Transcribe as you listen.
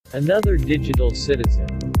Another digital citizen.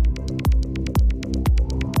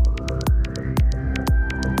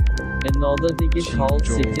 Another digital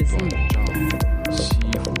轻舟 citizen. 短丈西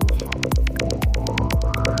湖好，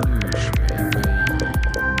绿水逶迤，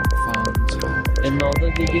芳草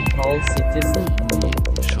Another digital citizen. 隐隐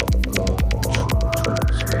笙歌处处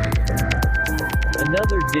催。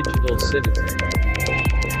 Another digital citizen.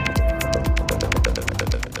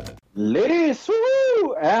 Ladies,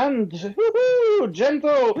 woo, and woo,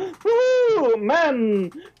 gentle, woo, men,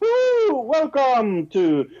 woo, welcome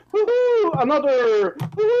to woo, another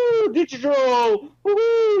woo, digital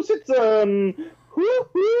woo, citizen,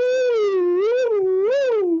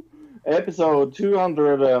 woo, episode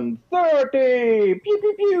 230. Pew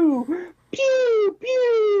pew pew, pew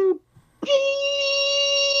pew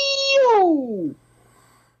pew.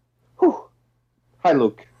 Whew. Hi,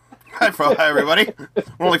 Luke. Hi, everybody.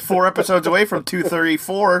 We're only 4 episodes away from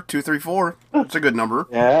 234. It's a good number.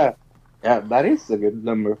 Yeah, that is a good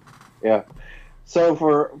number. Yeah. So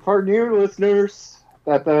for new listeners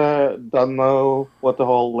that don't know what the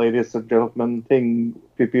whole ladies and gentlemen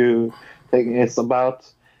pew thing is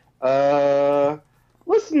about,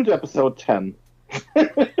 listen to episode 10.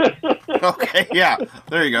 Okay, yeah.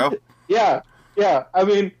 There you go. Yeah. I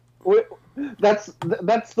mean, that's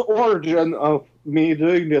the origin of me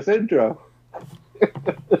doing this intro.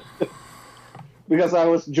 Because I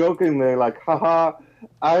was jokingly like, haha,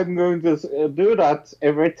 I'm going to do that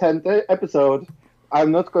every 10th episode. I'm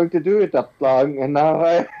not going to do it that long, and now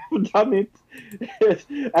I've done it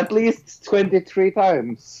at least 23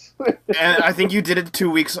 times. And I think you did it 2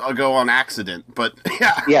 weeks ago on accident, but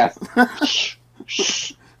yeah. Yes.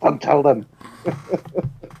 Shh. Don't tell them.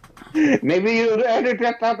 Maybe you'll edit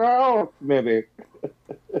that out, maybe.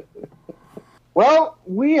 Well,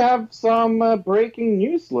 we have some breaking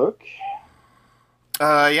news, Luke.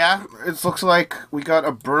 Yeah, it looks like we got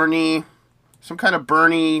some kind of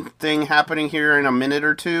Bernie thing happening here in a minute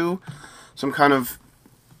or two. Some kind of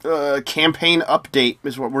campaign update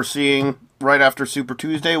is what we're seeing right after Super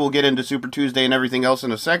Tuesday. We'll get into Super Tuesday and everything else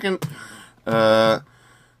in a second. It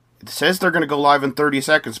says they're going to go live in 30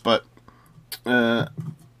 seconds, but I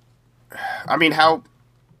mean, how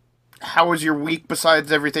was your week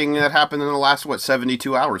besides everything that happened in the last,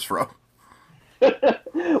 72 hours, Fro?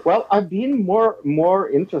 Well, I've been more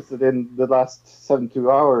interested in the last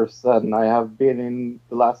 72 hours than I have been in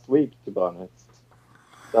the last week, to be honest.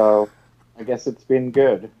 So, I guess it's been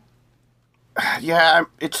good. Yeah,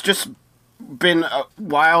 it's just been a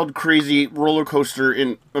wild, crazy roller coaster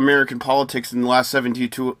in American politics in the last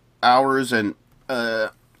 72 hours, and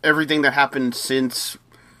everything that happened since,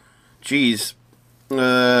 we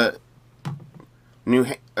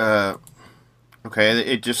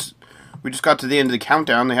just got to the end of the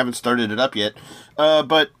countdown. They haven't started it up yet. Yeah,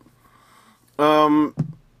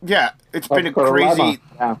 it's been a crazy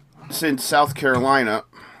since South Carolina.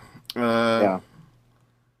 Yeah.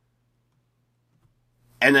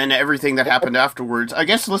 And then everything that happened afterwards. I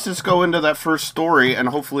guess let's just go into that first story, and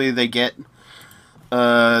hopefully they get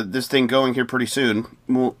this thing going here pretty soon.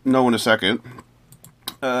 We'll know in a second.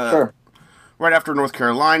 Sure. Right after North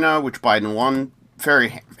Carolina, which Biden won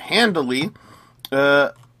very handily,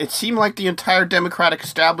 it seemed like the entire Democratic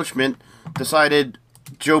establishment decided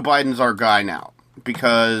Joe Biden's our guy now.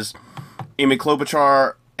 Because Amy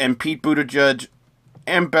Klobuchar and Pete Buttigieg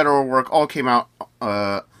and Beto O'Rourke all came out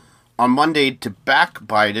on Monday to back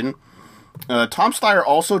Biden. Tom Steyer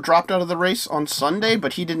also dropped out of the race on Sunday,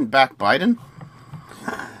 but he didn't back Biden.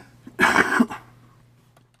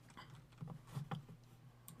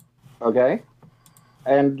 Okay.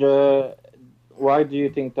 And why do you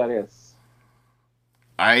think that is?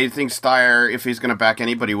 I think Steyer, if he's going to back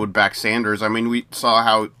anybody, would back Sanders. I mean, we saw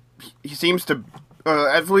how he seems to,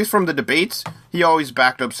 at least from the debates, he always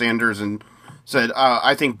backed up Sanders and said,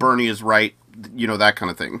 I think Bernie is right, that kind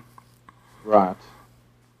of thing. Right.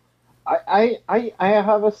 I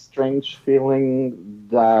have a strange feeling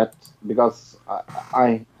that, because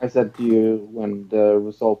I said to you when the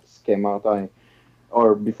results came out,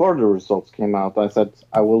 or before the results came out, I said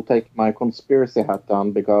I will take my conspiracy hat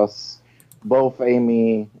on, because both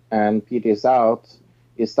Amy and Pete is out.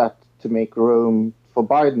 Is that to make room for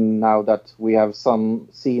Biden now that we have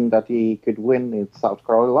seen that he could win in South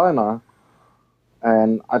Carolina?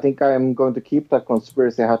 And I think I'm going to keep that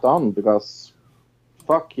conspiracy hat on, because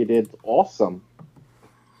fuck, he did awesome.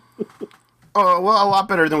 Well, a lot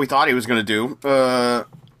better than we thought he was going to do.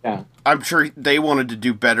 Yeah. I'm sure they wanted to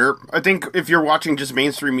do better. I think if you're watching just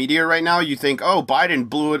mainstream media right now, you think, oh, Biden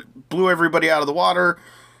blew everybody out of the water.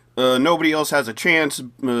 Nobody else has a chance.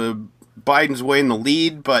 Biden's way in the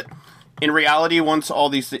lead. But in reality, once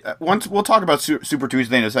we'll talk about Super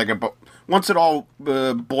Tuesday in a second, but once it all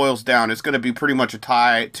boils down, it's going to be pretty much a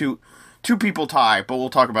tie, two people tie, but we'll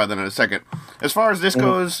talk about that in a second. As far as this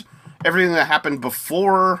goes, everything that happened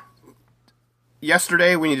before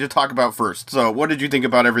yesterday, we need to talk about first. So, what did you think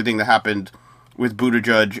about everything that happened with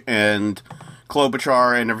Buttigieg and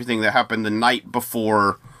Klobuchar and everything that happened the night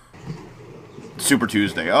before Super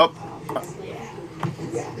Tuesday? Oh,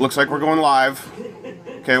 looks like we're going live.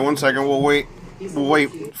 Okay, 1 second. We'll wait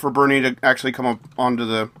for Bernie to actually come up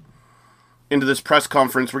into this press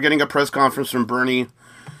conference. We're getting a press conference from Bernie.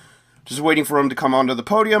 Just waiting for him to come onto the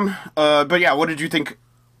podium. But yeah, what did you think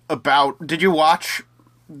about? Did you watch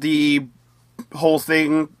the whole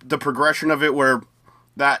thing, the progression of it, where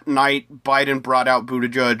that night Biden brought out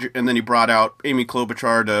Buttigieg and then he brought out Amy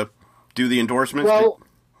Klobuchar to do the endorsements? Well,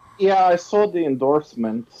 yeah, I saw the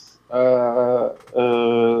endorsements, and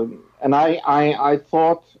I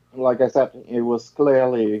thought, like I said, it was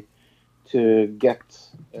clearly to get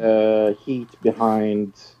heat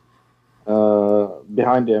behind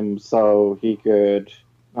him so he could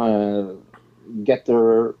get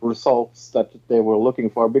the results that they were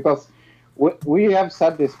looking for. Because we have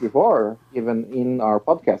said this before, even in our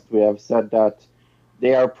podcast, we have said that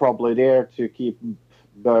they are probably there to keep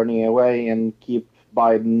Bernie away and keep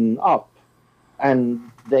Biden up.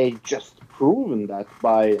 And they just proven that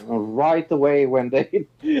by right away when they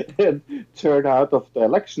turned out of the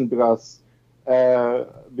election, because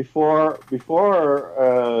before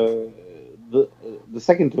the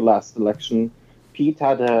second to last election, Pete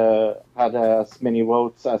had as many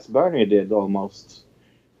votes as Bernie did almost.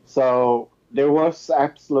 So there was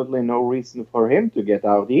absolutely no reason for him to get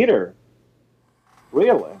out either.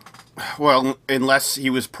 Really. Well, unless he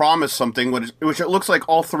was promised something, which it looks like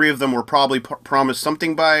all three of them were probably promised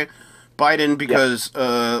something by Biden, because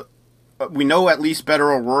we know at least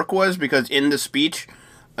Beto O'Rourke was, because in the speech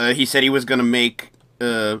he said he was going to make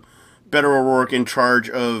Beto O'Rourke in charge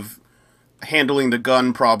of handling the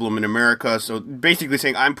gun problem in America. So basically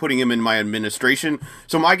saying, I'm putting him in my administration.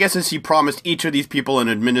 So my guess is he promised each of these people an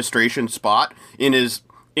administration spot in his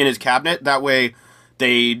cabinet. That way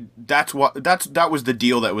that was the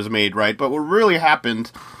deal that was made, right? But what really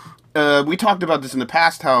happened, we talked about this in the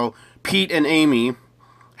past, how Pete and Amy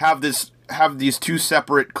have these two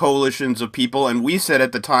separate coalitions of people, and we said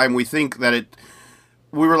at the time we think that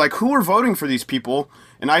we were like, who are voting for these people?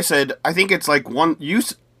 And I said, I think it's like one.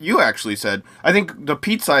 You actually said, I think the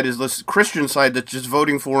Pete side is this Christian side that's just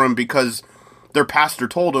voting for him because their pastor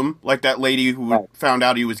told him, like that lady who found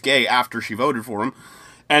out he was gay after she voted for him.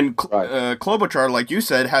 And Klobuchar, like you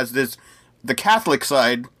said, has the Catholic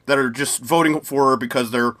side that are just voting for her because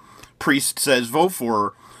their priest says vote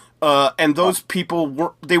for her. And those people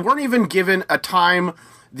weren't even given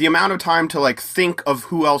the amount of time to like think of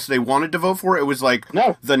who else they wanted to vote for. It was like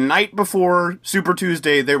the night before Super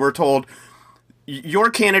Tuesday, they were told, your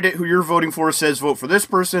candidate who you're voting for says vote for this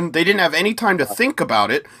person. They didn't have any time to think about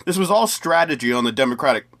it. This was all strategy on the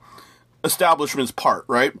Democratic establishment's part,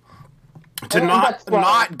 right? To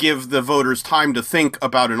not give the voters time to think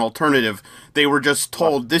about an alternative. They were just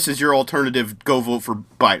told, this is your alternative, go vote for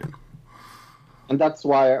Biden. And that's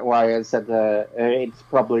why I said it's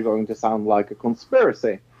probably going to sound like a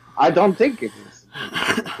conspiracy. I don't think it is.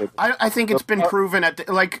 I think it's been proven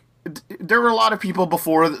there were a lot of people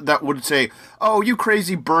before that would say, oh, you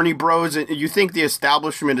crazy Bernie bros, and you think the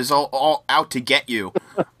establishment is all out to get you.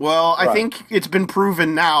 Well, I think it's been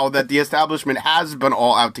proven now that the establishment has been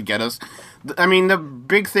all out to get us. I mean, the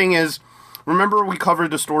big thing is, remember we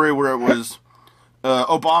covered the story where it was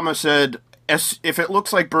Obama said, if it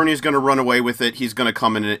looks like Bernie's going to run away with it, he's going to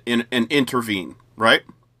come in and intervene, right?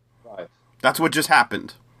 Right. That's what just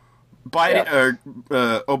happened.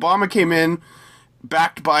 Obama came in,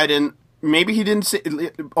 backed Biden. Maybe he didn't say,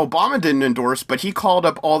 Obama didn't endorse, but he called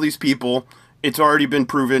up all these people. It's already been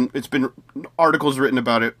proven. It's been articles written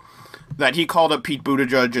about it, that he called up Pete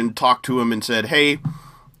Buttigieg and talked to him and said, hey,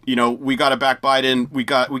 we got to back Biden. We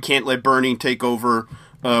can't let Bernie take over,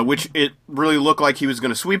 which it really looked like he was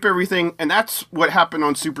going to sweep everything. And that's what happened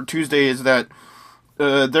on Super Tuesday, is that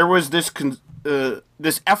there was this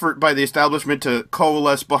effort by the establishment to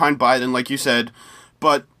coalesce behind Biden, like you said,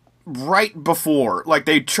 but right before, like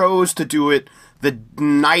they chose to do it the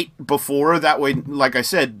night before. That way, like I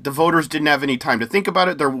said, the voters didn't have any time to think about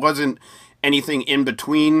it. There wasn't anything in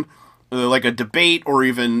between, like a debate or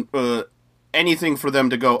even anything for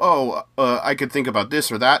them to go, I could think about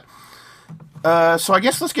this or that. So I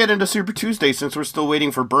guess let's get into Super Tuesday, since we're still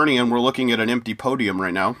waiting for Bernie and we're looking at an empty podium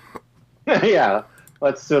right now. Yeah,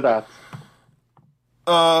 let's do that.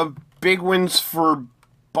 Big wins for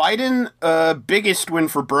Biden, biggest win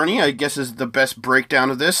for Bernie, I guess is the best breakdown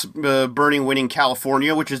of this. Bernie winning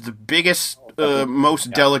California, which is the biggest,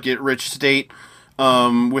 most delegate-rich state,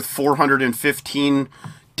 with 415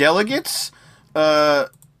 delegates,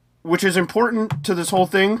 which is important to this whole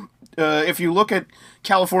thing. If you look at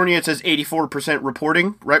California, it says 84%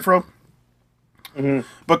 reporting, right, Fro? Mm-hmm.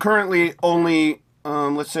 But currently only,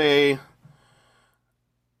 let's say,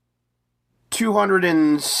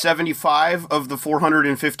 275 of the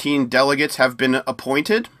 415 delegates have been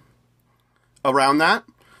appointed around that.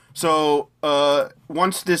 So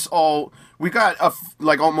once this all... We got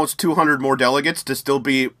almost 200 more delegates to still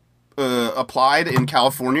be applied in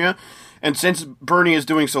California. And since Bernie is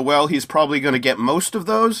doing so well, he's probably going to get most of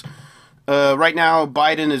those. Right now,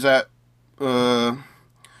 Biden is at around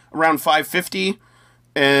 550,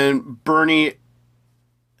 and Bernie...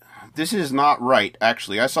 This is not right,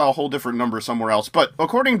 actually. I saw a whole different number somewhere else. But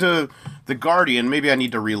according to The Guardian, maybe I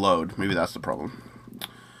need to reload. Maybe that's the problem.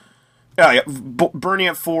 Yeah. Bernie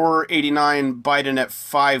at 489, Biden at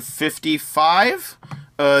 555.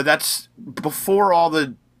 That's before all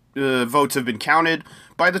the votes have been counted.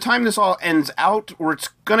 By the time this all ends out, or it's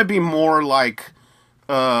going to be more like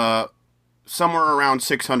somewhere around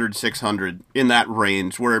 600 in that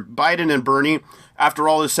range, where Biden and Bernie, after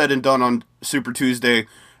all is said and done on Super Tuesday,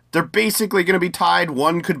 they're basically going to be tied.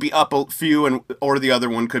 One could be up a few, or the other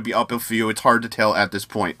one could be up a few. It's hard to tell at this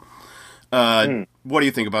point. What do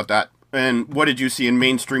you think about that? And what did you see in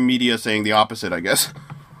mainstream media saying the opposite, I guess?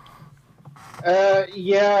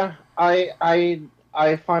 Yeah, I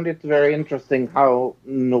find it very interesting how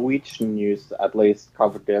Norwegian news at least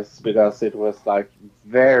covered this, because it was like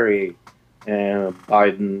very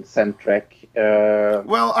Biden-centric.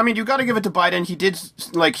 Well, I mean, you got to give it to Biden. He did,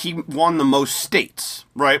 he won the most states,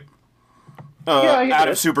 right? Out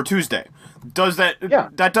of Super Tuesday. Does that? Yeah.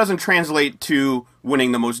 That doesn't translate to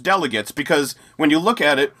winning the most delegates, because when you look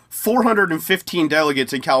at it, 415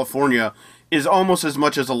 delegates in California is almost as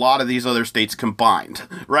much as a lot of these other states combined,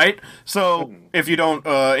 right? So if you don't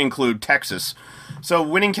include Texas, so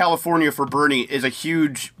winning California for Bernie is a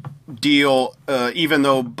huge deal, even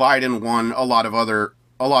though Biden won a lot of other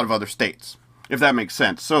states, if that makes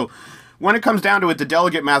sense. So when it comes down to it, the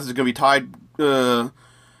delegate math is going to be tied.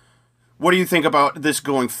 What do you think about this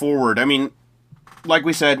going forward? I mean, like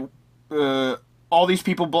we said, all these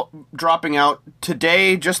people dropping out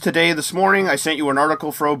today, just today, this morning, I sent you an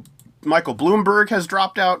article from Michael Bloomberg has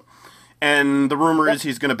dropped out, and the rumor is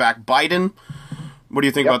he's going to back Biden. What do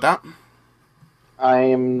you think about that?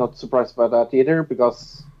 I'm not surprised by that either,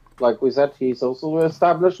 because, like we said, he's also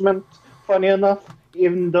establishment, funny enough,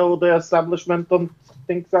 even though the establishment don't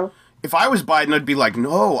think so. If I was Biden, I'd be like,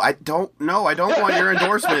 no, I don't want your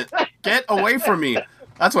endorsement. Get away from me.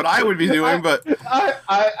 That's what I would be doing, but...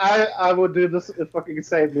 I would do this fucking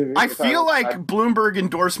same movie. I feel like Bloomberg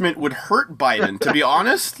endorsement would hurt Biden, to be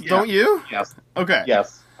honest, don't you? Yes. Okay.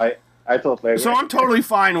 Yes, I totally agree. So I'm totally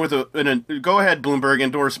fine with go ahead, Bloomberg,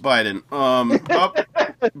 endorse Biden.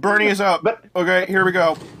 Bernie is up. Okay, here we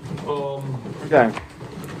go. Okay.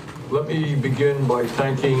 Let me begin by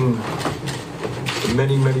thanking the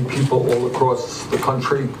many, many people all across the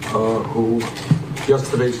country who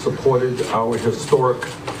yesterday supported our historic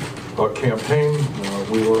campaign.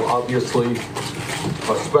 We were obviously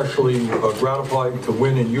especially gratified to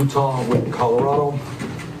win in Utah, win in Colorado,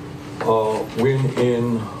 win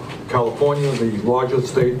in California, the largest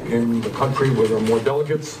state in the country where there are more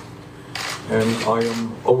delegates. And I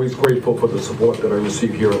am always grateful for the support that I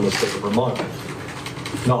receive here in the state of Vermont.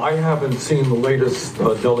 Now, I haven't seen the latest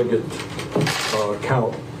delegate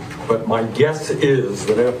count, but my guess is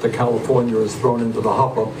that after California is thrown into the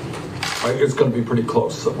hopper, it's going to be pretty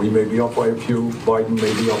close. We may be up by a few. Biden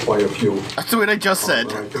may be up by a few. That's what I just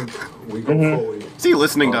said. I think we go forward. See you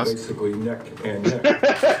listening to us. Basically neck and neck.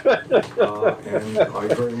 And I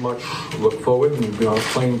very much look forward. We'll be on a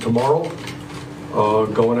plane tomorrow,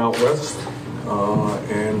 going out west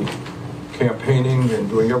and campaigning and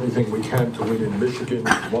doing everything we can to win in Michigan,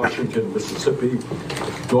 Washington, Mississippi,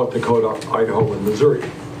 North Dakota, Idaho, and Missouri.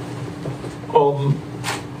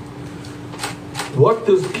 What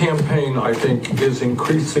this campaign, I think, is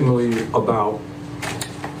increasingly about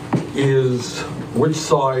is which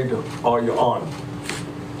side are you on?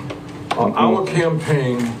 Our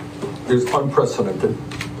campaign is unprecedented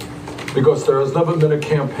because there has never been a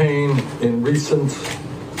campaign in recent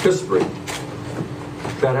history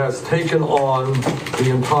that has taken on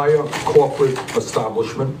the entire corporate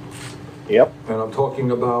establishment. Yep. And I'm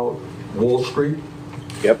talking about Wall Street.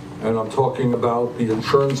 Yep. And I'm talking about the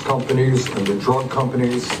insurance companies and the drug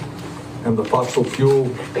companies and the fossil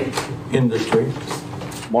fuel industry.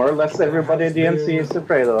 More or less everybody at There has DNC been is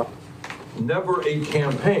afraid of. never a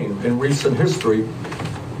campaign in recent history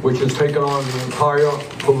which has taken on the entire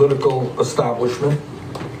political establishment.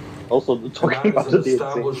 Also, And talking that about is the an DNC.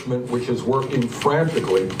 establishment which is working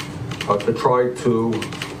frantically to try to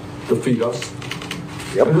defeat us.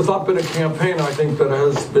 Yep. And there's not been a campaign, I think, that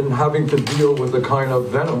has been having to deal with the kind of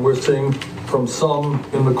venom we're seeing from some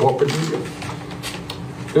in the corporate media.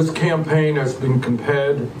 This campaign has been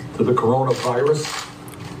compared to the coronavirus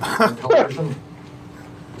on television.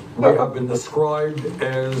 We have been described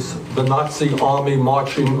as the Nazi army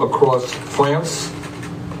marching across France,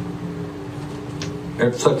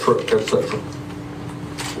 etc., etc.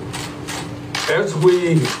 As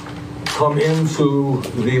we come into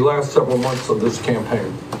the last several months of this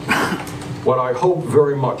campaign, what I hope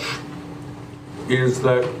very much is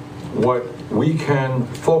that what we can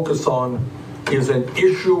focus on is an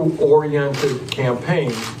issue-oriented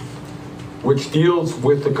campaign which deals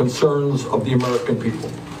with the concerns of the American people.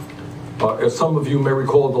 As some of you may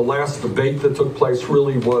recall, the last debate that took place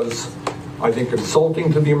really was, I think,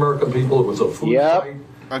 insulting to the American people. It was a food Yep. fight.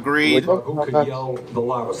 Agreed. Who could yell the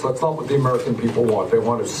loudest? That's not what the American people want. They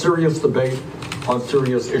want a serious debate on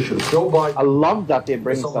serious issues. Joe I Biden love that he is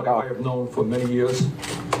brings that somebody I up. have known for many years.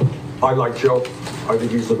 I like Joe. I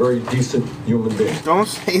think he's a very decent human being. Don't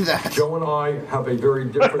say that. Joe and I have a very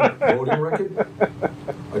different voting record.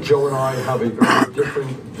 Joe and I have a very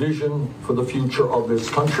different vision for the future of this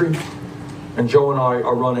country. And Joe and I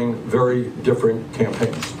are running very different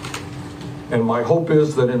campaigns. And my hope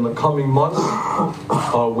is that in the coming months,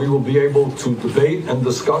 we will be able to debate and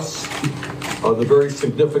discuss the very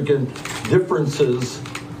significant differences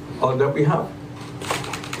that we have.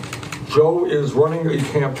 Joe is running a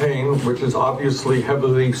campaign which is obviously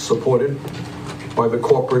heavily supported by the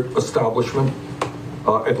corporate establishment.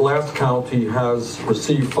 At last count, he has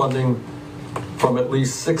received funding from at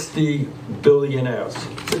least 60 billionaires.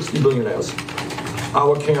 60 billionaires.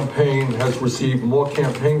 Our campaign has received more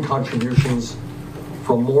campaign contributions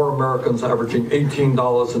from more Americans, averaging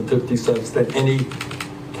 $18.50 than any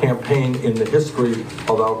campaign in the history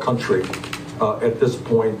of our country at this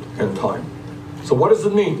point in time. So what does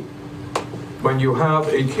it mean when you have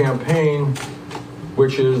a campaign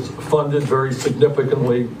which is funded very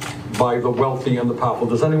significantly by the wealthy and the powerful?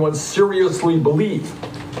 Does anyone seriously believe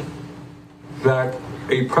that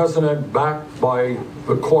a president backed by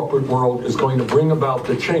the corporate world is going to bring about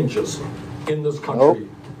the changes in this country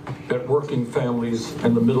that working families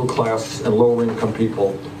and the middle class and lower income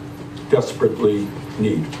people desperately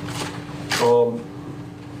need?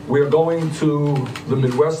 We're going to the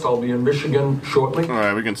Midwest. I'll be in Michigan shortly. All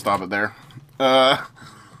right, we can stop it there.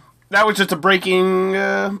 That was just a breaking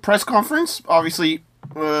press conference. Obviously,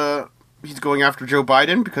 he's going after Joe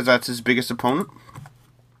Biden because that's his biggest opponent.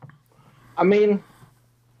 I mean,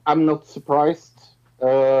 I'm not surprised.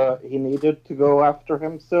 He needed to go after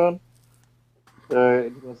him soon.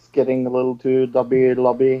 It was getting a little too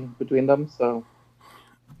lobby between them, so...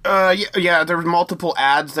 Yeah, there were multiple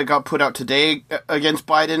ads that got put out today against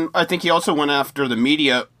Biden. I think he also went after the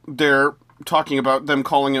media. They're talking about them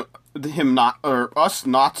calling him not, or us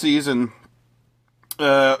Nazis, and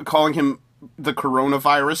calling him the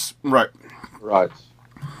coronavirus. Right. Right.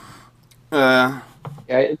 Uh,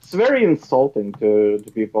 Yeah, it's very insulting to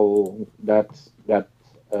people that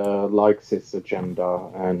likes his agenda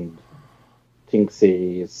and thinks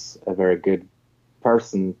he is a very good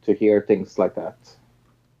person to hear things like that.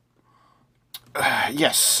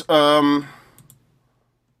 yes.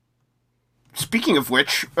 Speaking of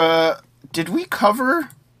which, did we cover?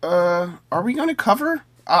 Are we going to cover?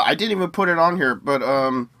 I didn't even put it on here, but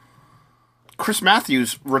Chris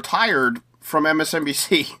Matthews retired from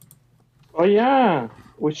MSNBC. Oh yeah,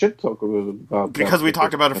 we should talk about Because that. we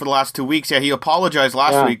talked about it for the last 2 weeks. Yeah, he apologized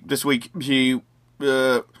last week. This week, he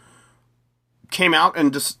came out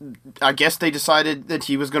and I guess they decided that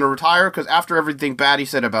he was going to retire because after everything bad he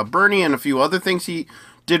said about Bernie and a few other things he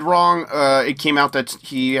did wrong, it came out that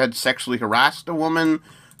he had sexually harassed a woman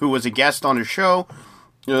who was a guest on his show.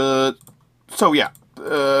 So yeah,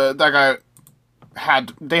 that guy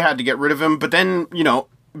they had to get rid of him. But then,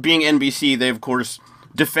 being NBC, they of course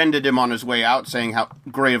defended him on his way out, saying how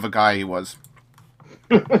great of a guy he was.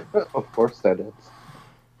 Of course that is.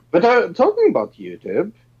 But talking about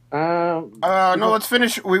YouTube, no, let's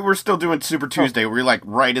finish. We were still doing Super Tuesday. We were like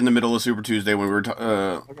right in the middle of Super Tuesday when we were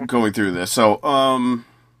going through this. So,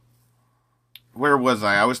 where was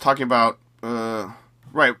I? I was talking about,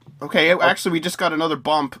 right. Okay. Actually, we just got another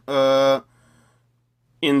bump,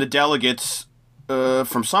 in the delegates,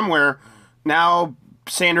 from somewhere. Now,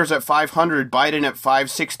 Sanders at 500, Biden at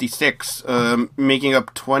 566, making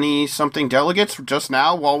up 20-something delegates just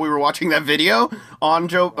now while we were watching that video on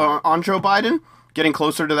Joe Biden, getting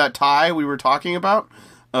closer to that tie we were talking about,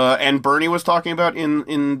 and Bernie was talking about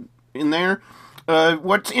in there.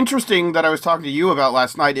 What's interesting that I was talking to you about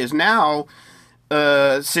last night is now,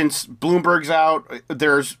 since Bloomberg's out,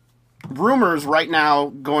 there's rumors right now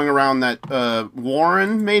going around that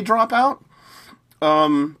Warren may drop out.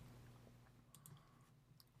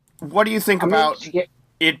 What do you think about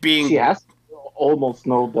it being? She has almost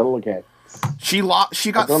no delegates. She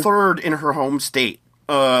got third in her home state.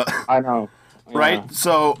 I know. Right? Yeah.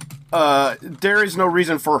 So there is no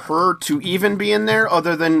reason for her to even be in there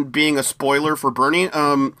other than being a spoiler for Bernie.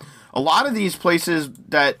 A lot of these places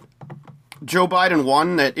that Joe Biden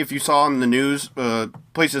won, that if you saw in the news,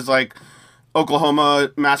 places like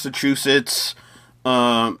Oklahoma, Massachusetts,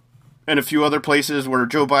 and a few other places where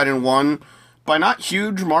Joe Biden won by not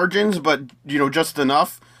huge margins, but just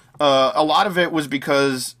enough. A lot of it was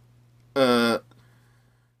because Warren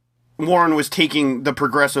was taking the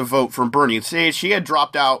progressive vote from Bernie. Say she had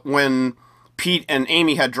dropped out when Pete and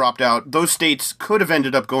Amy had dropped out. Those states could have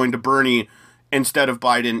ended up going to Bernie instead of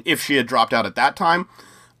Biden if she had dropped out at that time.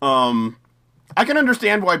 I can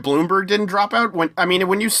understand why Bloomberg didn't drop out.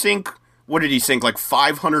 When you sink, what did he sink, like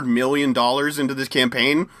 $500 million into this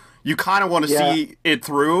campaign? You kind of want to see it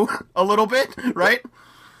through a little bit, right?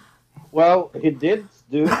 Well, he did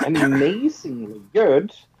do amazingly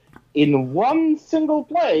good in one single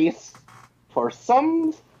place for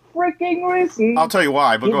some freaking reason. I'll tell you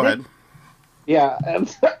why, but go ahead. Yeah,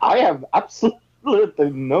 I have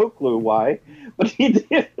absolutely no clue why, but he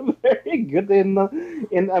did very good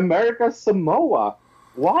in America Samoa.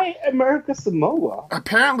 Why America Samoa?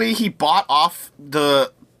 Apparently, he bought off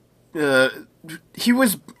the. He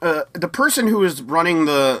was the person who was running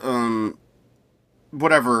the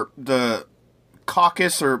the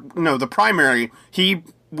caucus or no, the primary. He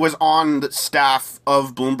was on the staff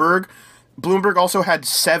of Bloomberg. Bloomberg also had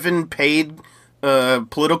 7 paid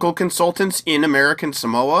political consultants in American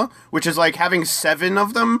Samoa, which is like having 7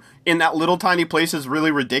 of them in that little tiny place is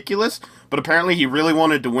really ridiculous. But apparently he really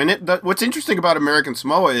wanted to win it. What's interesting about American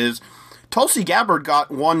Samoa is Tulsi Gabbard got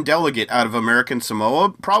 1 delegate out of American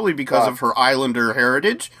Samoa, probably because of her Islander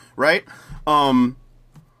heritage, right? And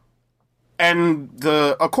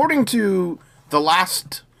according to the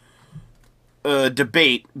last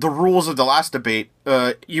debate, the rules of the last debate,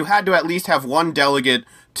 you had to at least have 1 delegate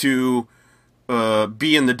to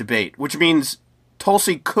be in the debate, which means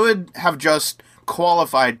Tulsi could have just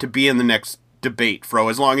qualified to be in the next debate, Fro,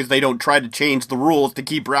 as long as they don't try to change the rules to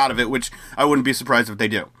keep her out of it, which I wouldn't be surprised if they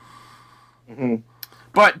do. Mm-hmm.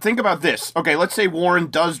 But think about this. Okay, let's say Warren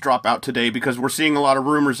does drop out today, because we're seeing a lot of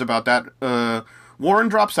rumors about that. Warren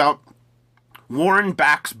drops out. Warren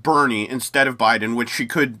backs Bernie instead of Biden, which she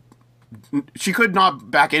could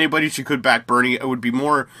not back anybody. She could back Bernie.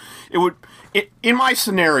 In my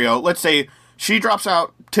scenario, let's say she drops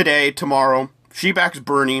out today, tomorrow. She backs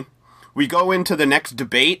Bernie. We go into the next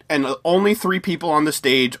debate, and only 3 people on the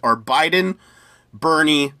stage are Biden,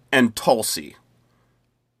 Bernie, and Tulsi.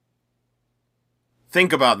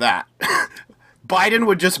 Think about that. Biden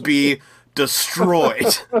would just be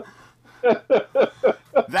destroyed.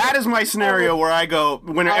 That is my scenario where I go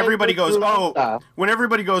when everybody goes,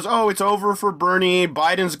 it's over for Bernie.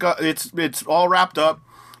 Biden's got it's all wrapped up.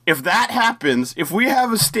 If that happens, if we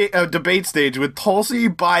have a debate stage with Tulsi,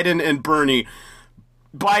 Biden, and Bernie,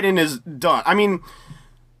 Biden is done. I mean,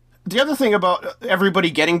 the other thing about everybody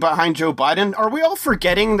getting behind Joe Biden, are we all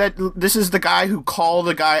forgetting that this is the guy who called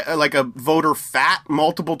a guy like a voter fat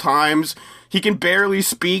multiple times? He can barely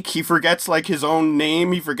speak. He forgets like his own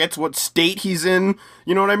name. He forgets what state he's in.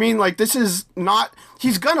 You know what I mean? Like, this is not...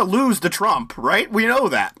 He's gonna lose to Trump, right? We know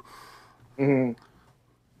that. Mm-hmm.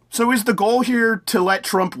 So is the goal here to let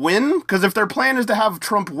Trump win? Because if their plan is to have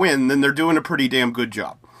Trump win, then they're doing a pretty damn good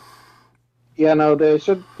job. Yeah, no, they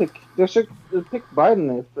should pick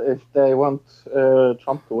Biden if they want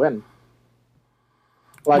Trump to win.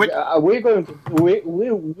 Like, we're going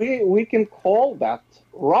to we can call that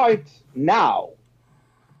right now.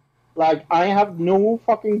 Like, I have no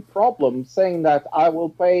fucking problem saying that I will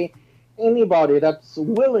pay anybody that's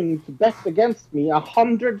willing to bet against me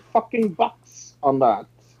 $100 fucking bucks on that.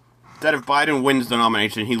 That if Biden wins the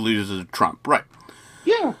nomination, he loses to Trump, right?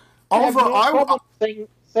 Yeah. Although I have no problem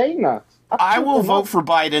saying that. I will vote for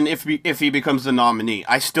Biden if he becomes the nominee.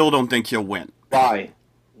 I still don't think he'll win. Why?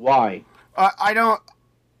 I don't...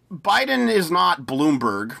 Biden is not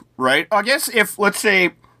Bloomberg, right? I guess if, let's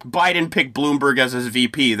say, Biden picked Bloomberg as his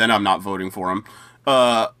VP, then I'm not voting for him.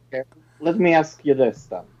 Okay. Let me ask you this,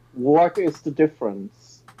 then. what is the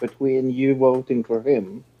difference between you voting for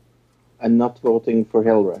him and not voting for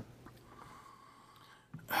Hillary?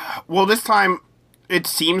 Well, this time it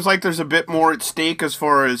seems like there's a bit more at stake as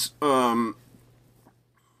far as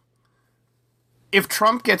if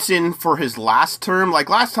Trump gets in for his last term, like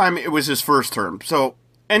last time it was his first term. So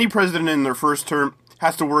any president in their first term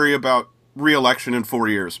has to worry about re-election in 4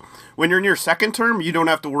 years. When you're in your second term, you don't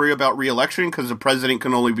have to worry about re-election because the president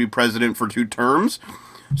can only be president for 2 terms.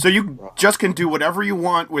 So you just can do whatever you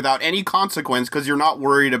want without any consequence because you're not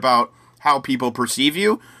worried about how people perceive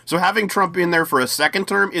you. So having Trump in there for a second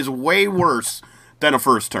term is way worse than a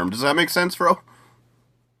first term. Does that make sense, Fro?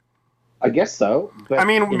 I guess so. But I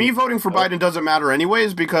mean, me voting for Biden doesn't matter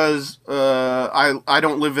anyways because I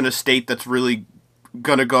don't live in a state that's really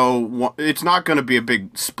gonna go. It's not gonna be a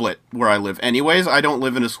big split where I live anyways. I don't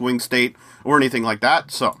live in a swing state or anything like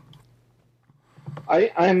that. So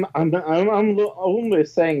I'm only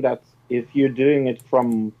saying that if you're doing it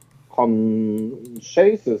from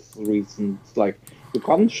conscientious reasons, like the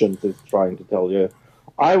conscience is trying to tell you,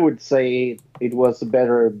 I would say it was a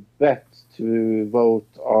better bet to vote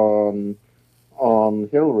on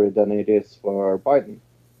Hillary than it is for Biden.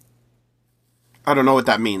 I don't know what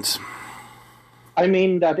that means. I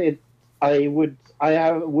mean that I would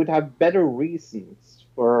have better reasons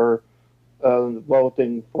for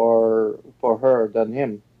voting for her than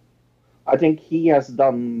him. I think he has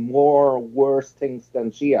done more worse things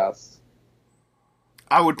than she has.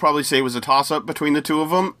 I would probably say it was a toss-up between the two of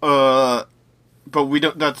them. But we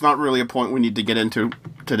don't. That's not really a point we need to get into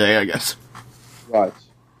today, I guess. Right.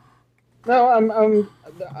 No,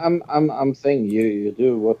 I'm saying you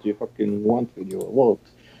do what you fucking want with your vote.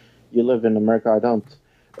 You live in America, I don't.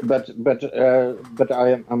 But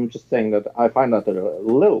I'm just saying that I find that a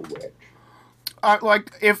little weird.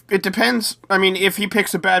 Like, if it depends. I mean, if he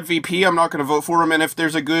picks a bad VP, I'm not going to vote for him. And if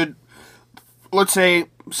there's a good, let's say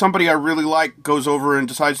somebody I really like goes over and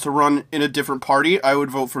decides to run in a different party, I would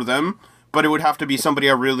vote for them. But it would have to be somebody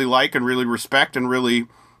I really like and really respect and really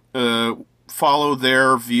follow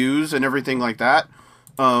their views and everything like that.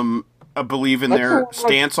 I believe in their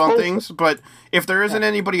stance on things. But if there isn't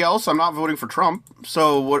anybody else, I'm not voting for Trump.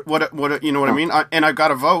 So what you know what I mean? And I've got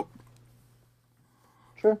to vote.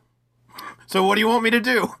 Sure. So what do you want me to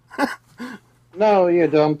do? No, you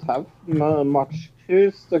don't have much.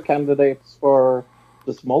 Who's the candidates for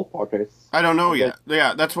the small parties? I don't know yet.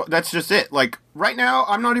 Yeah, that's just it. Like, right now,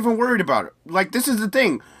 I'm not even worried about it. Like, this is the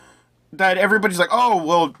thing. That everybody's like, oh,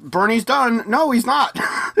 well, Bernie's done. No, he's not.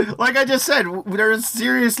 Like I just said, there is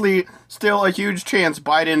seriously still a huge chance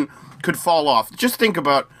Biden could fall off. Just think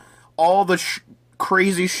about all the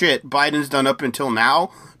crazy shit Biden's done up until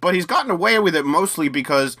now. But he's gotten away with it mostly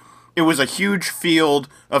because it was a huge field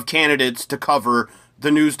of candidates to cover,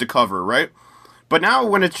 the news to cover, right? But now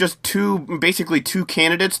when it's just basically two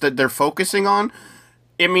candidates that they're focusing on,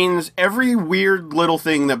 it means every weird little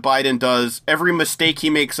thing that Biden does, every mistake he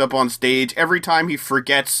makes up on stage, every time he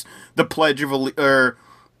forgets the Pledge of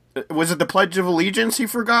was it the Pledge of Allegiance he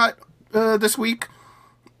forgot this week?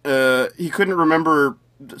 He couldn't remember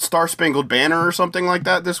Star Spangled Banner or something like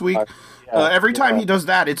that this week. Every time he does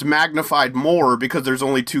that, it's magnified more because there's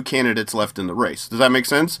only 2 candidates left in the race. Does that make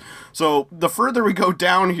sense? So the further we go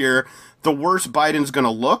down here, the worse Biden's going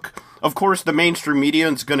to look. Of course, the mainstream media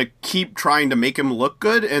is going to keep trying to make him look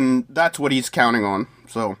good, and that's what he's counting on.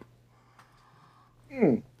 So,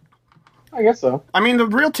 I guess so. I mean, the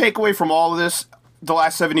real takeaway from all of this, the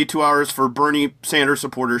last 72 hours for Bernie Sanders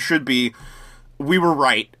supporters should be, we were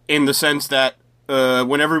right in the sense that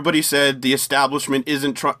when everybody said the establishment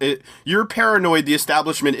isn't you're paranoid the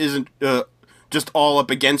establishment isn't just all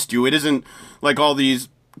up against you. It isn't like all these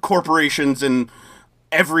corporations and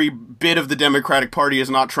every bit of the Democratic Party is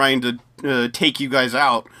not trying to take you guys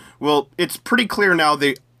out. Well, it's pretty clear now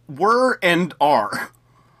they were and are.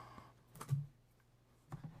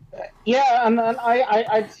 Yeah, and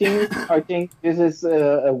I think this is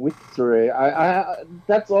a victory.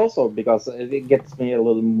 That's also because it gets me a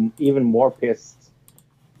little even more pissed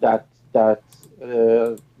that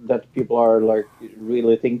people are like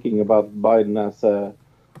really thinking about Biden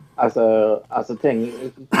as a thing.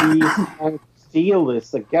 He's trying to steal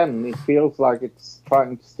this again. It feels like it's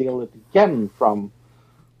trying to steal it again from.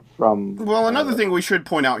 Well, another thing we should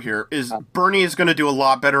point out here is Bernie is going to do a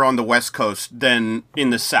lot better on the West Coast than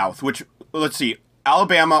in the South, which, let's see,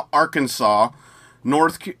 Alabama, Arkansas,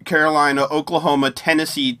 North Carolina, Oklahoma,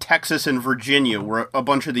 Tennessee, Texas, and Virginia were a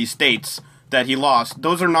bunch of these states that he lost.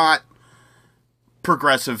 Those are not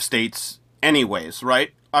progressive states anyways,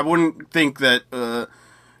 right? I wouldn't think that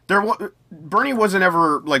Bernie wasn't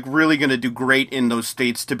ever like really going to do great in those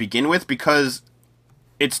states to begin with because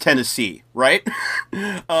it's Tennessee, right?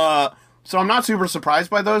 So I'm not super surprised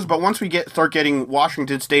by those, but once we start getting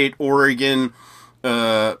Washington State, Oregon,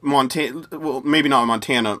 Montana, well, maybe not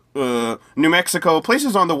Montana, New Mexico,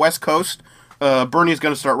 places on the West Coast, Bernie's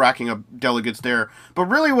going to start racking up delegates there. But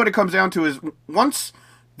really what it comes down to is once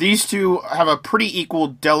these two have a pretty equal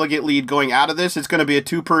delegate lead going out of this, it's going to be a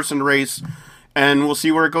two-person race, and we'll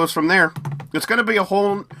see where it goes from there. It's going to be a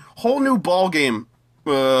whole new ball game,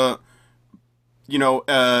 going into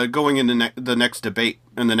the next debate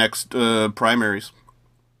and the next primaries.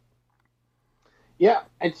 Yeah,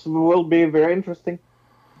 it will be very interesting.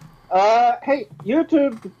 Hey,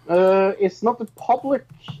 YouTube is not a public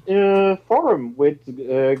forum with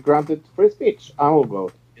granted free speech. I will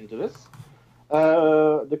go into this.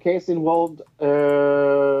 The case involved,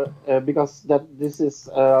 because this is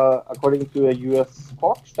according to a U.S.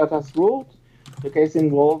 court that has ruled, the case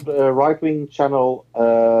involved right-wing channel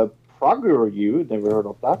PragerU, never heard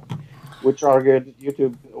of that, which argued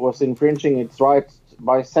YouTube was infringing its rights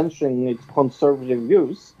by censoring its conservative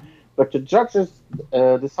views. But the judges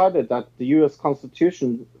decided that the U.S.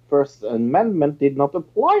 Constitution First Amendment did not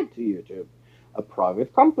apply to YouTube, a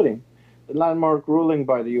private company. The landmark ruling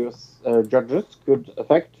by the U.S. Judges could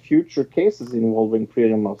affect future cases involving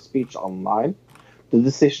freedom of speech online. The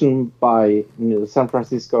decision by the San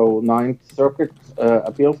Francisco Ninth Circuit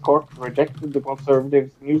Appeals Court rejected the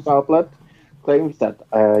conservative news outlet claims that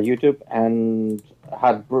YouTube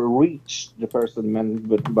had breached the First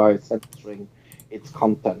Amendment by censoring its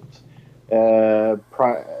content.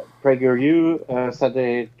 PragerU said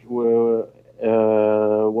it was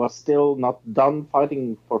still not done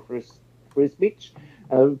fighting for free speech.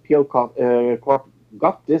 Appeal court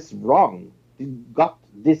got this wrong. Got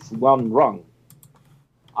this one wrong.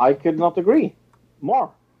 I could not agree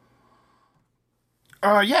more.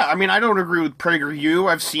 Yeah, I mean, I don't agree with PragerU.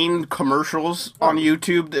 I've seen commercials on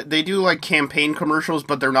YouTube. They do, like, campaign commercials,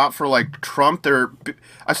 but they're not for, like, Trump.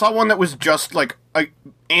 I saw one that was just, like, a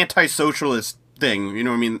anti-socialist thing, you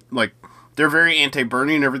know what I mean? Like, they're very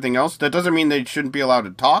anti-Bernie and everything else. That doesn't mean they shouldn't be allowed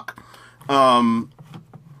to talk.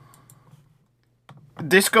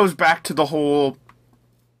 This goes back to the whole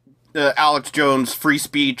Alex Jones free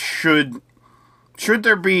speech. Should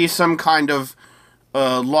there be some kind of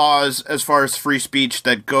laws as far as free speech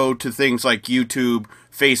that go to things like YouTube,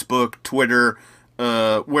 Facebook, Twitter,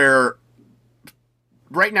 where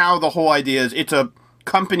right now the whole idea is it's a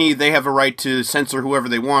company, they have a right to censor whoever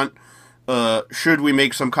they want. Should we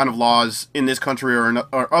make some kind of laws in this country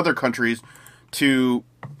or other countries to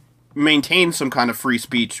maintain some kind of free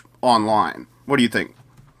speech online? What do you think?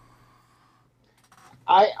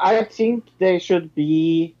 I think they should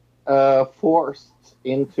be forced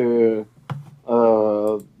into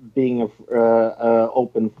being a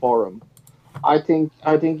open forum. I think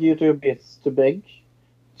YouTube is too big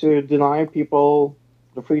to deny people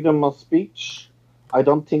the freedom of speech. I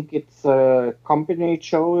don't think it's a company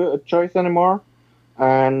choice anymore.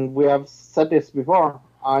 And we have said this before.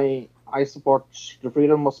 I support the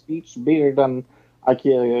freedom of speech bigger than I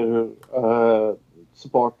can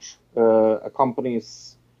support a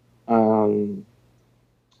company's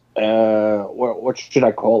what should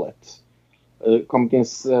I call it?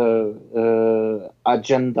 Company's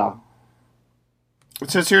agenda. It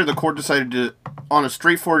says here the court decided on a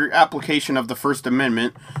straightforward application of the First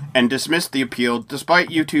Amendment and dismissed the appeal despite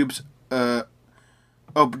YouTube and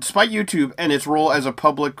its role as a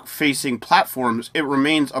public-facing platform. It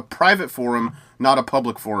remains a private forum, not a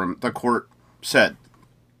public forum, the court said.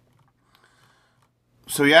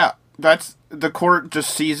 So yeah, the court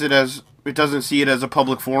just sees it as, it doesn't see it as a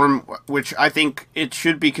public forum, which I think it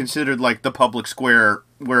should be considered like the public square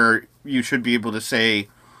where you should be able to say,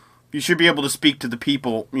 you should be able to speak to the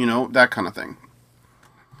people, that kind of thing.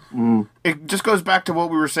 It just goes back to what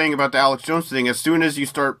we were saying about the Alex Jones thing. As soon as you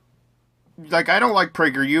start, like, I don't like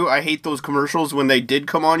PragerU. I hate those commercials when they did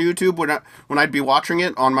come on YouTube, when I'd be watching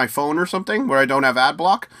it on my phone or something where I don't have ad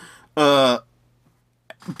block. But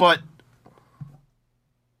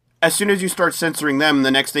as soon as you start censoring them,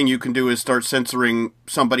 the next thing you can do is start censoring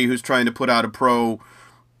somebody who's trying to put out a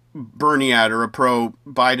pro-Bernie ad or a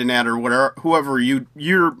pro-Biden ad or whatever, whoever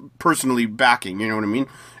you're personally backing, you know what I mean?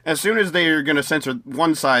 As soon as they're going to censor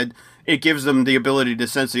one side, it gives them the ability to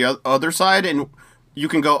censor the other side, and you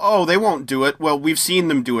can go, oh, they won't do it. Well, we've seen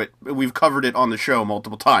them do it. We've covered it on the show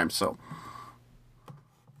multiple times, so.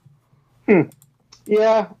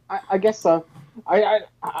 Yeah, I guess so. I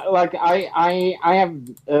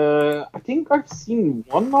think I've seen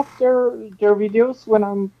one of their videos when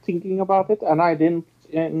I'm thinking about it, and I didn't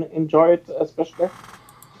enjoy it especially.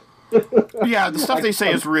 Yeah, the stuff they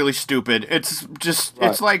say is really stupid. It's just,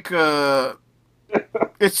 It's like,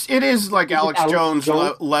 It is like Is it Alex Alex Jones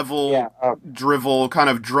Jones? level Yeah. drivel, kind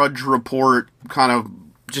of Drudge Report, kind of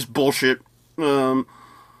just bullshit. So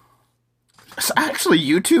actually,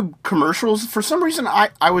 YouTube commercials. For some reason, I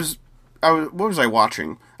was what was I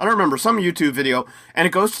watching? I don't remember, some YouTube video, and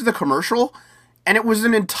it goes to the commercial, and it was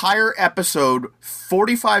an entire episode,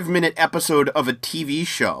 45-minute episode of a TV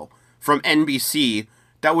show from NBC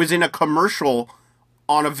that was in a commercial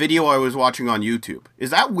on a video I was watching on YouTube. Is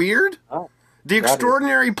that weird? Oh, The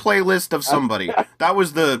Extraordinary Playlist of Somebody. That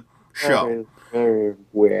was the show. that is very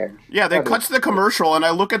weird. Yeah, they That cut is- to the commercial, and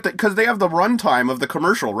I look at because they have the runtime of the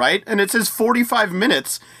commercial, right? And it says 45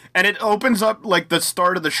 minutes, and it opens up like the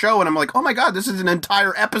start of the show, and I'm like, oh my god, this is an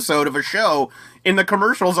entire episode of a show in the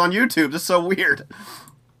commercials on YouTube. This is so weird.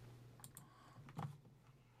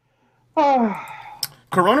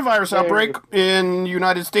 Coronavirus outbreak in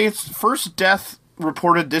United States. First death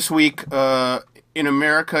reported this week in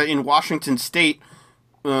America in Washington State.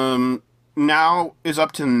 Now is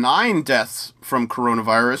up to 9 deaths from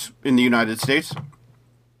coronavirus in the United States.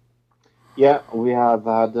 Yeah, we have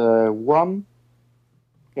had one.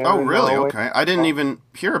 here Oh, in really? Norway. Okay. I didn't even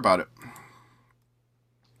hear about it.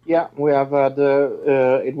 Yeah, we have had.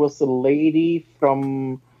 It was a lady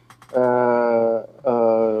from China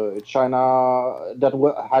that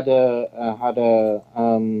had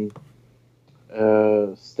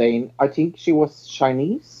a stain. I think she was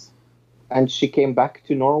Chinese, and she came back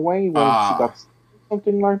to Norway when she got sick,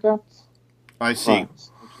 something like that. I see. But she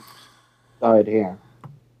died here.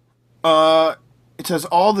 It says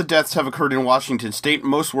all the deaths have occurred in Washington State.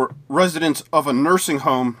 Most were residents of a nursing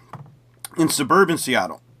home in suburban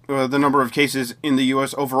Seattle. The number of cases in the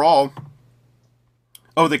U.S. overall.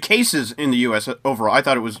 Oh, the cases in the U.S. overall. I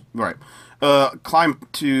thought it was right.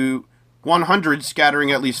 Climbed to 100,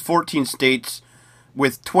 scattering at least 14 states,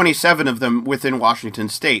 with 27 of them within Washington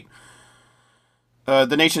State.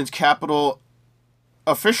 The nation's capital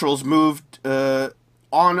officials moved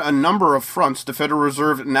on a number of fronts. The Federal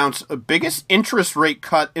Reserve announced the biggest interest rate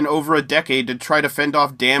cut in over a decade to try to fend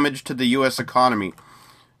off damage to the U.S. economy.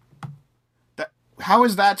 How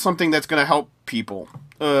is that something that's going to help people?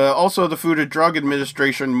 Also, the Food and Drug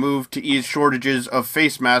Administration moved to ease shortages of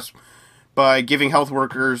face masks by giving health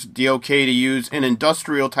workers the okay to use an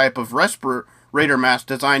industrial type of respirator mask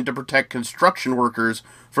designed to protect construction workers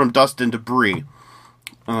from dust and debris.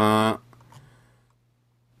 So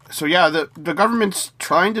yeah, the government's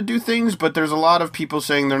trying to do things, but there's a lot of people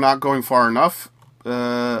saying they're not going far enough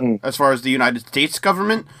as far as the United States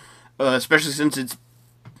government, especially since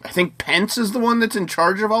I think Pence is the one that's in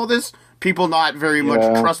charge of all this. People not very much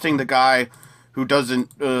trusting the guy who doesn't,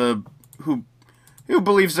 who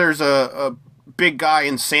believes there's a big guy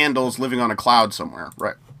in sandals living on a cloud somewhere,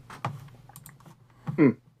 right?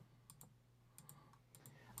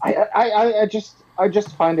 I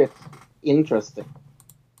just find it interesting.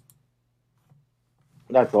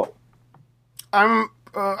 That's all.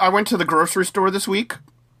 I went to the grocery store this week,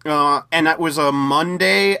 and that was a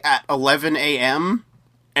Monday at 11 a.m.,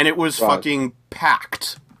 and it was fucking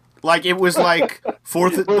packed. Like, it was like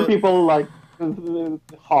Were people like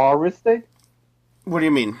harvesting What do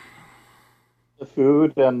you mean? the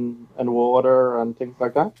food and water and things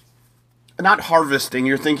like that? Not harvesting,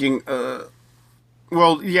 you're thinking,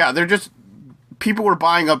 well, yeah, they're just, people were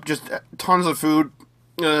buying up just tons of food.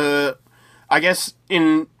 I guess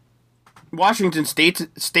in Washington State,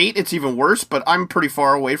 it's even worse, but I'm pretty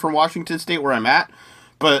far away from Washington State where I'm at.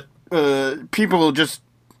 But people are just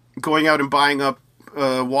going out and buying up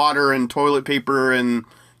water and toilet paper and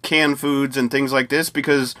canned foods and things like this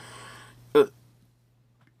because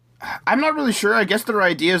I'm not really sure. I guess their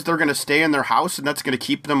idea is they're going to stay in their house and that's going to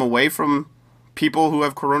keep them away from people who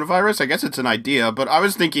have coronavirus. I guess it's an idea, but I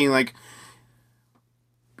was thinking, like,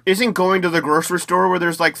 isn't going to the grocery store where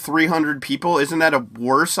there's like 300 people, isn't that a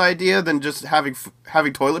worse idea than just having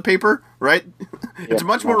toilet paper, right? It's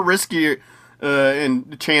much more risky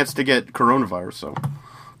and chance to get coronavirus, so.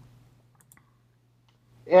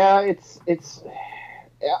 Yeah, it's.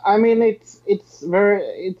 I mean, it's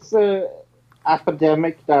a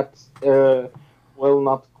epidemic that will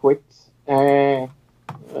not quit soon.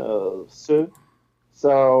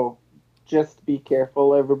 So just be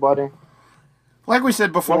careful, everybody. Like we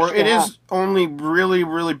said before, it is only really,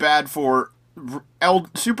 really bad for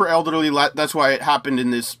super elderly. That's why it happened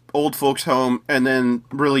in this old folks' home, and then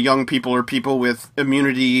really young people or people with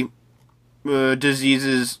immunity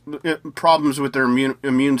diseases, problems with their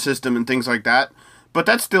immune system and things like that. But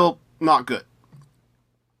that's still not good.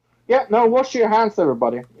 Yeah, no, wash your hands,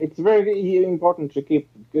 everybody. It's very important to keep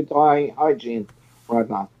good hygiene right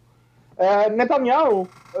now.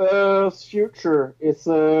 Netanyahu's future is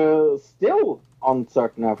still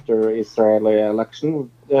uncertain after Israeli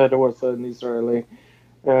election. There was an Israeli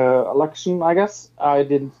election, I guess. I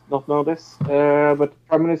did not know this. But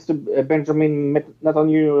Prime Minister Benjamin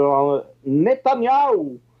Netanyahu,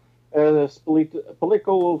 his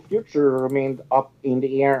political future remained up in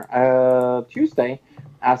the air Tuesday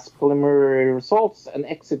as preliminary results and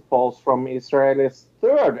exit polls from Israel's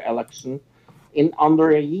third election in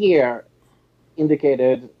under a year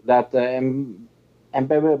indicated that the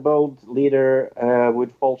embattled leader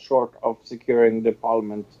would fall short of securing the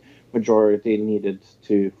parliament majority needed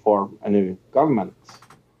to form a new government.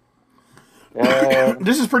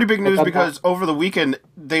 This is pretty big news because over the weekend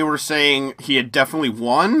they were saying he had definitely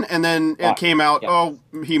won, and then it came out,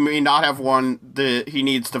 he may not have won. He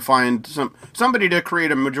needs to find somebody to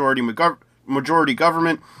create a majority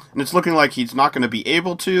government, and it's looking like he's not going to be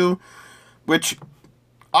able to, which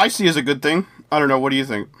I see as a good thing. I don't know. What do you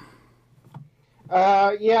think?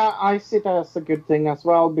 Yeah, I see it as a good thing as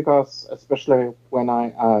well, because especially when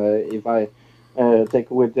if I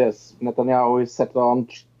take with this, Netanyahu is set on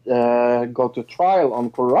go to trial on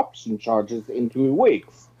corruption charges in 2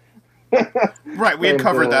 weeks. Right, we had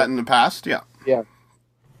covered that in the past, yeah. Yeah.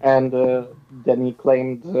 And then he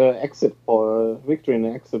claimed victory in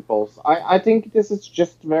the exit polls. I think this is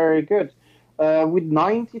just very good. With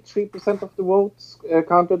 93% of the votes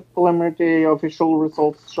counted, preliminary official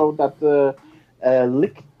results showed that the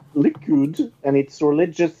Likud and its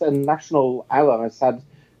religious and national allies had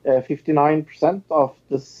 59% of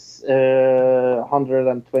the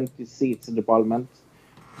 120 seats in the parliament,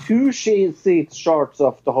 2 seats short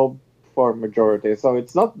of the hope for majority. So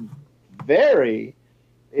it's not very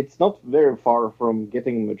far from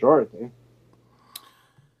getting majority.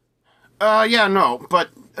 Yeah, no, but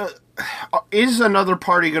is another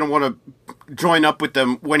party going to want to join up with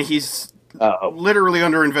them when he's literally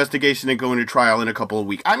under investigation and going to trial in a couple of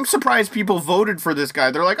weeks? I'm surprised people voted for this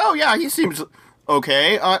guy. They're like, oh yeah, he seems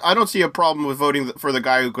okay. I don't see a problem with voting for the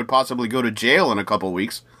guy who could possibly go to jail in a couple of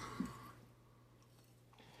weeks.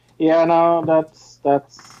 Yeah, no, that's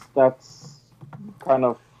kind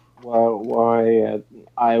of why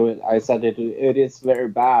I said it. It is very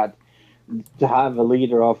bad to have a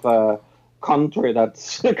leader of a country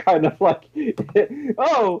that's kind of like,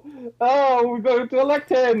 oh, we're going to elect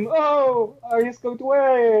him. Oh, he's going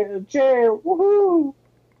to jail. Woohoo!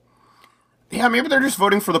 Yeah, maybe they're just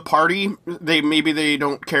voting for the party. Maybe they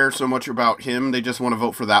don't care so much about him. They just want to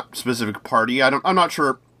vote for that specific party. I'm not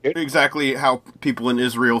sure exactly how people in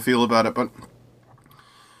Israel feel about it, but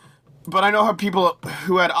I know how people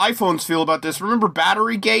who had iPhones feel about this. Remember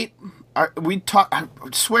Batterygate? I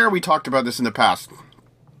swear we talked about this in the past.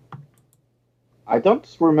 I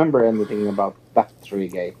don't remember anything about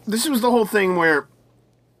Batterygate. This was the whole thing where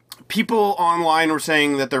people online were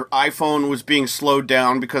saying that their iPhone was being slowed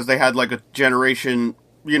down because they had like a generation,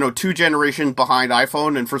 2 generations behind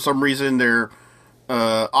iPhone, and for some reason their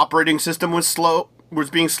operating system was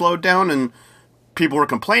being slowed down, and people were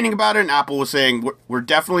complaining about it, and Apple was saying, we're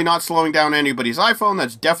definitely not slowing down anybody's iPhone,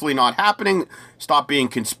 that's definitely not happening, stop being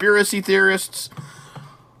conspiracy theorists.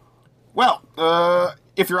 Well,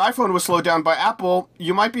 if your iPhone was slowed down by Apple,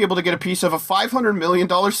 you might be able to get a piece of a $500 million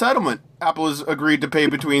settlement. Apple has agreed to pay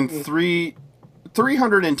between $310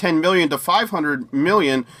 million to $500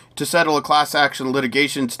 million to settle a class action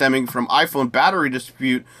litigation stemming from iPhone battery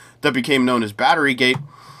dispute that became known as Batterygate.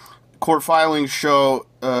 Court filings show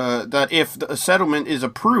that if the settlement is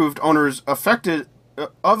approved, owners affected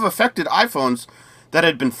iPhones that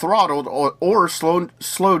had been throttled or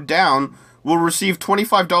slowed down will receive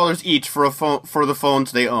 $25 each for the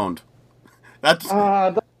phones they owned. That's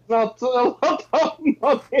not a lot of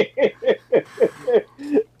money.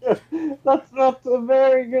 That's not a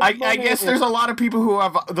very good money. I guess there's a lot of people who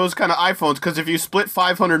have those kind of iPhones, because if you split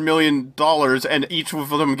 $500 million and each of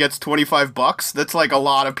them gets $25, that's like a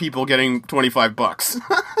lot of people getting $25.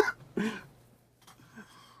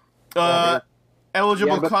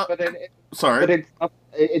 Eligible. Sorry, but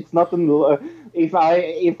it's not. If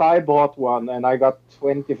I bought one and I got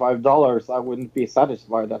 $25, I wouldn't be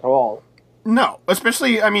satisfied at all. No,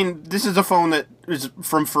 especially, this is a phone that is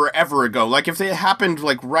from forever ago. Like, if it happened,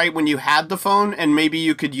 like, right when you had the phone, and maybe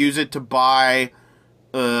you could use it to buy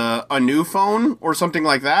a new phone or something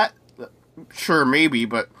like that, sure, maybe,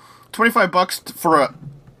 but $25 for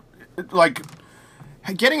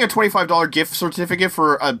getting a $25 gift certificate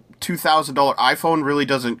for a $2,000 iPhone really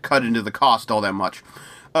doesn't cut into the cost all that much.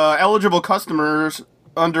 Eligible customers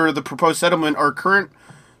under the proposed settlement are current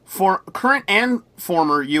and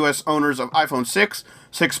former U.S. owners of iPhone 6,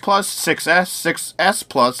 6 Plus, 6S, 6S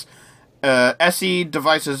Plus, SE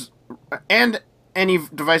devices, and any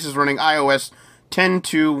devices running iOS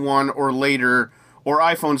 10.2.1 or later, or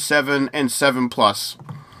iPhone 7 and 7 Plus.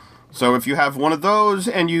 So if you have one of those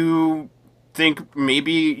and you think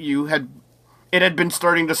maybe it had been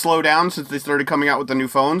starting to slow down since they started coming out with the new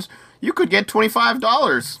phones, you could get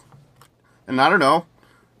 $25. And I don't know,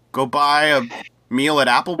 go buy a meal at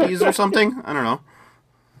Applebee's or something. I don't know.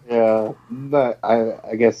 Yeah,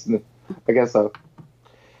 I guess so.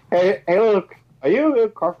 Hey, look, are you a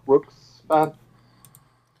Garth Brooks fan?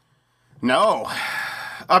 No.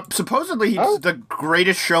 Supposedly he's the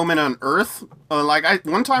greatest showman on earth.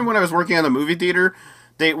 One time when I was working on the movie theater,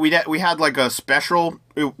 we had like a special,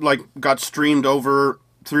 it, like, got streamed over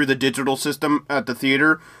through the digital system at the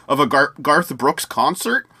theater of a Garth Brooks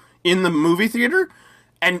concert in the movie theater,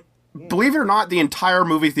 and believe it or not, the entire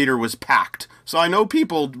movie theater was packed. So I know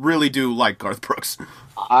people really do like Garth Brooks.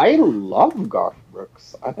 I love Garth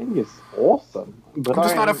Brooks. I think he's awesome. But I'm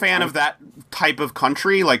just not a fan of that type of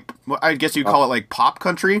country. Like, I guess you'd call it like pop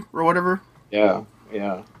country or whatever. Yeah.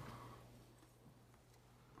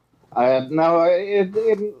 No,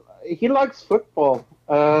 he likes football.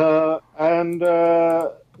 And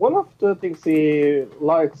one of the things he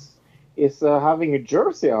likes is having a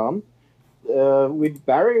jersey on with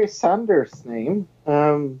Barry Sanders' name.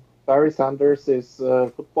 Barry Sanders is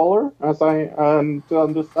a footballer, as I to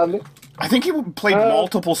understand it. I think he played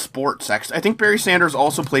multiple sports. Actually, I think Barry Sanders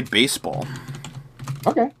also played baseball.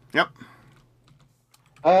 Okay. Yep.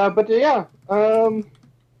 But yeah,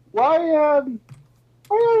 why are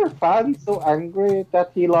fans so angry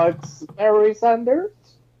that he likes Barry Sanders?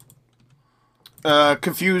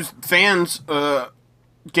 Confused fans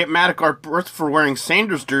get mad at Garth Brooks for wearing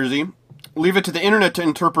Sanders jersey. Leave it to the internet to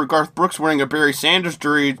interpret Garth Brooks wearing a Barry Sanders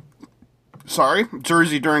jersey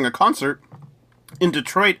during a concert in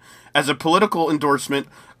Detroit as a political endorsement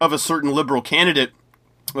of a certain liberal candidate.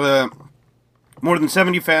 More than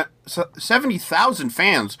 70,000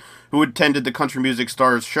 fans who attended the country music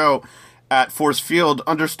star's show at Force Field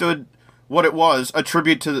understood what it was, a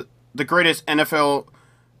tribute to the greatest NFL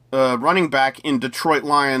running back in Detroit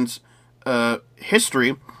Lions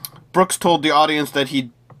history. Brooks told the audience that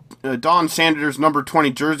he donned Sanders' number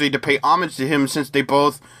 20 jersey to pay homage to him since they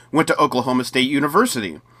both went to Oklahoma State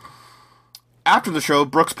University. After the show,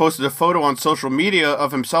 Brooks posted a photo on social media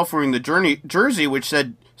of himself wearing the jersey, which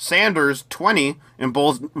said Sanders 20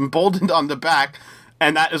 emboldened on the back,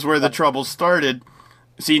 and that is where the trouble started.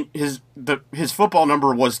 See, his football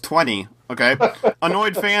number was 20. Okay,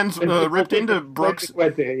 annoyed fans ripped into Brooks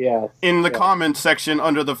in the comments section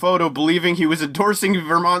under the photo, believing he was endorsing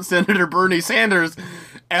Vermont Senator Bernie Sanders.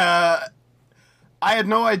 I had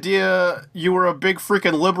no idea you were a big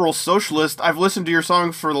freaking liberal socialist. I've listened to your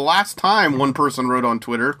songs for the last time, one person wrote on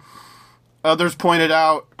Twitter. Others pointed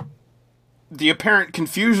out the apparent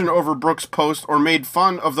confusion over Brooks' post or made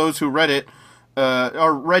fun of those who read it,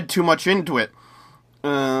 or read too much into it.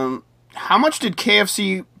 How much did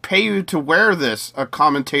KFC pay you to wear this? A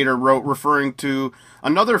commentator wrote, referring to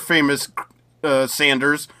another famous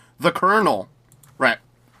Sanders, the Colonel.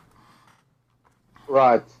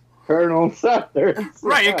 Right. Colonel Sanders.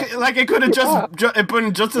 Right, it could have just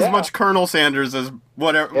been just as much Colonel Sanders as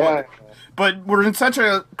whatever. Yeah. But we're in such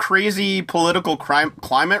a crazy political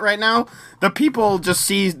climate right now that people just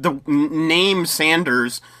see the name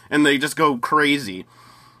Sanders and they just go crazy.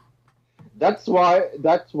 That's why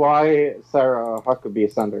Sarah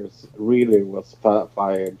Huckabee Sanders really was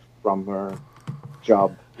fired from her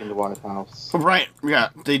job in the White House. Right, yeah,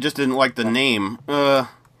 they just didn't like the name.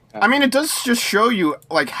 I mean, it does just show you,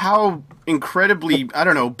 like, how incredibly, I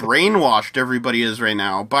don't know, brainwashed everybody is right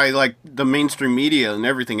now by, like, the mainstream media and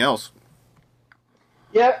everything else.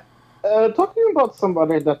 Yeah, talking about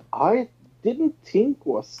somebody that I didn't think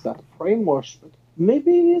was that brainwashed, but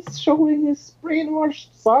maybe he's showing his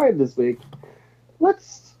brainwashed side this week.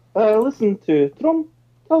 Let's listen to Trond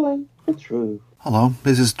telling the truth. Hello,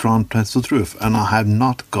 this is Trond Tells the Truth, and I have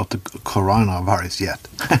not got the coronavirus yet.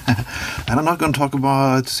 And I'm not going to talk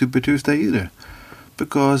about Super Tuesday either,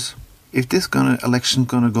 because if this election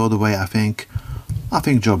gonna go the way I think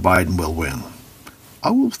Joe Biden will win. I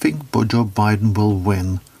will think Joe Biden will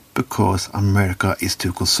win because America is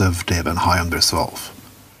too conservative and high on themselves.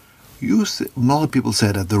 A lot of people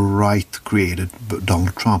said that the right created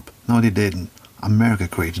Donald Trump. No, they didn't. America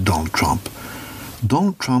created Donald Trump.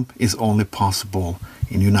 Donald Trump is only possible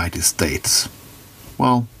in the United States.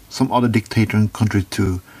 Well, some other dictator countries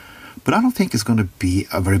too. But I don't think it's going to be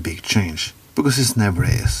a very big change, because it never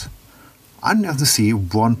is. I never see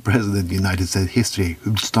one president in the United States history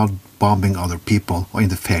who start bombing other people or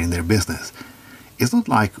interfering in their business. It's not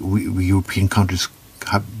like we European countries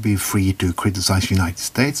be free to criticize the United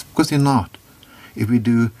States, because they're not. If we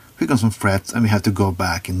do we got some threats, and we have to go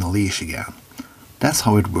back in the leash again. That's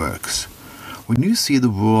how it works. When you see the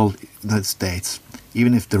world in the United States,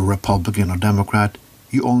 even if they're Republican or Democrat,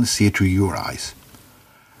 you only see it through your eyes.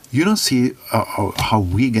 You don't see how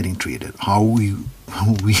we're getting treated, how we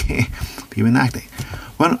been acting.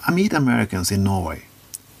 When I meet Americans in Norway,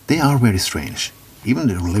 they are very strange. Even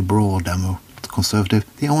the liberal or demo, conservative,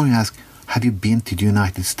 they only ask, have you been to the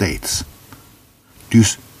United States?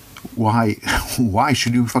 Why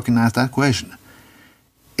should you fucking ask that question?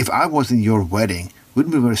 If I was in your wedding,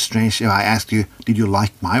 wouldn't it be very strange if I asked you, did you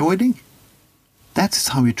like my wedding? That's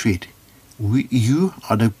how we treat. You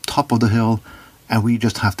are the top of the hill, and we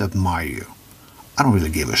just have to admire you. I don't really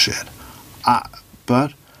give a shit.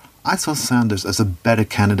 But I saw Sanders as a better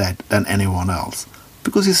candidate than anyone else.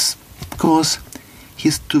 Because he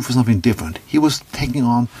stood for something different. He was taking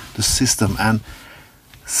on the system and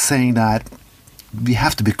saying that we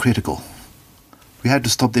have to be critical. We have to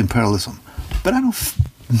stop the imperialism. But I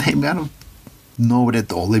don't know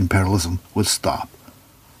that all the imperialism will stop.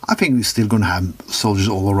 I think we're still going to have soldiers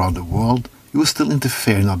all around the world. You will still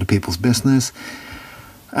interfere in other people's business.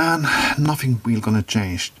 And nothing really going to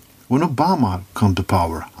change. When Obama come to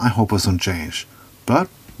power, I hope it doesn't change. But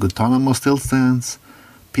Guantanamo still stands.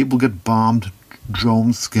 People get bombed.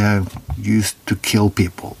 Drones get used to kill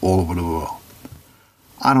people all over the world.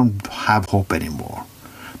 I don't have hope anymore.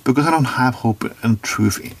 Because I don't have hope and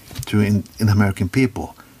truth in the American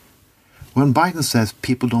people. When Biden says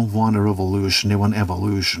people don't want a revolution, they want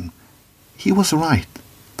evolution, he was right.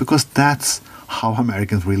 Because that's how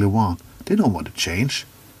Americans really want. They don't want to change.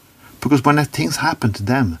 Because when things happen to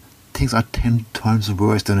them, things are 10 times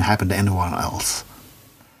worse than it happened to anyone else.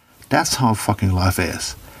 That's how fucking life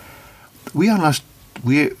is. We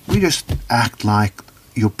just act like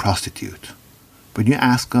you're a prostitute. When you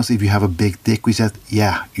ask us if you have a big dick, we said,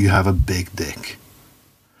 yeah, you have a big dick.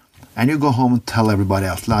 And you go home and tell everybody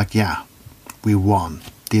else, like, yeah, we won.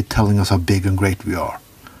 They're telling us how big and great we are.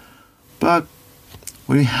 But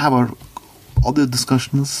when we have our other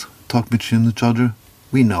discussions, talk between each other,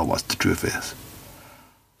 we know what the truth is.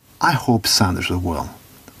 I hope Sanders will.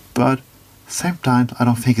 But same time, I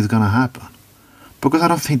don't think it's going to happen. Because I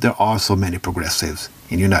don't think there are so many progressives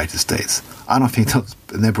in the United States. I don't think that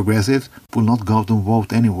the progressives will not go to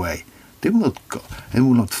vote anyway. They will not go. They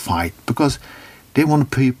will not fight because they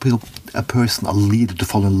want a person, a leader to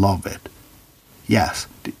fall in love with. Yes,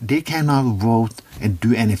 they cannot vote and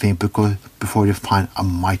do anything before they find a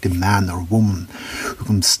mighty man or woman who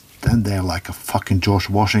can stand there like a fucking George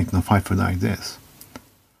Washington and fight for like this.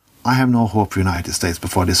 I have no hope for the United States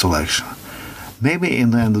before this election. Maybe in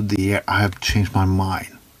the end of the year I have changed my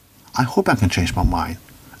mind. I hope I can change my mind.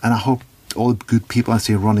 And I hope all the good people I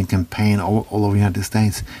see running campaign all over the United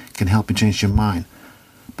States can help me change your mind.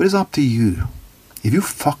 But it's up to you. If you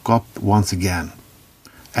fuck up once again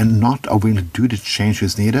and not are willing to do the change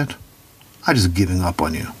that's needed, I'm just giving up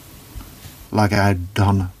on you. Like I had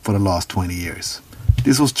done for the last 20 years.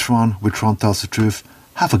 This was Tron with Tron Tells the Truth.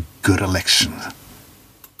 Have a good election.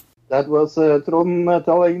 That was Trond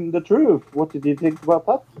telling the truth. What did you think about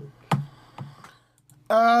that?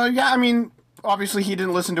 Yeah, I mean, obviously he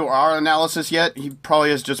didn't listen to our analysis yet. He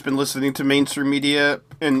probably has just been listening to mainstream media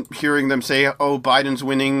and hearing them say, oh, Biden's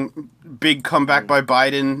winning, big comeback by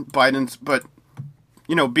Biden's, but,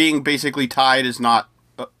 you know, being basically tied is not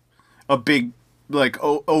a big, like,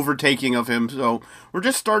 overtaking of him. So we're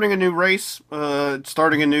just starting a new race,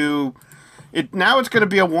 now it's going to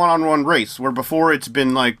be a one-on-one race, where before it's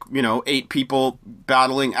been like, 8 people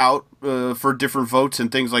battling out for different votes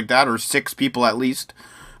and things like that, or 6 people at least.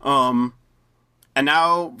 And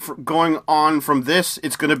now, going on from this,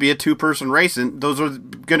 it's going to be a 2-person race, and those are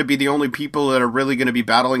going to be the only people that are really going to be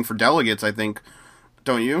battling for delegates, I think.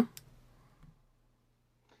 Don't you?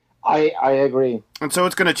 I agree. And so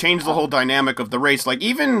it's going to change the whole dynamic of the race. Like,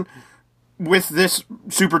 even with this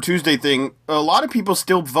Super Tuesday thing, a lot of people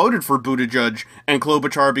still voted for Buttigieg and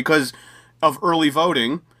Klobuchar because of early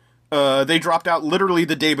voting. They dropped out literally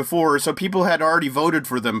the day before, so people had already voted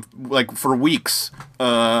for them, like, for weeks,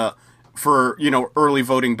 for, early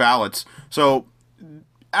voting ballots. So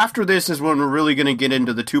after this is when we're really going to get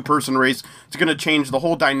into the 2-person race. It's going to change the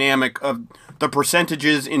whole dynamic of the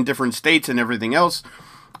percentages in different states and everything else.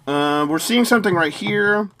 We're seeing something right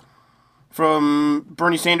here from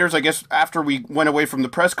Bernie Sanders. I guess after we went away from the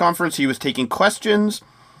press conference, he was taking questions.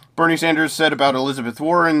 Bernie Sanders said about Elizabeth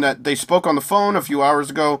Warren that they spoke on the phone a few hours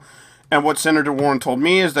ago, and what Senator Warren told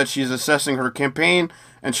me is that she's assessing her campaign,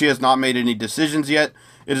 and she has not made any decisions yet.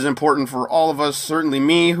 It is important for all of us, certainly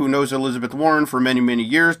me, who knows Elizabeth Warren for many, many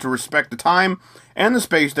years, to respect the time and the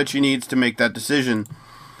space that she needs to make that decision.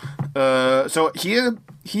 So he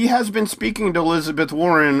he has been speaking to Elizabeth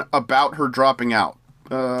Warren about her dropping out.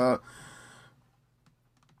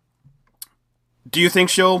 Do you think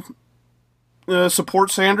she'll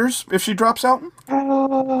support Sanders if she drops out?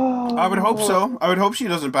 I would hope so. I would hope she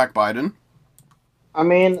doesn't back Biden. I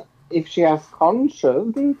mean, if she has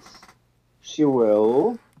conscience, she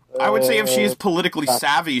will. I would say if she's politically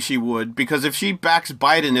savvy, she would, because if she backs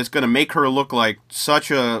Biden, it's going to make her look like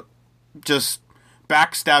such a just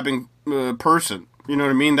backstabbing person. You know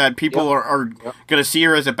what I mean? That people are going to see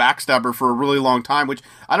her as a backstabber for a really long time, which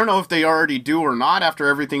I don't know if they already do or not after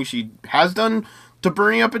everything she has done to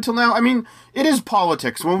Bernie up until now. I mean, it is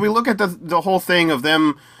politics. When we look at the whole thing of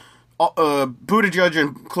them, Buttigieg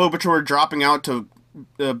and Klobuchar dropping out to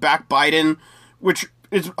back Biden, which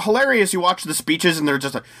is hilarious. You watch the speeches and they're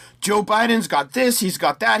just like, Joe Biden's got this, he's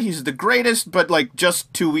got that, he's the greatest. But like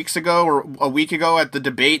just 2 weeks ago or a week ago at the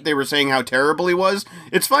debate, they were saying how terrible he was.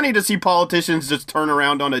 It's funny to see politicians just turn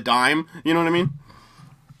around on a dime. You know what I mean?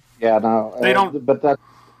 Yeah, no, They don't- But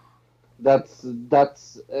that's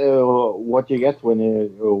what you get when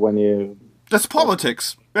you. That's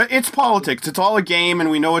politics. It's politics. It's all a game,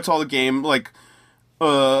 and we know it's all a game. Like,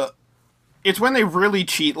 it's when they really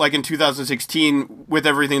cheat, like in 2016 with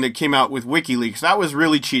everything that came out with WikiLeaks. That was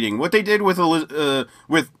really cheating. What they did with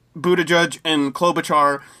Buttigieg and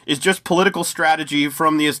Klobuchar is just political strategy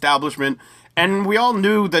from the establishment, and we all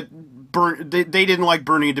knew that they didn't like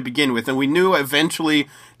Bernie to begin with, and we knew eventually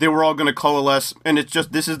they were all going to coalesce, and it's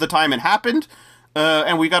just this is the time it happened,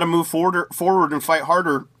 and we got to move forward and fight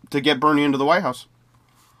harder to get Bernie into the White House.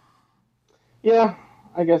 Yeah,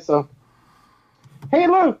 I guess so. Hey,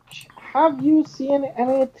 Luke, have you seen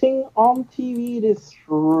anything on TV this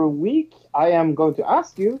week? I am going to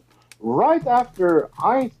ask you right after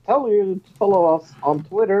I tell you to follow us on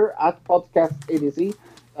Twitter at PodcastADC.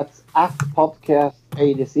 That's at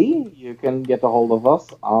PodcastADC. You can get a hold of us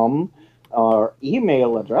on our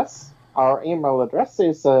email address. Our email address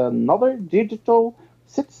is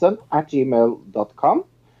anotherdigitalcitizen@gmail.com.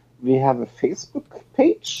 We have a Facebook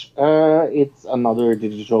page. It's Another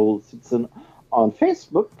Digital Citizen on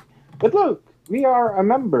Facebook. But look, we are a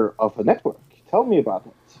member of a network. Tell me about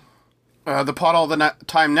it. The Pod All the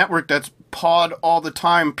Time Network, that's Pod All the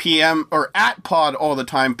Time PM, or at Pod All the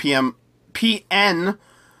Time PM, PN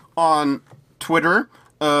on Twitter.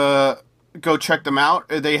 Go check them out.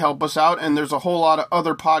 They help us out, and there's a whole lot of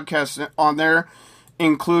other podcasts on there,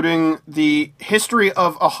 including the History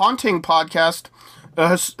of a Haunting podcast,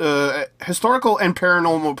 historical and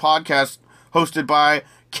paranormal podcast hosted by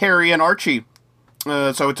Carrie and Archie.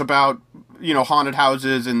 So it's about, haunted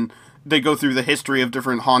houses, and they go through the history of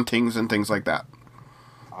different hauntings and things like that.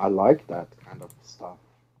 I like that kind of stuff.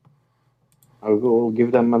 I will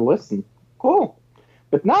give them a listen. Cool.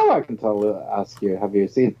 But now I can ask you, have you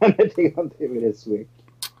seen anything on TV this week?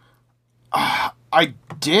 I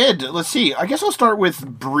did. Let's see. I guess I'll start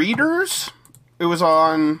with Breeders. It was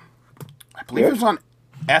on, I believe it was on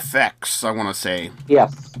FX, I want to say.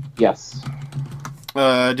 Yes.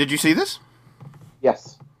 Did you see this?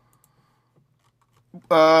 Yes.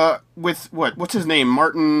 With what's his name?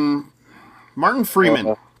 Martin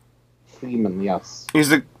Freeman. Freeman, yes.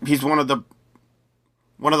 He's one of the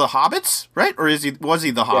hobbits, right? Or was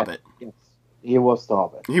he the Hobbit? Yes. He was the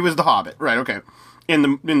Hobbit. He was the Hobbit, right? Okay. In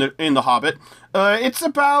the Hobbit, it's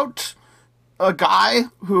about a guy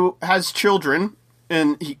who has children,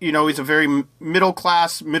 and he's a very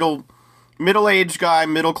middle-aged guy,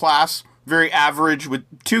 middle class, very average, with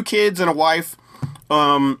 2 kids and a wife.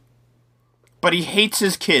 But he hates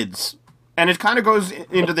his kids, and it kind of goes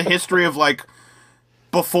into the history of like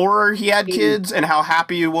before he had kids and how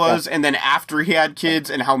happy he was, and then after he had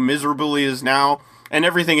kids and how miserable he is now, and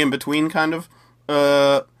everything in between, kind of.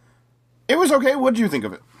 It was okay. What did you think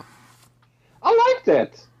of it? I liked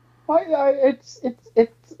it.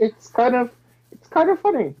 It's kind of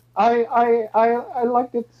funny. I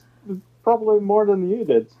liked it probably more than you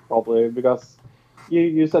did, probably because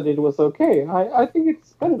you said it was okay. I think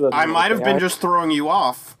it's better than I might have been just throwing you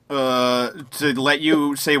off to let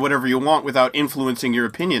you say whatever you want without influencing your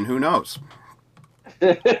opinion. Who knows?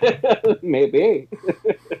 Maybe.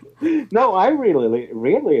 No, I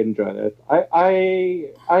really enjoyed it.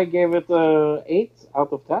 I gave it 8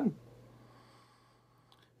 out of 10.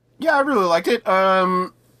 Yeah, I really liked it.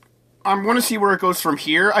 I want to see where it goes from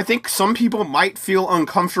here. I think some people might feel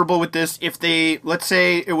uncomfortable with this if they, let's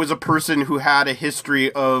say it was a person who had a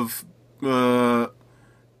history of their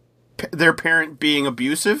parent being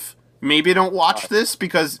abusive. Maybe don't watch this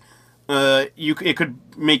because it could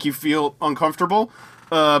make you feel uncomfortable.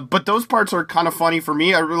 But those parts are kind of funny for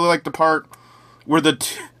me. I really like the part where the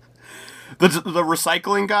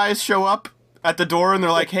recycling guys show up at the door, and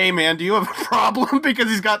they're like, "Hey, man, do you have a problem?" Because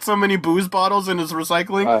he's got so many booze bottles in his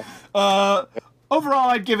recycling. Overall,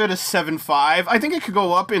 I'd give it a 7.5. I think it could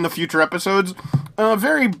go up in the future episodes.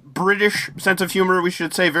 Very British sense of humor, we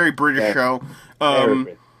should say. Very British show.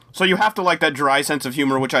 So you have to like that dry sense of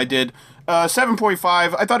humor, which I did.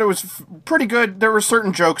 7.5. I thought it was pretty good. There were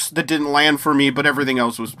certain jokes that didn't land for me, but everything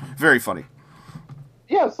else was very funny.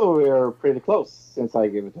 Yeah, so we're pretty close since I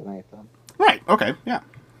gave it an 8 then. Right, okay, yeah.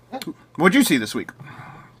 What'd you see this week?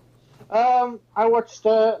 I watched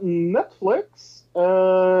Netflix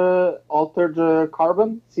Altered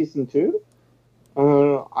Carbon Season 2.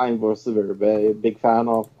 I was a very big fan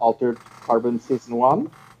of Altered Carbon Season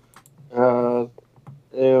 1. I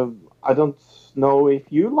don't know if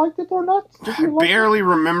you liked it or not. I barely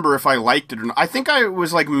remember if I liked it or not. I think I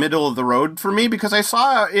was like middle of the road for me because I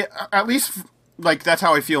saw it, at least like that's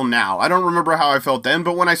how I feel now. I don't remember how I felt then,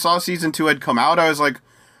 but when I saw Season 2 had come out, I was like,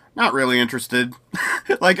 not really interested.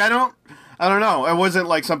 Like, I don't know. It wasn't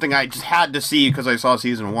like something I just had to see because I saw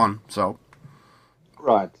Season 1, so.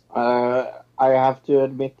 Right. I have to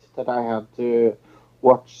admit that I had to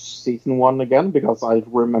watch Season 1 again because I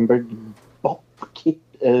remembered Bob Kit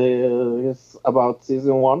about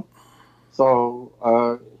Season 1. So,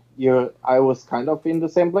 I was kind of in the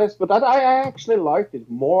same place, but I actually liked it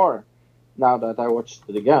more now that I watched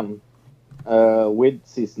it again with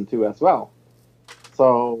Season 2 as well.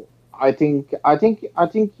 So I think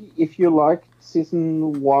if you liked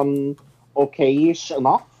Season 1 okay-ish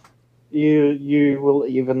enough, you will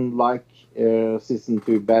even like Season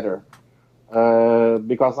 2 better.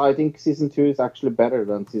 Because I think Season 2 is actually better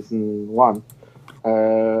than Season 1.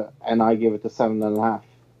 And I give it a 7.5.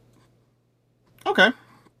 Okay.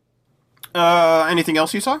 Anything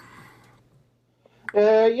else you saw?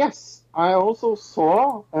 Yes, I also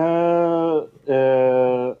saw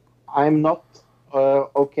I'm Not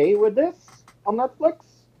Okay With This on Netflix.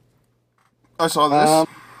 I saw this.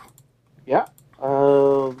 Yeah.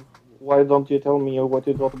 Why don't you tell me what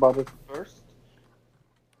you thought about it first?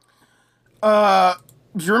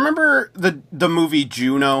 Do you remember the movie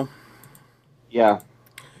Juno? Yeah.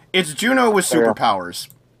 It's Juno with superpowers,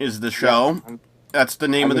 is the show. Yeah, That's the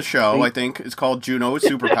name of the show, I think. It's called Juno with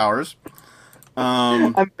superpowers.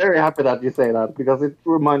 I'm very happy that you say that, because it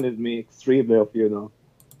reminded me extremely of you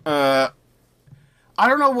now. I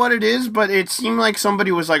don't know what it is, but it seemed like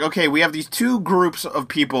somebody was like, okay, we have these two groups of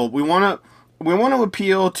people. We want to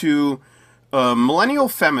appeal to millennial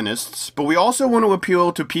feminists, but we also want to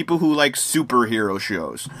appeal to people who like superhero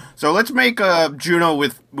shows. So let's make a Juno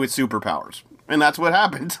with superpowers. And that's what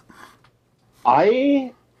happened.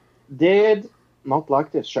 I did not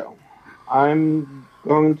like this show. I'm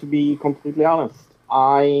going to be completely honest.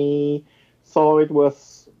 I saw it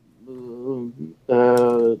was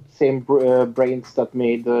same brains that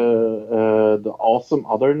made the awesome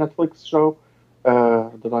other Netflix show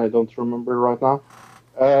that I don't remember right now.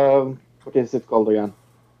 What is it called again?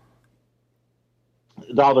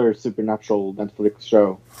 The other supernatural Netflix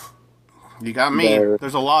show. You got me.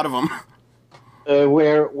 There's a lot of them.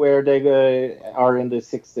 Where they are in the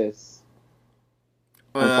 60s.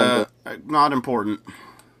 Not important.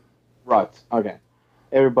 Right, okay.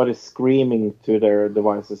 Everybody's screaming to their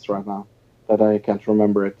devices right now that I can't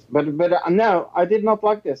remember it. But no, I did not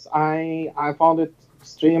like this. I found it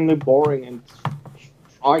extremely boring and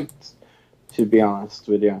trite, to be honest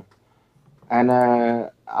with you. And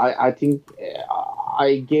I think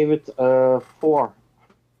I gave it a 4.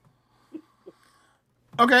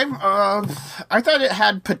 Okay, I thought it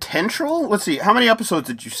had potential. Let's see, how many episodes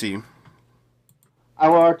did you see? I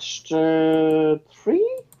watched 3?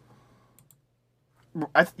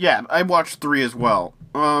 I watched 3 as well.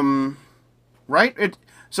 Right?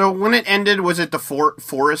 So when it ended, was it the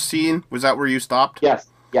forest scene? Was that where you stopped? Yes.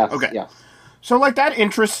 Okay. Yes. So, like, that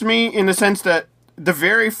interests me in the sense that the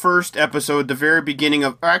very first episode, the very beginning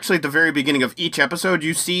of each episode,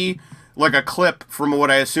 you see, like, a clip from what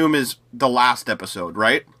I assume is the last episode,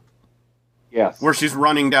 right? Yes. Where she's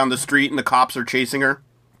running down the street and the cops are chasing her.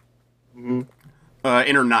 Mm-hmm.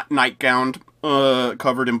 In her nightgown,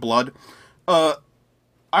 covered in blood.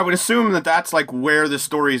 I would assume that that's, like, where the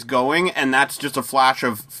story's going, and that's just a flash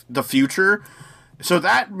of the future. So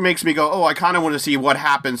that makes me go, oh, I kind of want to see what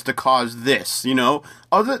happens to cause this, you know?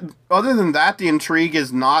 Other than that, the intrigue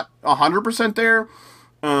is not 100% there.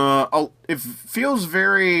 It feels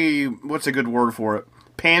very, what's a good word for it?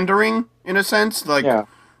 Pandering, in a sense. Like, yeah.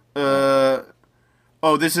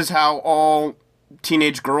 This is how all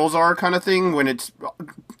teenage girls are kind of thing, when it's,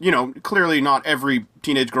 you know, clearly not every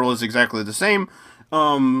teenage girl is exactly the same.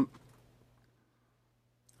 Overall,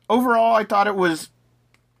 I thought it was...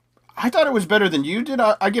 I thought it was better than you did.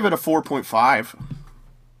 I give it a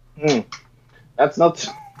 4.5. That's not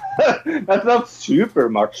that's not super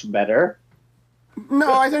much better.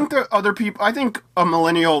 No, I think there other people. I think a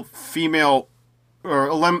millennial female or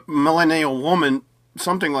a millennial woman,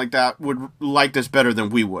 something like that, would like this better than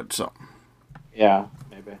we would. So, Yeah,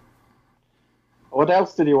 maybe. What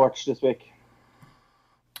else did you watch this week?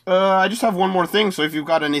 I just have one more thing. So, if you've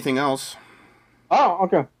got anything else, Oh,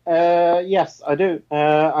 okay. Yes, I do.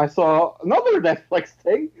 I saw another Netflix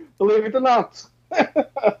thing, believe it or not.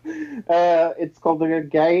 It's called the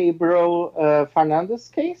Gabriel Fernandez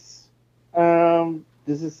case.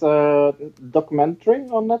 This is a documentary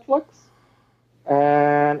on Netflix.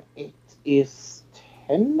 And it is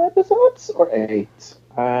 10 episodes or 8.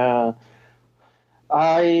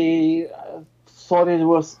 I thought it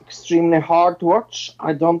was extremely hard to watch.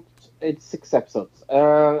 It's 6 episodes.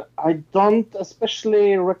 I don't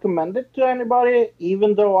especially recommend it to anybody,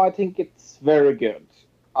 even though I think it's very good.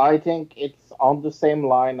 I think it's on the same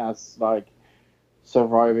line as like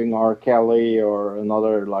Surviving R. Kelly or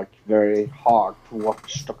another like very hard to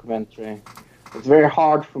watch documentary. It's very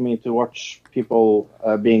hard for me to watch people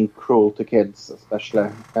being cruel to kids, especially.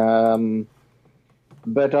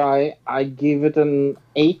 But I give it an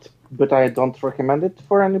 8, but I don't recommend it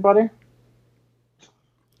for anybody.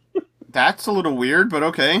 that's a little weird, but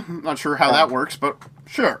okay. Not sure how that works, but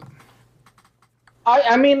sure.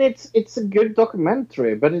 I mean, it's a good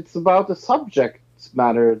documentary, but it's about a subject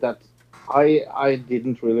matter that I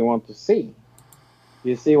didn't really want to see.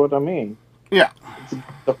 You see what I mean? Yeah. It's a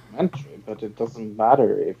documentary, but it doesn't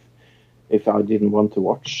matter if I didn't want to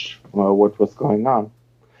watch what was going on.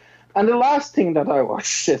 And the last thing that I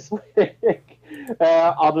watched this week,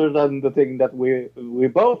 other than the thing that we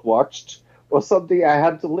both watched, was something I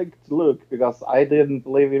had to link to Luke because I didn't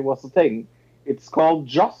believe it was a thing. It's called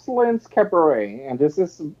Jocelyn's Cabaret, and this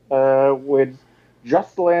is with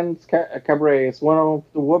Jocelyn's Cabaret is one of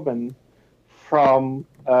the women from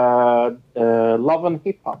Love and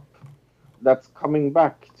Hip Hop that's coming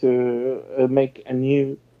back to make a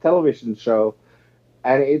new television show,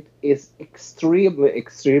 and it is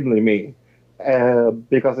extremely me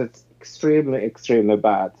because it's extremely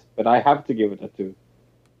bad. But I have to give it a 2.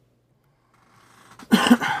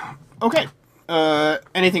 Okay.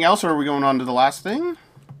 Anything else, or are we going on to the last thing?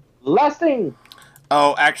 Last thing.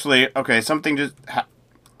 Oh, actually, okay. Something just.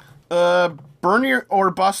 Bernie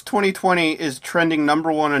or Bust 2020 is trending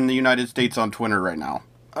 #1 in the United States on Twitter right now.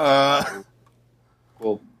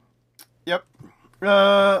 Cool. Yep.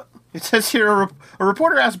 It says here a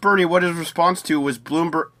reporter asked Bernie what his response to was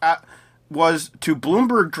Bloomberg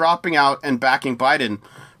dropping out and backing Biden.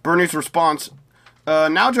 Bernie's response: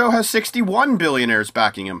 now Joe has 61 billionaires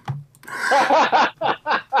backing him.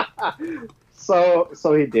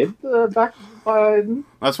 So he did back Biden.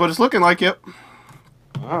 That's what it's looking like. Yep.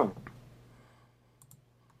 Oh.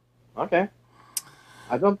 Okay.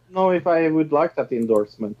 I don't know if I would like that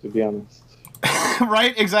endorsement, to be honest.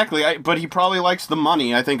 Right, exactly. But he probably likes the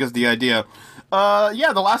money, I think, is the idea.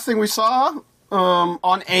 Yeah, the last thing we saw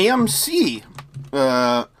on AMC,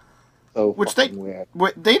 So which weird.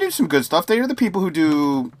 they do some good stuff. They are the people who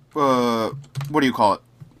do what do you call it?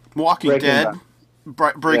 Walking Breaking Dead,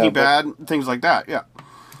 Breaking Bad, things like that. Yeah.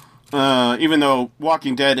 Even though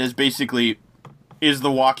Walking Dead is basically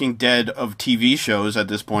the Walking Dead of TV shows at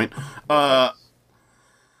this point.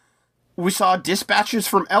 We saw Dispatches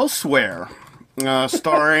from Elsewhere,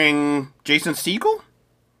 starring Jason Segel.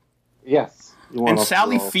 Yes. And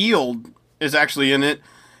Sally Field is actually in it.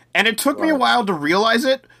 And it took me a while to realize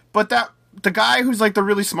it, but the guy who's like the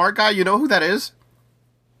really smart guy, you know who that is?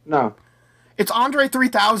 No. It's Andre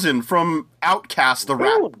 3000 from Outkast, the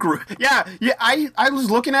rap group. Yeah, I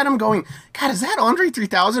was looking at him going, God, is that Andre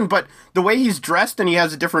 3000? But the way he's dressed and he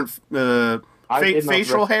has a different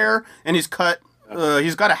facial hair and he's cut,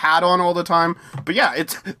 he's got a hat on all the time. But yeah,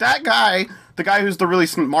 it's that guy, the guy who's the really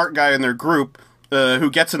smart guy in their group,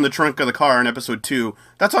 who gets in the trunk of the car in episode 2.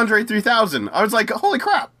 That's Andre 3000. I was like, holy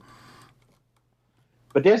crap.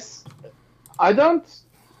 But this, I don't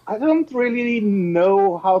really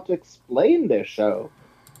know how to explain this show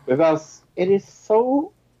because it is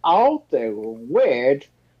so out there, weird,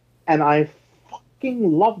 and I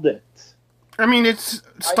fucking loved it. I mean, it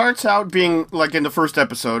starts out being like in the first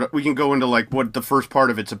episode. We can go into like what the first part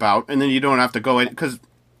of it's about, and then you don't have to go in because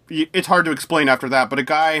it's hard to explain after that. But a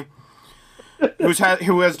guy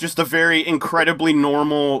who has just a very incredibly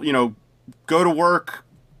normal, go to work,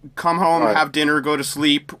 come home, have dinner, go to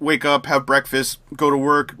sleep, wake up, have breakfast, go to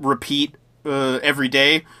work, repeat every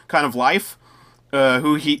day kind of life.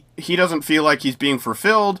 Who he doesn't feel like he's being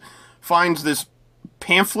fulfilled, finds this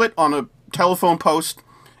pamphlet on a telephone post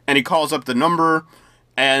and he calls up the number,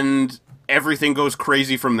 and everything goes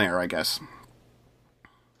crazy from there, I guess.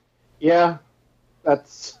 Yeah,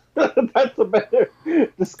 that's that's a better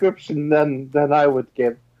description than I would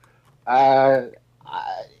give.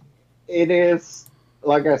 It is,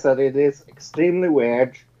 like I said, it is extremely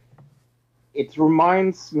weird. It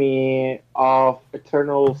reminds me of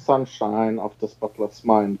Eternal Sunshine of the Spotless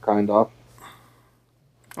Mind, kind of.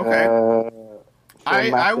 Okay. I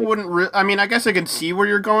dramatic. wouldn't. I mean, I guess I can see where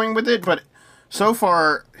you're going with it, but so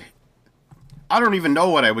far, I don't even know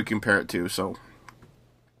what I would compare it to. So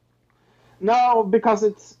No, because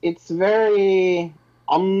it's very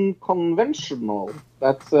unconventional.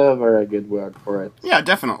 That's a very good word for it. yeah,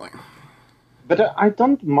 definitely. But I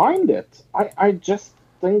don't mind it. I just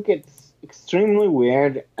think it's extremely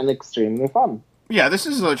weird and extremely fun. Yeah, this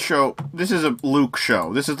is a show. This is a Luke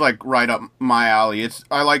show. This is like right up my alley.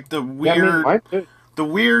 I like the Yeah, I weird, mean, mine too. the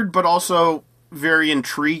weird, but also very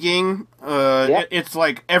intriguing. It's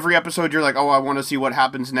like every episode you're like, oh, I want to see what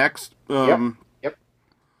happens next. Yep.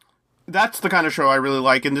 That's the kind of show I really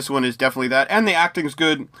like, and this one is definitely that. And the acting's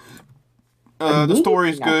good. The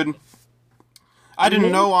story's good. I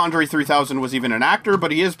didn't know Andre 3000 was even an actor,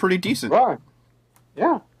 but he is pretty decent. Right.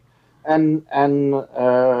 Yeah. And the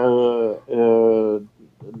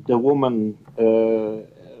woman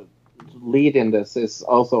lead in this is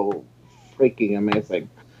also freaking amazing.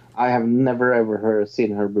 I have never ever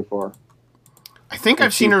seen her before. I think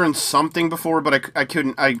I've seen her in something before, but I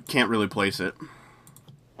can't really place it.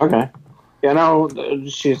 Okay. Yeah, no,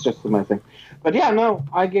 she's just amazing. But yeah, no,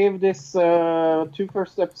 I gave this 2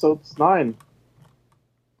 first episodes 9.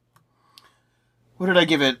 What did I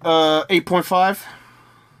give it? 8.5?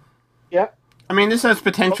 Yeah. I mean, this has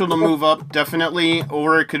potential to move up, definitely,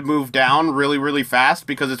 or it could move down really, really fast,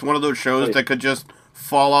 because it's one of those shows that could just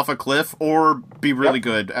fall off a cliff, or be really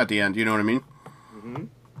good at the end, you know what I mean? Mm-hmm.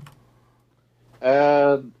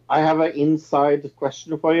 I have an inside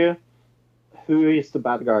question for you. Who is the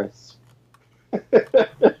bad guys?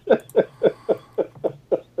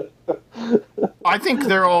 I think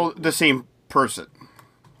they're all the same person.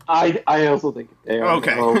 I also think they are.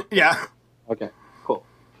 Okay, Oh, yeah. okay, cool.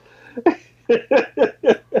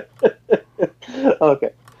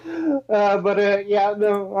 Okay. Yeah,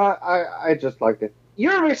 no, I just liked it.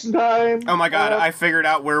 Eurovision time! Oh my god, I figured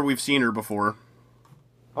out where we've seen her before.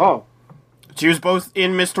 Oh, She was both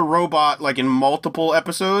in Mr. Robot, like in multiple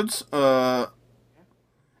episodes, and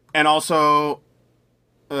also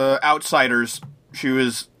Outsiders. She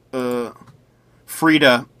was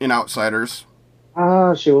Frida in Outsiders.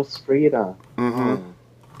 she was Frida. Mm-hmm.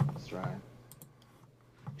 That's right.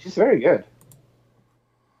 She's very good.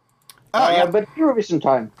 Oh, yeah. But Eurovision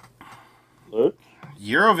time. Look,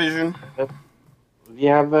 Eurovision. we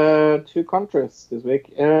have 2 countries this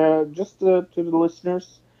week. Just to the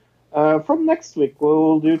listeners, from next week we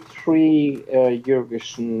will do 3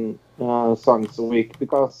 Eurovision songs a week,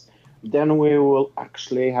 because then we will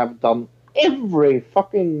actually have done every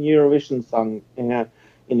fucking Eurovision song in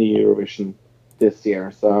the Eurovision this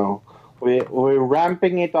year. So we're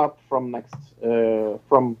ramping it up from next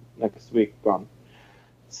week on.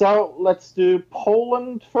 So let's do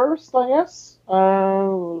Poland first, I guess,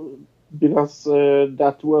 because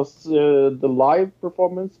that was the live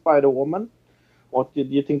performance by the woman. What did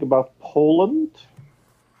you think about Poland?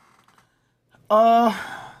 I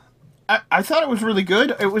thought it was really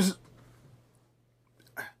good.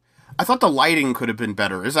 I thought the lighting could have been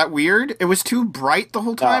better. Is that weird? It was too bright the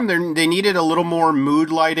whole time. They needed a little more mood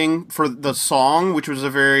lighting for the song, which was a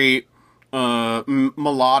very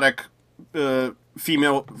melodic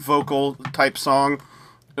female vocal type song.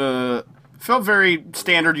 Felt very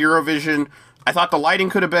standard Eurovision. I thought the lighting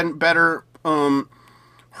could have been better.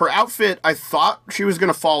 Her outfit, I thought she was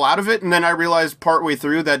going to fall out of it, and then I realized partway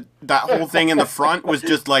through that whole thing in the front was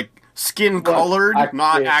just like skin colored,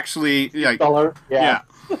 not actually like Color, yeah.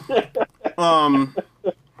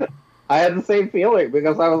 I had the same feeling,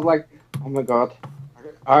 because I was like, "Oh my god,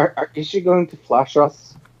 is she going to flash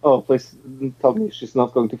us? Oh, please tell me she's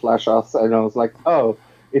not going to flash us." And I was like, "Oh,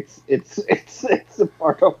 it's a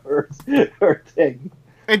part of her thing."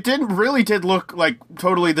 It really did look like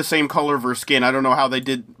totally the same color of her skin. I don't know how they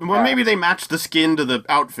did. Well, maybe they matched the skin to the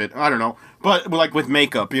outfit. I don't know, but like with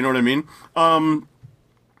makeup, you know what I mean?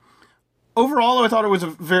 Overall, I thought it was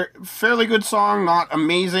a fairly good song. Not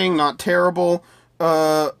amazing, not terrible.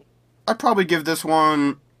 I'd probably give this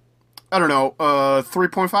one, I don't know,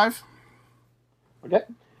 3.5. Okay.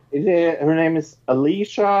 Her name is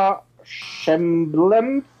Alicia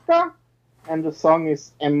Shemblemska, and the song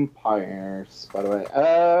is Empires, by the way.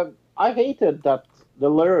 I hated that the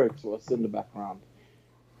lyrics was in the background.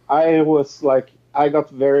 I was like, I got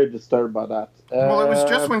very disturbed by that. Well, it was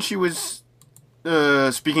just when she was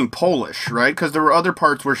speaking Polish, right? Because there were other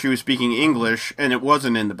parts where she was speaking English, and it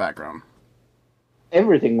wasn't in the background.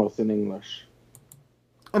 Everything was in English.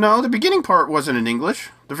 No, the beginning part wasn't in English.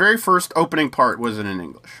 The very first opening part wasn't in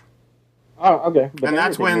English. Oh, okay. But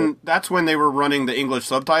And that's when they were running the English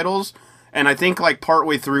subtitles. And I think like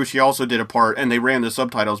partway through, she also did a part, and they ran the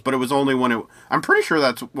subtitles. But it was only when it. I'm pretty sure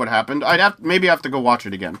that's what happened. Maybe have to go watch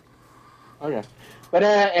it again. Okay, but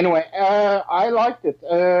anyway, I liked it.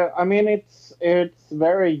 I mean, it's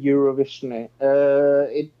very Eurovision-y.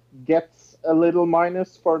 It gets a little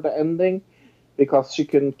minus for the ending because she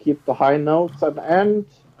couldn't keep the high notes at the end.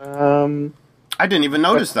 I didn't even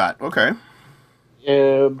notice that. Okay.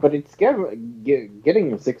 But it's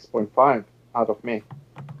getting a 6.5 out of me,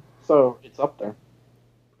 so it's up there.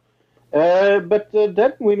 But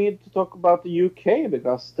then we need to talk about the UK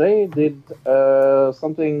because they did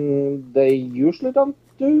something they usually don't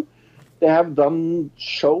do. They have done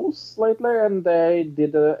shows lately, and they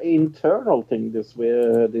did an internal thing this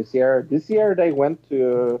year. This year they went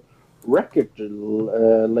to a record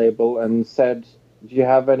label and said, "Do you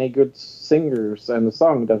have any good singers and a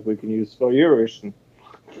song that we can use for Eurovision?"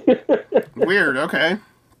 Weird. Okay.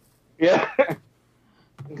 Yeah,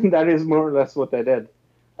 that is more or less what they did.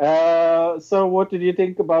 So what did you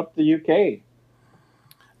think about the UK?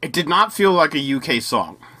 It did not feel like a UK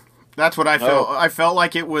song. That's what I felt. I felt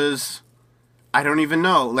like it was, I don't even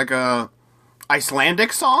know, like a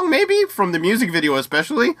Icelandic song, maybe, from the music video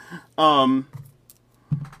especially. Didn't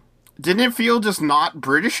it feel just not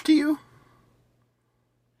British to you?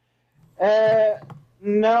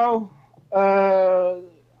 No.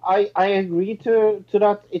 I agree to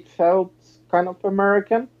that. It felt kind of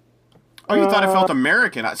American. Oh, you thought it felt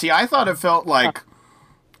American. See, I thought it felt like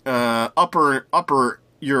upper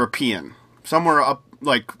European. Somewhere up,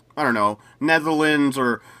 like, I don't know, Netherlands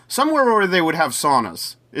or somewhere where they would have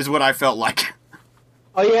saunas, is what I felt like.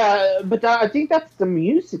 Oh, yeah, but I think that's the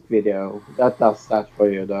music video that does that for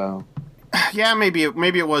you, though. Yeah, maybe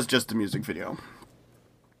it was just the music video.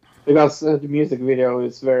 Because the music video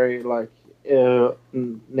is very, like,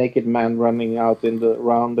 naked man running out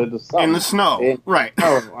around in the sun. In the snow, right.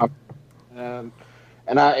 And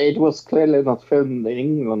it was clearly not filmed in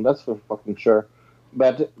England, that's for fucking sure.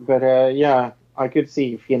 But yeah, I could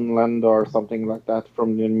see Finland or something like that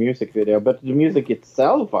from the music video. But the music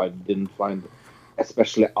itself, I didn't find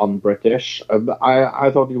especially un-British. I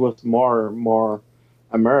thought it was more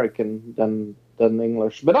American than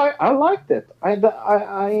English. But I liked it. I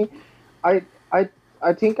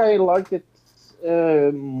think I liked it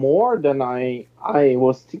more than I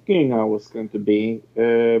was thinking I was going to be,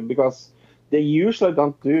 because they usually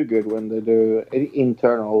don't do good when they do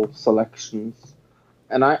internal selections,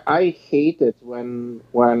 and I hate it when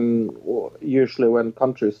usually when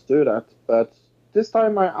countries do that. But this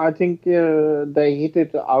time I think they hit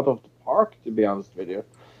it out of the park. To be honest with you,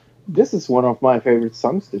 this is one of my favorite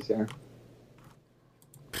songs this year.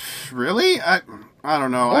 Really? I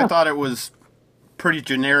don't know. Yeah. I thought it was pretty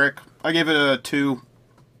generic. I gave it a 2.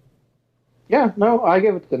 Yeah, no, I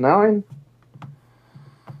give it a 9.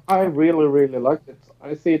 I really, really liked it.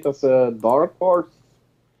 I see it as a dark horse,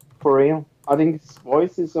 for real. I think his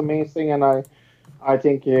voice is amazing, and I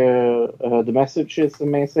think the message is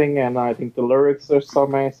amazing, and I think the lyrics are so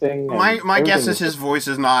amazing. My guess is his voice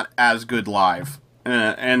is not as good live,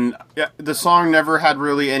 and the song never had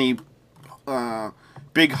really any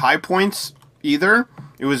big high points either.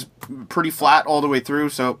 It was pretty flat all the way through,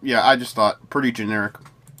 so yeah, I just thought pretty generic.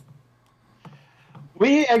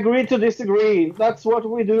 We agree to disagree. That's what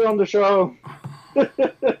we do on the show.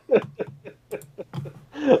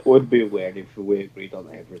 Would be weird if we agreed on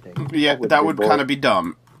everything. Yeah, that would kind of be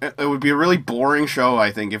dumb. It would be a really boring show,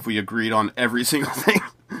 I think, if we agreed on every single thing.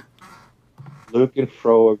 Luke and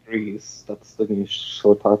Fro agrees. That's the new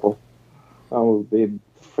show title. That would be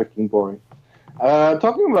freaking boring.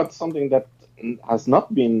 Talking about something that has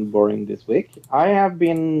not been boring this week, I have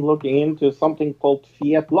been looking into something called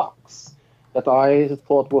Fiat Lux that I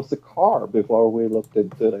thought was a car before we looked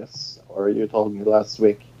into this, or you told me last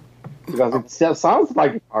week. Because it sounds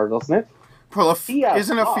like a car, doesn't it? Well, Fiat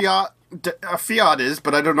isn't a Lux. Fiat... A Fiat is,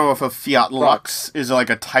 but I don't know if a Fiat Lux is like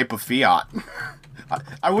a type of Fiat.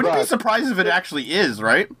 I wouldn't be Right. surprised if it actually is,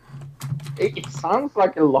 right? It sounds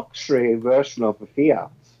like a luxury version of a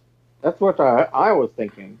Fiat. That's what I was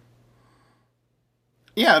thinking.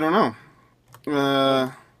 Yeah, I don't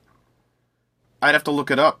know. I'd have to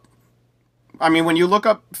look it up. I mean, when you look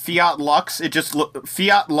up Fiat Lux, it just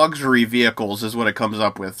Fiat luxury vehicles is what it comes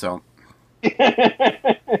up with. So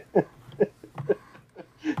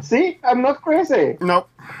See, I'm not crazy. nope.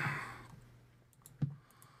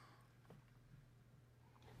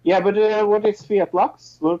 Yeah, but what is Fiat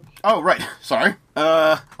Lux? Look. Oh, right. Sorry.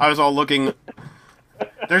 I was all looking.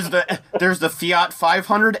 There's the Fiat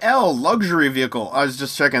 500L luxury vehicle. I was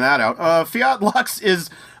just checking that out. Fiat Lux is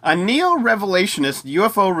a neo-revelationist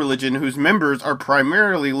UFO religion whose members are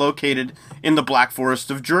primarily located in the Black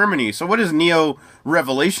Forest of Germany. So what is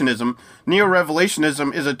neo-revelationism?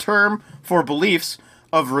 Neo-revelationism is a term for beliefs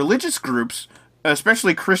of religious groups,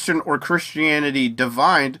 especially Christian or Christianity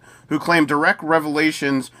divine, who claim direct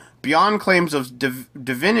revelations beyond claims of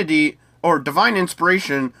divinity or divine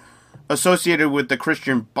inspiration associated with the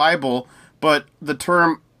Christian Bible, but the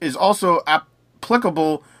term is also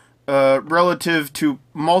applicable relative to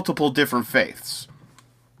multiple different faiths.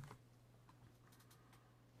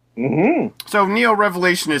 Mm-hmm. So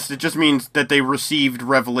neo-revelationist, it just means that they received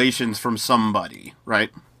revelations from somebody,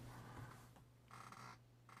 right?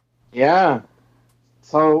 Yeah.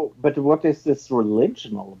 So, but what is this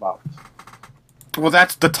religion all about? Well,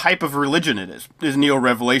 that's the type of religion it is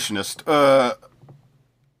neo-revelationist.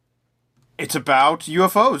 It's about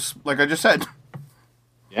UFOs, like I just said.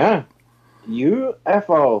 Yeah,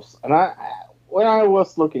 UFOs. And when I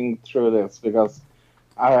was looking through this, because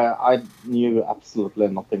I knew absolutely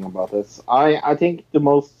nothing about this, I think the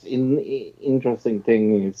most interesting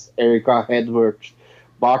thing is Erika Hedward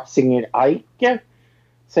Bart Singer Eike.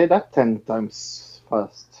 Say that 10 times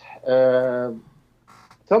fast. Tell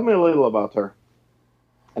me a little about her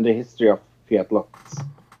and the history of Fiat Lux.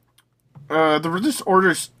 The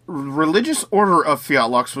religious order of Fiat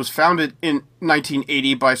Lux was founded in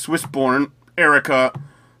 1980 by Swiss-born Erika,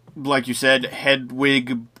 like you said,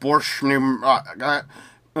 Hedwig Borchner,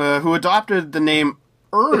 who adopted the name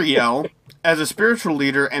Uriel as a spiritual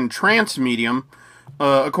leader and trance medium.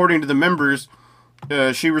 According to the members,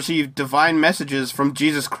 she received divine messages from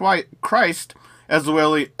Jesus Christ, as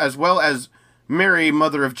well as Mary,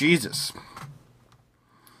 Mother of Jesus.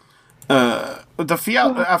 The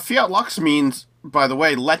Fiat Lux means, by the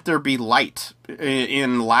way, "let there be light"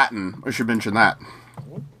 in Latin. I should mention that.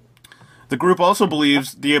 The group also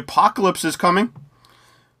believes the apocalypse is coming.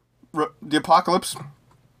 The apocalypse.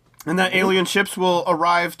 And that alien ships will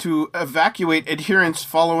arrive to evacuate adherents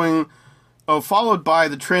followed by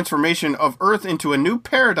the transformation of Earth into a new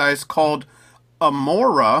paradise called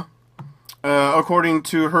Amora. According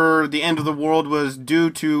to her, the end of the world was due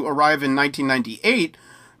to arrive in 1998,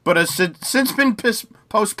 but has since been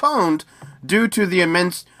postponed due to the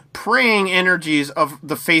immense praying energies of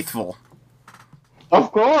the faithful.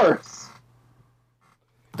 Of course!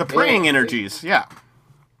 The praying energies, yeah.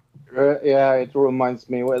 Yeah, it reminds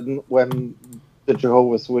me when the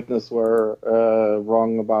Jehovah's Witnesses were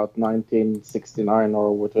wrong about 1969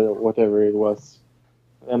 or whatever it was.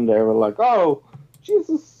 And they were like, oh,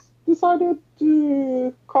 Jesus decided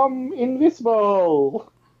to come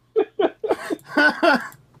invisible.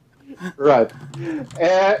 Right.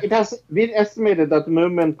 It has been estimated that the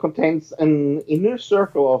movement contains an inner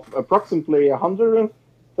circle of approximately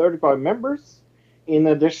 135 members, in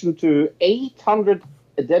addition to 800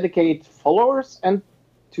 dedicated followers and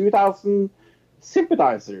 2,000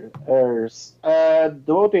 sympathizers.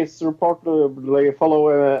 Devotees reportedly follow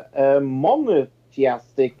a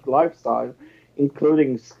monotheistic lifestyle,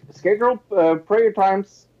 including scheduled prayer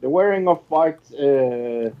times, the wearing of white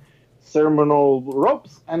ceremonial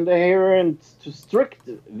robes, and adherence to strict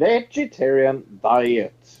vegetarian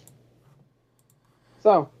diet.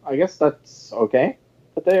 So, I guess that's okay,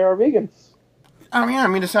 but they are vegans. I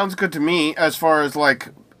mean, it sounds good to me as far as, like,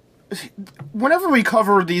 whenever we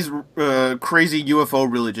cover these crazy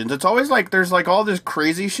UFO religions, it's always like there's, like, all this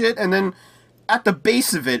crazy shit, and then at the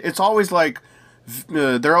base of it, it's always like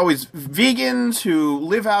they're always vegans who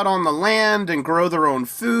live out on the land and grow their own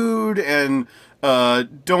food and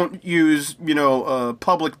don't use,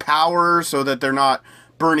 public power so that they're not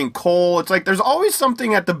burning coal. It's like there's always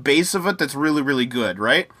something at the base of it that's really, really good,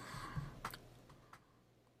 right?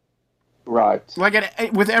 Right. Like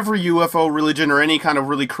with every UFO religion or any kind of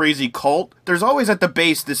really crazy cult, there's always at the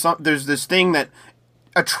base there's this thing that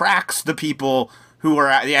attracts the people who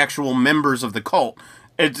are the actual members of the cult.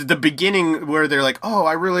 It's the beginning where they're like, oh,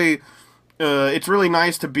 it's really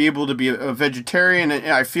nice to be able to be a vegetarian, and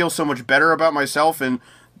I feel so much better about myself and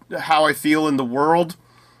how I feel in the world.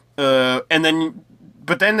 But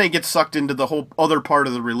then they get sucked into the whole other part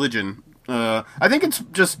of the religion. I think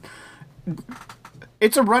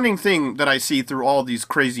it's a running thing that I see through all these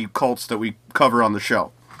crazy cults that we cover on the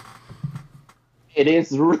show. It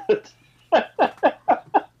is. It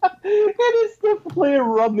is definitely a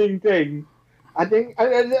running thing. I think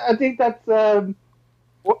that's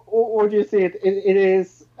what do you see? It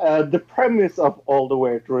is the premise of all the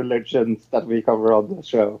weird religions that we cover on the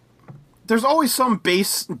show. there's always some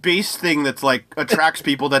base thing that's like attracts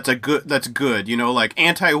people. That's good. You know, like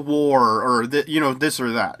anti-war or this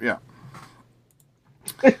or that. Yeah.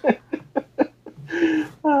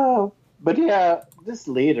 But yeah, this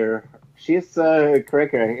leader, she's a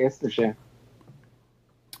cracker, isn't she?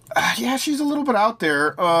 Yeah, she's a little bit out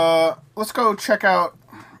there. Let's go check out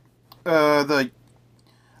the.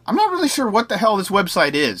 I'm not really sure what the hell this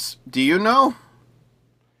website is. Do you know?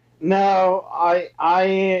 No,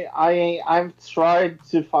 I've tried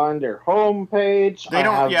to find their homepage. They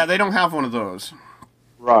don't. Yeah, they don't have one of those.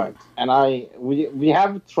 Right, and we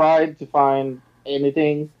have tried to find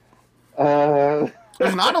anything.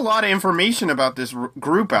 There's not a lot of information about this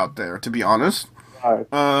group out there, to be honest. Right.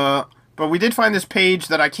 But we did find this page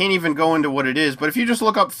that I can't even go into what it is. But if you just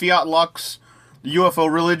look up Fiat Lux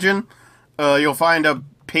UFO religion, you'll find a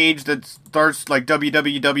page that starts like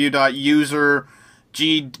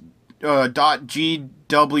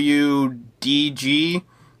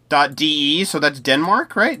www.user.gwdg.de. So that's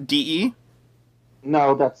Denmark, right? DE?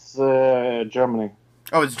 No, that's Germany.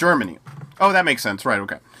 Oh, it's Germany. Oh, that makes sense. Right,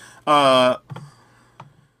 okay.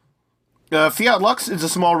 Fiat Lux is a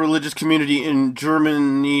small religious community in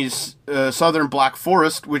Germany's southern Black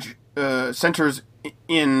Forest, which centers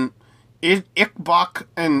in Ickbach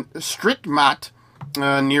and Strittmatt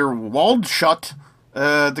near Waldshut.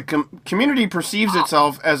 The community perceives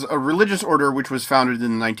itself as a religious order which was founded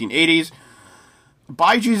in the 1980s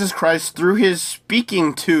by Jesus Christ through his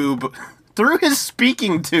speaking tube,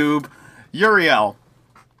 Uriel.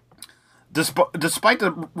 Despite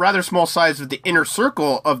the rather small size of the inner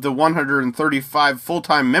circle of the 135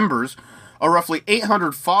 full-time members, or roughly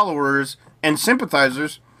 800 followers and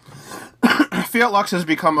sympathizers, Fiat Lux has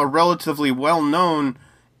become a relatively well-known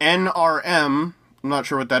NRM, I'm not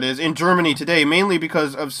sure what that is, in Germany today, mainly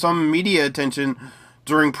because of some media attention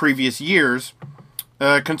during previous years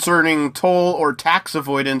concerning toll or tax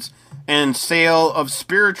avoidance and sale of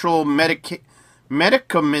spiritual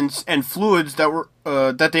medicaments and fluids that were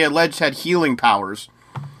that they alleged had healing powers.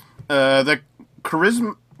 The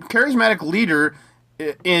charismatic leader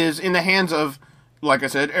is in the hands of, like I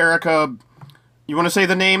said, Erica. You want to say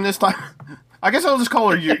the name this time? I guess I'll just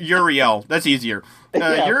call her Uriel. That's easier.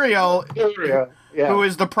 Uriel, who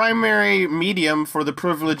is the primary medium for the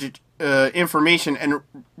privileged information and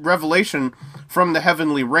revelation from the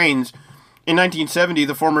heavenly reigns. In 1970,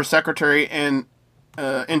 the former secretary and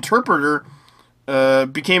interpreter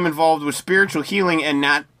became involved with spiritual healing and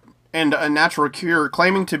a natural cure,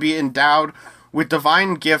 claiming to be endowed with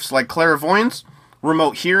divine gifts like clairvoyance,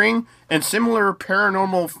 remote hearing, and similar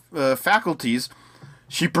paranormal faculties.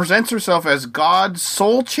 She presents herself as God's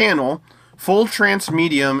sole channel, full trance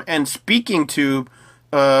medium, and speaking tube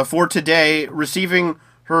for today, receiving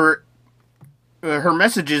her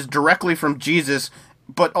messages directly from Jesus,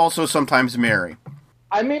 but also sometimes Mary.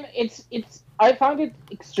 I mean, I found it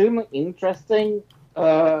extremely interesting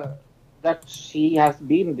that she has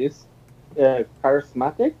been this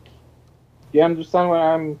charismatic. Do you understand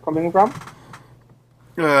where I'm coming from?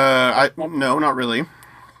 No, not really.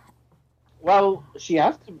 Well, she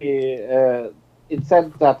has to be. It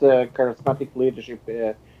said that the charismatic leadership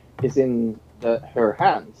is in her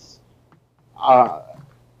hands.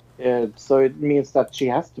 So it means that she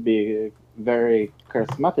has to be very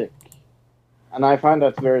charismatic. And I find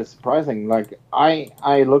that very surprising. Like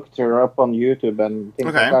I looked her up on YouTube and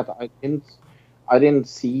things like that. I didn't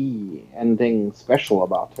see anything special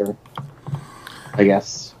about her, I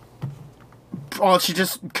guess. Well,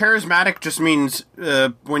 charismatic just means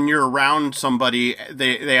when you're around somebody,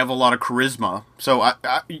 they have a lot of charisma. So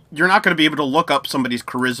you're not going to be able to look up somebody's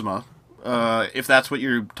charisma if that's what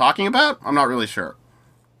you're talking about. I'm not really sure.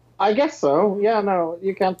 I guess so. Yeah, no,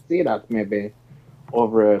 you can't see that maybe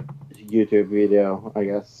over a YouTube video, I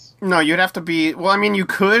guess. No, you'd have to be... Well, I mean, you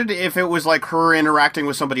could if it was like her interacting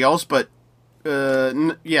with somebody else, but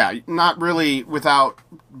not really without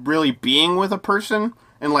really being with a person.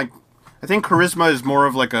 And like, I think charisma is more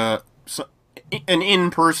of like an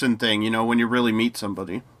in-person thing, when you really meet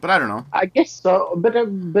somebody. But I don't know. I guess so. But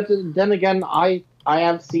then again, I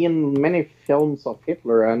have seen many films of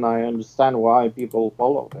Hitler, and I understand why people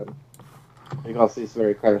follow him. Because he's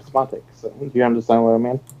very charismatic. So, do you understand what I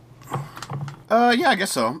mean? Yeah, I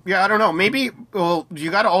guess so. Yeah, I don't know. Maybe, well,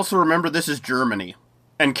 you gotta also remember this is Germany.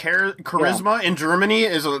 And charisma in Germany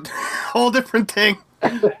is a whole different thing.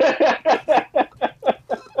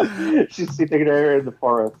 She's sitting there in the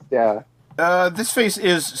forest, yeah. This face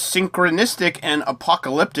is synchronistic and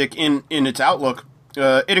apocalyptic in its outlook.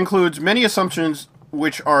 It includes many assumptions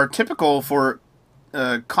which are typical for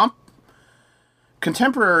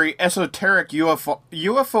contemporary esoteric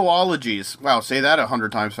UFOologies. Wow, say that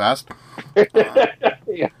 100 times fast.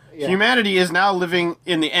 Yeah. Humanity is now living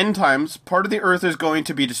in the end times. Part of the Earth is going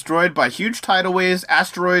to be destroyed by huge tidal waves,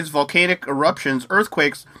 asteroids, volcanic eruptions,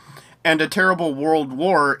 earthquakes, and a terrible world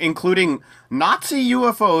war, including Nazi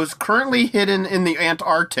UFOs currently hidden in the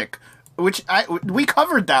Antarctic. Which we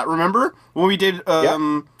covered that, remember? When we did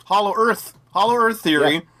Hollow Earth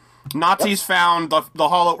theory. Yeah. Nazis found the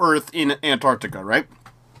Hollow Earth in Antarctica, right?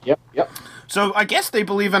 Yep. So I guess they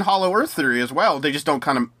believe in Hollow Earth theory as well. They just don't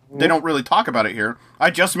they don't really talk about it here.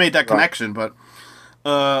 I just made that connection, but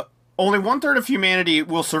only 1/3 of humanity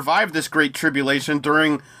will survive this great tribulation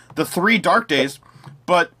during the 3 dark days,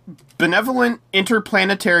 but benevolent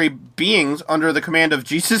interplanetary beings under the command of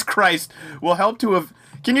Jesus Christ will help to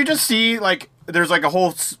Can you just see, like, there's like a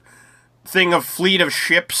whole thing of fleet of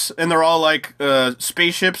ships, and they're all like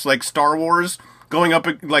spaceships, like Star Wars, going up,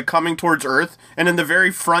 like coming towards Earth, and in the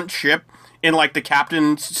very front ship, in like the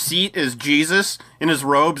captain's seat, is Jesus in his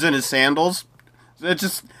robes and his sandals. It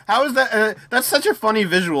just, how is that? That's such a funny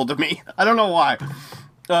visual to me. I don't know why.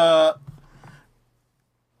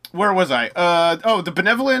 Where was I? The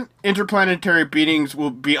benevolent interplanetary beings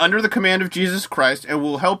will be under the command of Jesus Christ and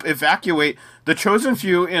will help evacuate the chosen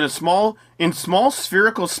few in small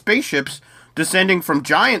spherical spaceships descending from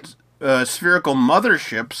giant spherical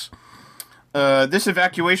motherships. This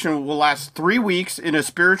evacuation will last 3 weeks in a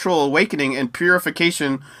spiritual awakening and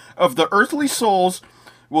purification of the earthly souls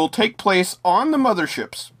will take place on the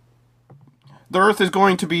motherships. The Earth is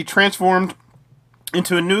going to be transformed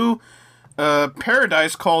into a new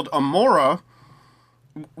paradise called Amora,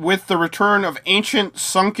 with the return of ancient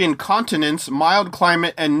sunken continents, mild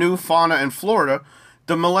climate, and new fauna and flora.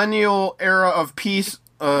 The millennial era of peace,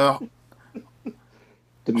 harmony,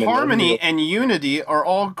 and unity are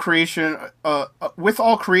all creation. With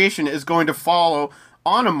all creation is going to follow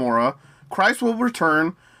on Amora. Christ will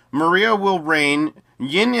return. Maria will reign.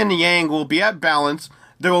 Yin and Yang will be at balance.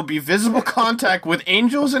 There will be visible contact with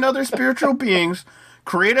angels and other spiritual beings.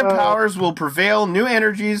 Creative powers will prevail, new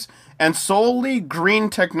energies, and solely green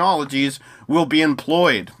technologies will be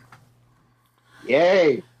employed.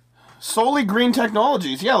 Yay! Solely green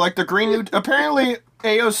technologies, yeah, like the Green New... Apparently,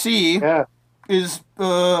 AOC is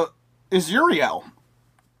Uriel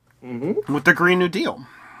with the Green New Deal.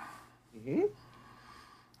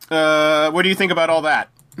 What do you think about all that?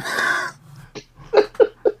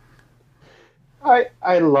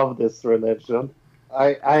 I love this religion.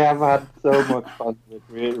 I have had so much fun with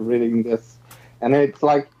reading this, and it's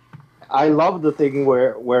like I love the thing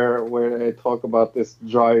where they talk about this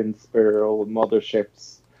giant spiral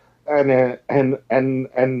motherships, and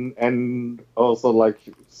also like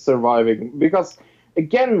surviving, because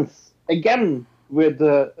again with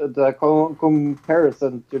the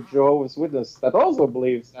comparison to Jehovah's Witness that also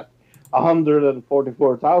believes that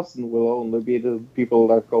 144,000 will only be the people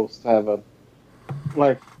that goes to heaven.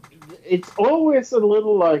 Like, it's always a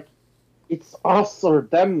little like it's us or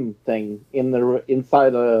them thing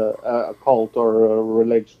inside a cult or a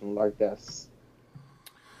religion like this.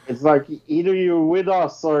 It's like either you're with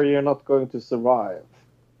us or you're not going to survive.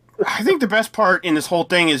 I think the best part in this whole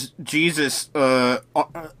thing is Jesus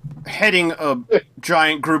heading a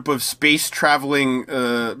giant group of space traveling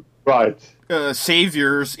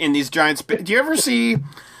saviors in these giant Do you ever see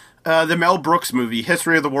the Mel Brooks movie,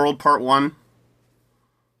 History of the World Part 1?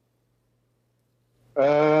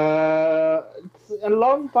 It's a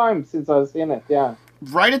long time since I've seen it, yeah.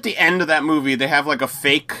 Right at the end of that movie, they have like a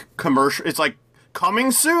fake commercial. It's like,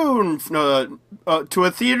 coming soon to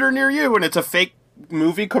a theater near you, and it's a fake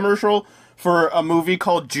movie commercial for a movie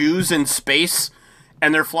called Jews in Space,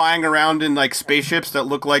 and they're flying around in like spaceships that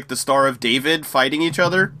look like the Star of David fighting each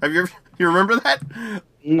other. You remember that?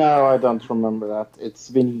 No, I don't remember that. It's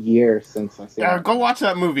been years since I've seen it. Go watch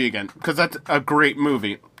that movie again, because that's a great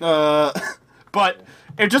movie. But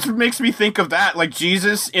it just makes me think of that, like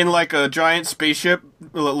Jesus in like a giant spaceship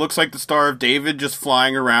that looks like the Star of David just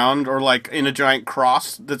flying around, or like in a giant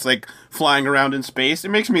cross that's like flying around in space. It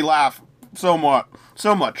makes me laugh so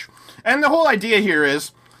much. And the whole idea here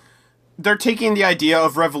is they're taking the idea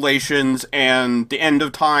of Revelations and the end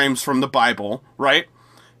of times from the Bible, right?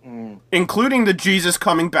 Including the Jesus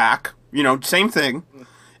coming back, same thing,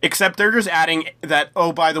 except they're just adding that,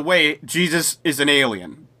 oh, by the way, Jesus is an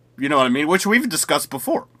alien. You know what I mean? Which we've discussed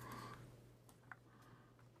before.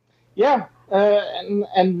 Yeah,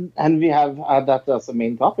 and we have had that as a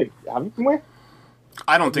main topic, haven't we?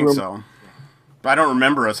 I don't think so. I don't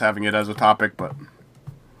remember us having it as a topic, but...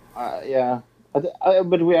 yeah.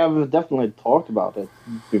 But we have definitely talked about it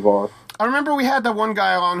before. I remember we had that one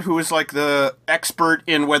guy on who was like the expert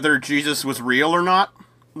in whether Jesus was real or not,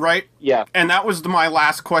 right? Yeah. And that was my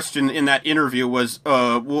last question in that interview was,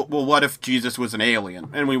 well, what if Jesus was an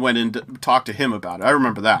alien? And we went in to talk to him about it. I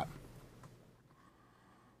remember that.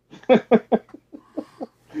 That's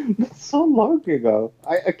so long ago.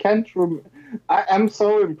 I can't I'm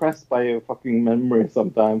so impressed by your fucking memory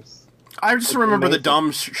sometimes. I just remember the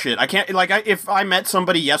dumb shit. I can't, like, if I met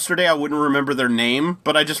somebody yesterday, I wouldn't remember their name,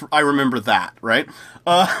 but I remember that, right?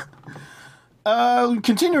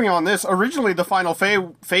 Continuing on this, originally the final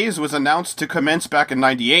phase was announced to commence back in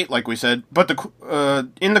 98, like we said, but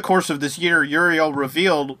in the course of this year, Uriel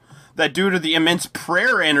revealed that due to the immense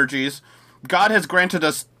prayer energies, God has granted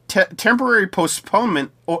us temporary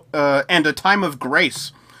postponement and a time of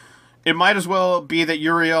grace. It might as well be that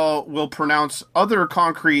Uriel will pronounce other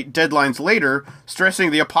concrete deadlines later, stressing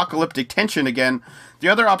the apocalyptic tension again. The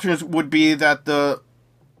other options would be that the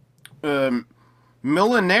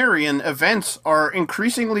millenarian events are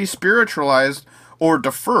increasingly spiritualized or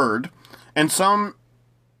deferred, and some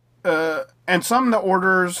the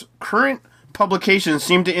order's current publications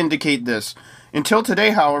seem to indicate this. Until today,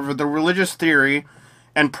 however, the religious theory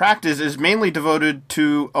and practice is mainly devoted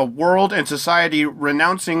to a world and society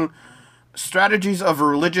renouncing strategies of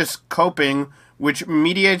religious coping, which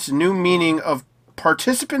mediates new meaning of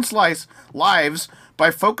participants' lives by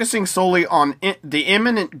focusing solely on the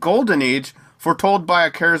imminent golden age foretold by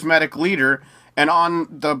a charismatic leader and on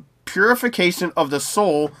the purification of the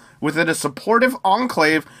soul within a supportive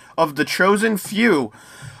enclave of the chosen few.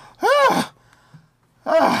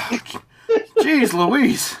 Jeez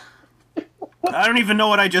Louise. I don't even know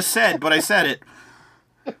what I just said, but I said it.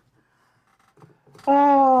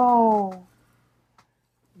 Oh,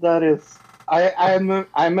 that is. I'm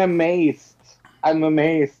amazed. I'm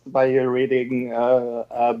amazed by your reading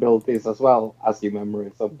abilities as well as your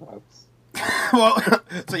memory sometimes. Well,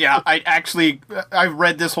 so yeah, I've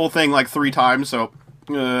read this whole thing like 3 times, so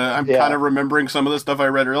I'm kind of remembering some of the stuff I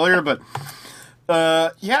read earlier, but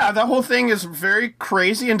yeah, that whole thing is very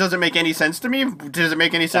crazy and doesn't make any sense to me. Does it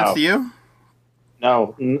make any sense to you?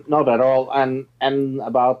 No, not at all. And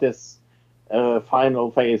about this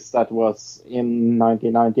final phase that was in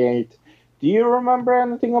 1998. Do you remember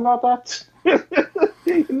anything about that? In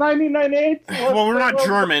 1998? Well, we're not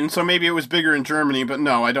German, so maybe it was bigger in Germany, but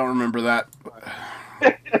no, I don't remember that.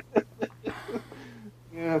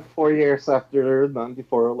 Yeah, 4 years after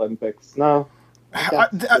 94 Olympics. No.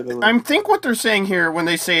 I think what they're saying here when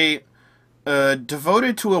they say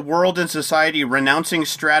devoted to a world and society renouncing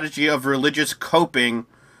strategy of religious coping,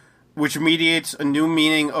 which mediates a new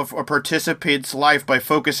meaning of a participant's life by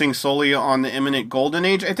focusing solely on the imminent golden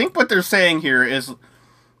age. I think what they're saying here is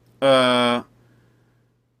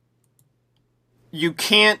you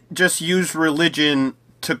can't just use religion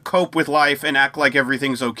to cope with life and act like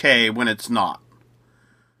everything's okay when it's not.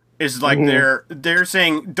 It's like they're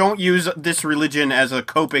saying don't use this religion as a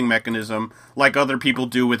coping mechanism like other people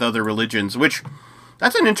do with other religions, which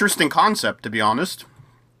that's an interesting concept, to be honest.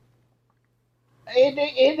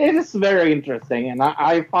 It is very interesting, and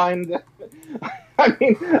I find,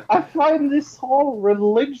 I find this whole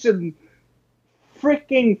religion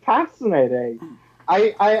freaking fascinating.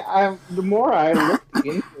 I the more I looked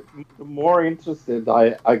into it, the more interested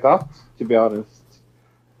I got, to be honest.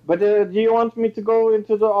 But do you want me to go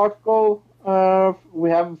into the article we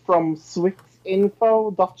have from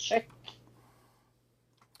swiftinfo.check?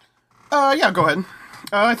 Yeah, go ahead.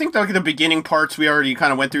 I think like the beginning parts we already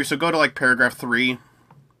kind of went through, so go to like paragraph 3.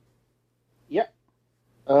 Yep.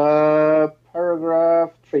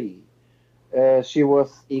 Paragraph 3. She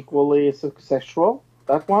was equally successful.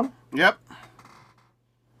 That one. Yep.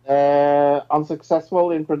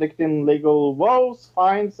 Unsuccessful in predicting legal woes,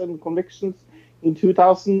 fines, and convictions. In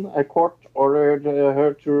 2000, a court ordered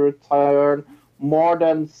her to return more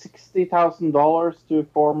than $60,000 to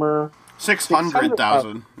former...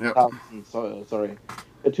 600,000. Yep. Sorry.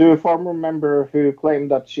 To a former member who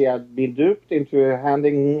claimed that she had been duped into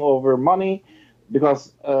handing over money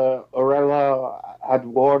because Orella had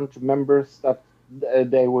warned members that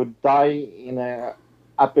they would die in an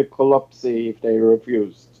apocalypse if they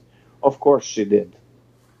refused. Of course she did.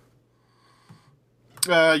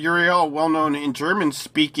 Uriel, well known in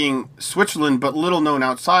German-speaking Switzerland, but little known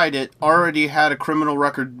outside it, already had a criminal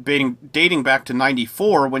record dating back to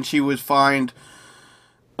 94 when she was fined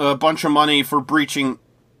a bunch of money for breaching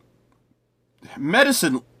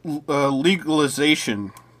medicine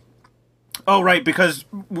legalization. Oh, right, because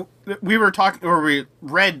we were talking, or we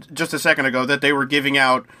read just a second ago that they were giving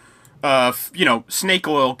out, snake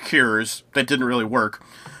oil cures that didn't really work.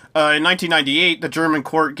 In 1998, the German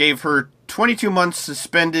court gave her 22 months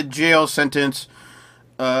suspended jail sentence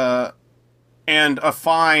and a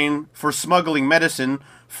fine for smuggling medicine,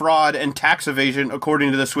 fraud, and tax evasion, according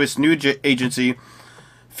to the Swiss news agency.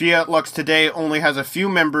 Fiat Lux today only has a few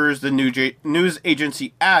members, the news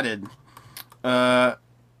agency added. Yeah,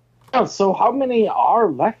 so how many are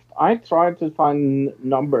left? I tried to find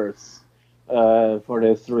numbers for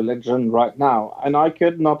this religion right now, and I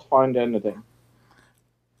could not find anything.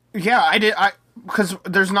 Yeah, I did. Because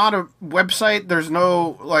there's not a website. There's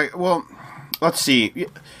no, like, well, let's see.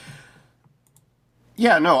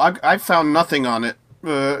 Yeah, no, I found nothing on it.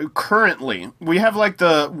 Currently, we have like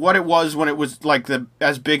what it was when it was like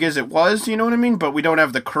as big as it was, you know what I mean? But we don't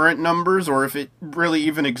have the current numbers or if it really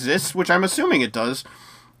even exists, which I'm assuming it does.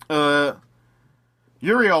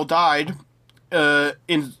 Uriel died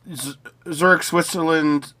in Zurich,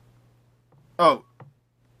 Switzerland. Oh,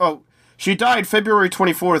 she died February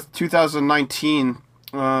 24th, 2019.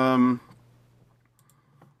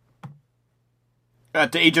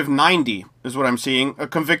 At the age of 90 is what I'm seeing. A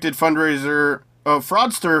convicted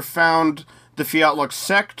fraudster found the Fiat Lux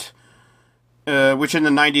sect, which in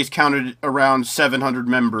the 90s counted around 700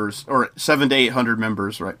 members, or 700 to 800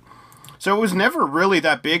 members, right? So it was never really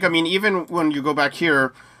that big. I mean, even when you go back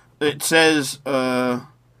here, it says that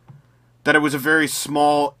it was a very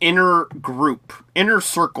small inner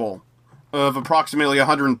circle of approximately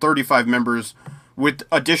 135 members with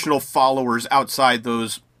additional followers outside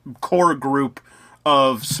those core group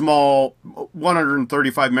of small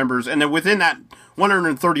 135 members. And then within that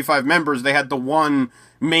 135 members, they had the one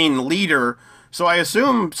main leader. So I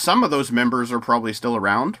assume some of those members are probably still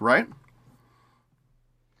around, right?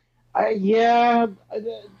 Yeah,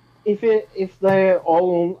 if they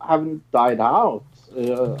all haven't died out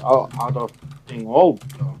of being old.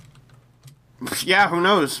 Yeah, who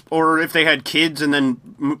knows? Or if they had kids and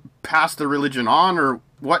then passed the religion on or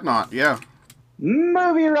whatnot, yeah.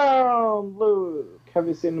 Movie round, Luke. Have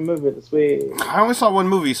you seen the movie this week? I only saw one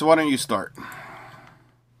movie, so why don't you start?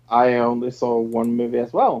 I only saw one movie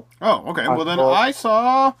as well. Oh, okay. Well, then I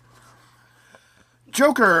saw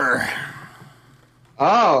Joker.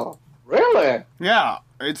 Oh, really? Yeah,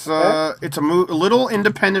 it's a little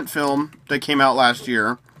independent film that came out last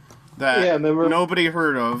year that nobody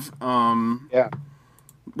heard of. Yeah.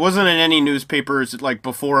 Wasn't in any newspapers like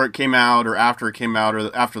before it came out or after it came out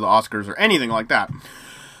or after the Oscars or anything like that.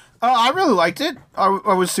 I really liked it. I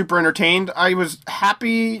was super entertained. I was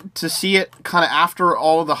happy to see it kind of after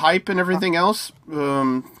all the hype and everything else.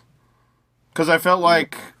 Because I felt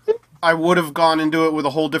like I would have gone into it with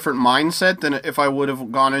a whole different mindset than if I would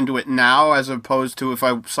have gone into it now, as opposed to if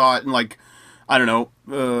I saw it in, like, I don't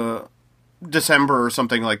know, December or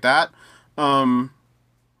something like that.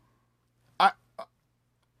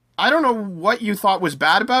 I don't know what you thought was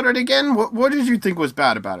bad about it again. What did you think was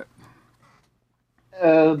bad about it?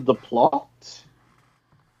 The plot.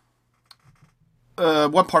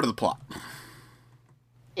 What part of the plot?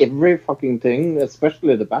 Every fucking thing,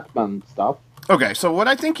 especially the Batman stuff. Okay, so what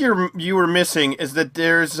I think you were missing is that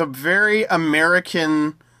there's a very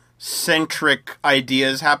American-centric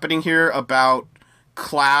ideas happening here about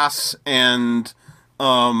class and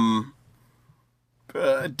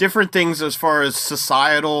different things as far as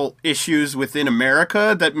societal issues within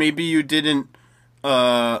America that maybe you didn't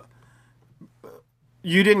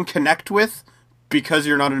connect with because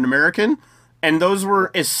you're not an American, and those were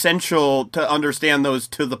essential to understand those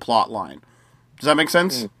to the plot line. Does that make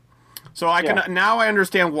sense? So now I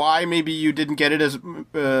understand why maybe you didn't get it as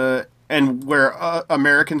and where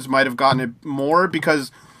Americans might have gotten it more, because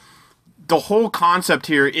the whole concept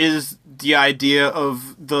here is the idea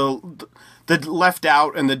of the left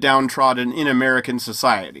out and the downtrodden in American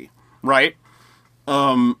society, right?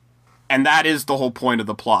 And that is the whole point of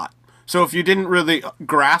the plot. So if you didn't really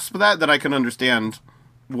grasp that, then I can understand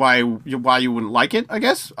why you wouldn't like it, I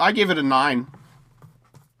guess. I gave it a 9.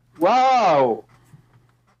 Wow!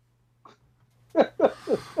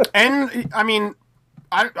 And, I mean,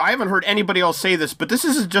 I haven't heard anybody else say this, but this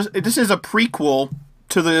is a prequel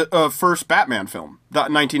to the first Batman film, the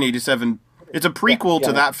 1987. It's a prequel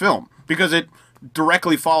to that film, because it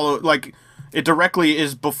directly it directly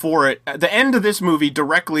is before it. The end of this movie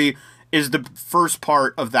directly is the first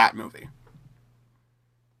part of that movie.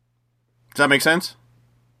 Does that make sense?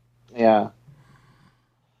 Yeah.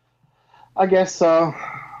 I guess so.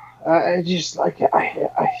 I just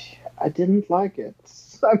I didn't like it.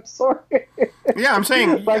 I'm sorry. Yeah, I'm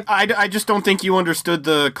saying I just don't think you understood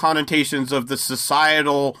the connotations of the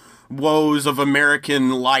societal woes of American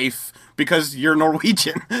life because you're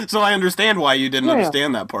Norwegian. So I understand why you didn't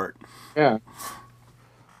understand that part. Yeah.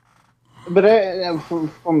 But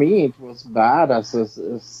for me, it was bad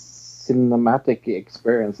as cinematic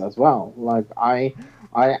experience as well. Like I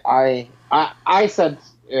said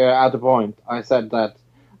at the point, I said that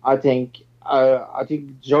I think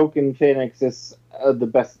Joaquin Phoenix is the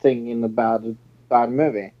best thing in a bad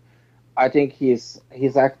movie. I think his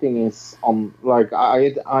acting is on, like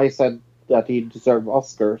I said that he deserved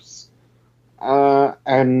Oscars,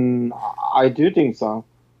 and I do think so.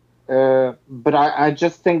 But I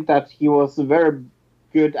just think that he was a very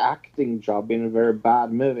good acting job in a very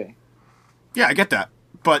bad movie. Yeah, I get that,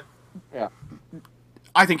 but Yeah.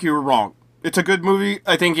 I think you were wrong. It's a good movie.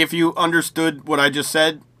 I think if you understood what I just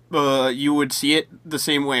said, you would see it the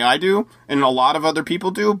same way I do, and a lot of other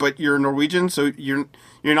people do. But you're Norwegian, so you're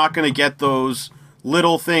not going to get those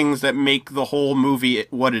little things that make the whole movie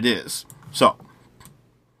what it is. So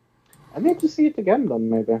I need to see it again then,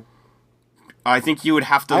 maybe. I think you would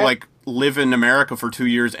have to live in America for 2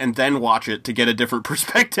 years and then watch it to get a different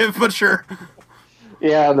perspective. But sure.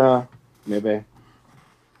 Yeah, no, maybe.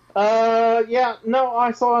 Yeah, no,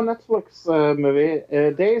 I saw a Netflix movie,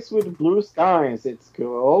 Days with Blue Skies, it's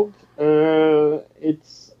called.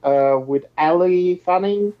 It's with Ali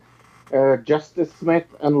Fanning, Justice Smith,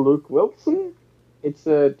 and Luke Wilson. It's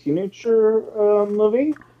a teenager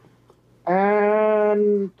movie,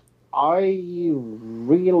 and I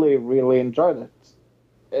really, really enjoyed it.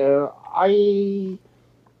 I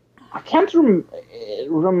can't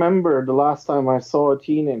remember the last time I saw a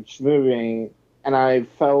teenage movie and I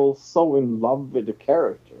fell so in love with the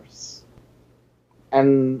characters.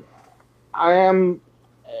 And I am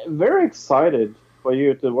very excited for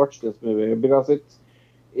you to watch this movie because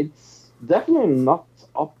it's definitely not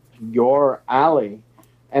up your alley,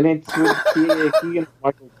 and it's with Keegan and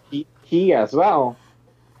Michael Key as well.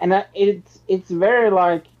 And it's very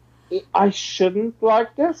like I shouldn't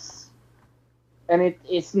like this, and it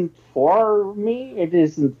isn't for me. It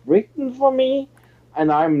isn't written for me. And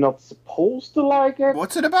I'm not supposed to like it.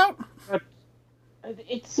 What's it about? But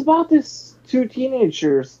it's about these two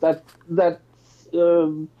teenagers that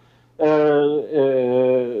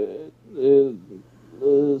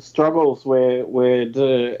struggles with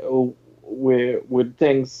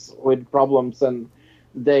things, with problems, and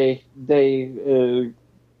they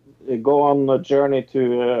go on a journey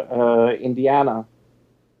to Indiana.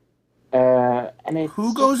 And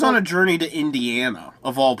who goes on a journey to Indiana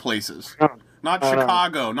of all places? Not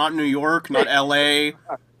Chicago, not New York, not L.A.,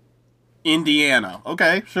 Indiana.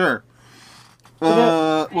 Okay, sure.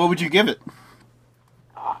 What would you give it?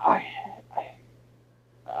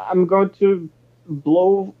 I'm going to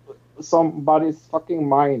blow somebody's fucking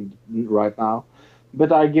mind right now,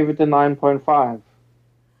 but I give it a 9.5.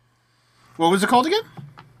 What was it called again?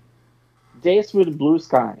 Days with Blue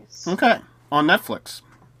Skies. Okay, on Netflix.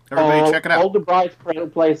 Everybody check it out. All the Bright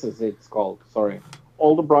Places, it's called. Sorry.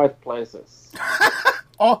 All the Bright Places.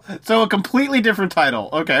 Oh, so a completely different title.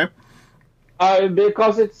 Okay.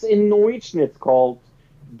 Because it's in Norwegian, it's called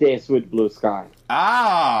Days with Blue Sky.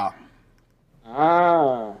 Ah.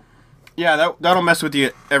 Yeah, that'll mess with you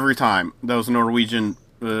every time. Those Norwegian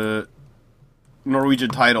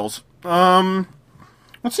titles.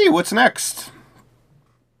 Let's see what's next.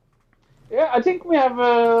 Yeah, I think we have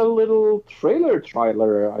a little trailer.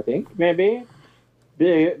 I think maybe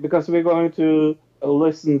because we're going to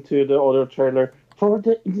listen to the other trailer for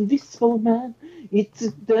the Invisible Man.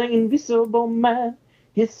 It's the Invisible Man.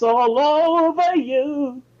 It's all over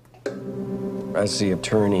you. As the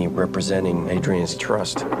attorney representing Adrian's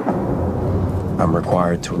trust, I'm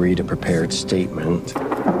required to read a prepared statement.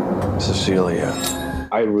 Cecilia.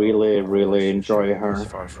 I really, really enjoy her. Is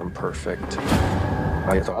far from perfect.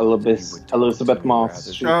 Elizabeth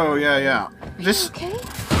Moss. Oh yeah.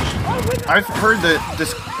 I've heard that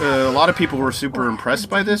this. A lot of people were super impressed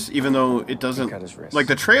by this, even though it doesn't. Like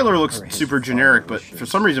the trailer looks super generic, but for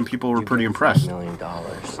some reason people were pretty impressed. $1 million.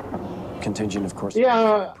 Contingent, of course.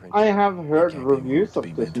 Yeah, I have heard reviews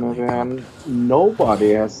of this movie, and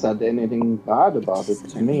nobody has said anything bad about it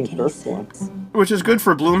to me personally. Which is good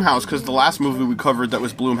for Blumhouse, because the last movie we covered that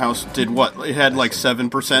was Blumhouse did what? It had like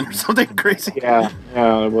 7% or something crazy. Yeah,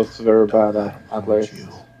 it was very bad at least.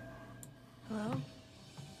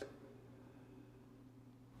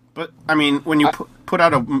 But, I mean, when you put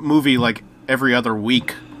out a movie like every other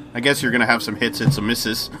week, I guess you're going to have some hits and some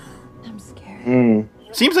misses. I'm scared.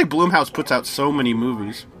 Seems like Blumhouse puts out so many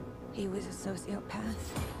movies. He was a sociopath,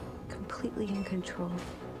 completely in control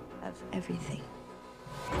of everything.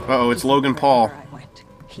 Uh-oh, it's Logan Paul. Wherever I went,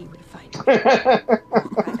 he would find me.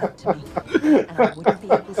 Right up to me. And I wouldn't be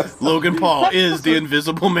able to stop Logan Paul is the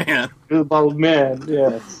Invisible Man. Invisible Man,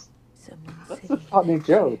 yes. Someone That's a sitting funny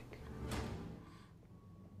joke.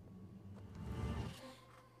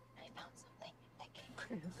 I found something that can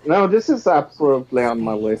prove No, this is absolutely on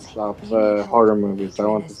my list of horror movies. I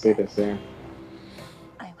want to see this here.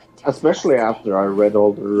 Especially after I read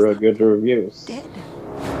all the good reviews.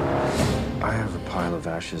 I have a pile of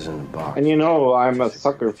ashes in the box. And you know, I'm a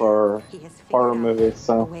sucker for He has figured horror out movies, a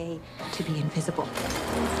so... way to be invisible.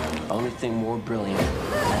 Only thing more brilliant.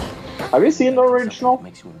 Have you seen the original?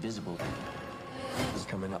 Makes you invisible. He's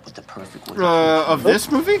coming up with the perfect way. Of this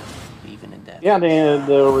movie? Even in death. Yeah,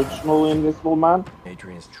 the original Invisible Man.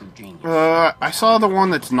 Adrian's true genius. I saw the one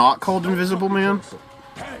that's not called Invisible Man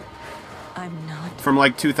I'm not. from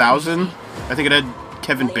like 2000. I think it had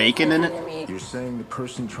Kevin Bacon in it. You're saying the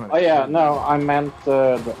person trying Oh yeah, no, I meant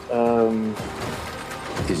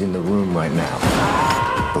is in the room right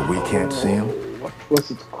now, but we can't see him. what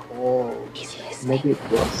was it called? He's listening. Maybe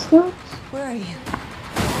it was that? Where are you?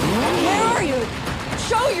 Where are you?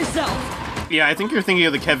 Show yourself! Yeah, I think you're thinking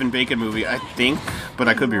of the Kevin Bacon movie. I think, but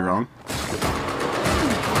I could be wrong.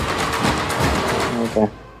 Okay.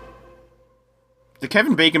 The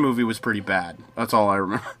Kevin Bacon movie was pretty bad. That's all I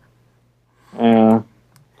remember. Yeah.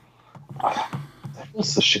 That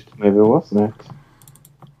was a shit movie, wasn't it?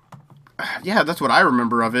 Yeah, that's what I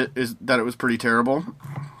remember of it, is that it was pretty terrible.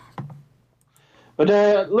 But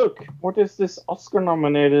look, what is this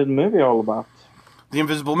Oscar-nominated movie all about? The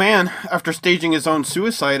Invisible Man, after staging his own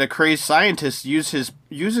suicide, a crazed scientist uses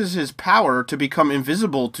his power to become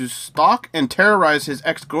invisible to stalk and terrorize his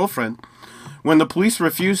ex-girlfriend. When the police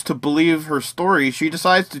refuse to believe her story, she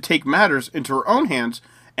decides to take matters into her own hands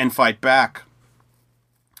and fight back.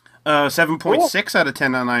 7.6 out of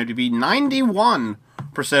 10 on IMDb, 91%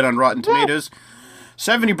 on Rotten Tomatoes,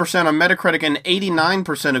 70% on Metacritic, and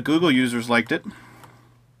 89% of Google users liked it.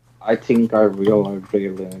 I think I really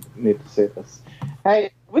need to say this.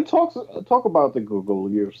 Hey, we talk about the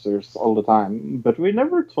Google users all the time, but we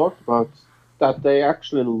never talked about that they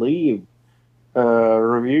actually leave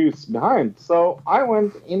reviews behind. So I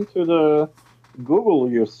went into the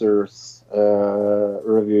Google users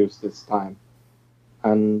reviews this time,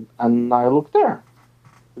 and I looked there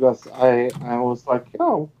because I was like,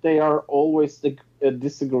 oh, they are always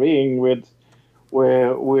disagreeing with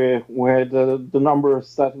the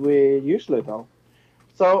numbers that we usually tell.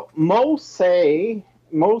 So Mo C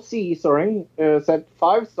said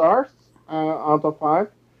 5 stars out of 5.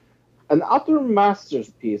 An utter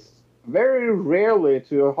masterpiece. Very rarely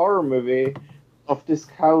to a horror movie of this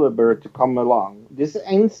caliber to come along. This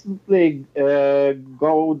instantly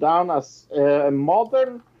go down as a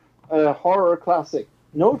modern horror classic.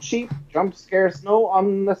 No cheap jump scares, no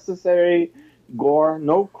unnecessary gore,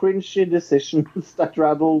 no cringy decisions that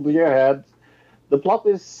rattle your head. The plot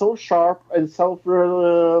is so sharp and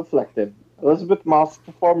self-reflective. Elizabeth Moss'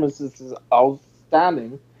 performance is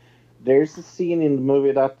outstanding. There's a scene in the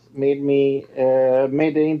movie that made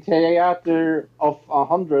the theater of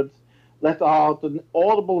 100 let out an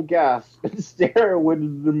audible gasp and stare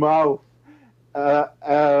with the mouth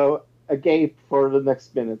agape for the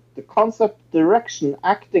next minute. The concept, direction,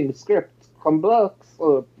 acting, script,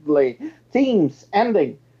 complexly, themes,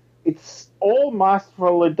 ending. It's all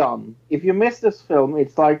masterfully done. If you miss this film,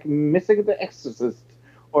 it's like missing The Exorcist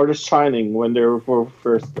or The Shining when they were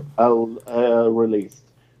first released.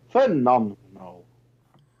 Phenomenal.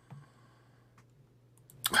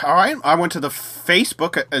 All right, I went to the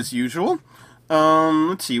Facebook as usual.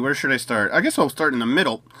 Let's see, where should I start? I guess I'll start in the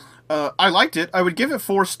middle. I liked it. I would give it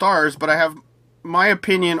 4 stars, but I have my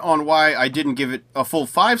opinion on why I didn't give it a full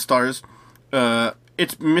 5 stars.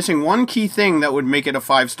 It's missing one key thing that would make it a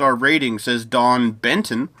 5-star rating, says Dawn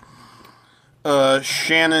Benton.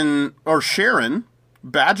 Sharon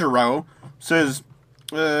Badgerow says,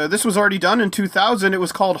 this was already done in 2000. It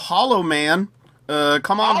was called Hollow Man.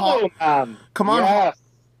 Come on, Man. Come on, Yes.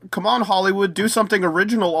 come on, Hollywood, do something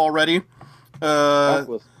original already. That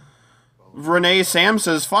was Renee Sam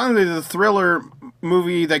says, finally the thriller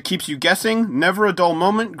movie that keeps you guessing. Never a dull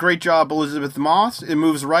moment. Great job, Elizabeth Moss. It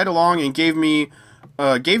moves right along and gave me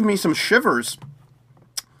some shivers.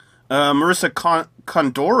 Marissa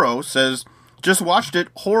Condoro says, just watched it.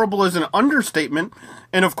 Horrible is an understatement.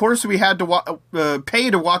 And of course we had to pay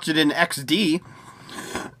to watch it in XD.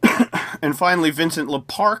 And finally, Vincent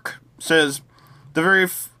LeParc says,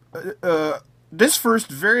 this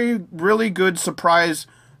first really good surprise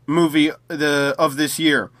movie of this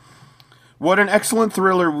year. What an excellent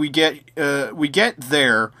thriller we get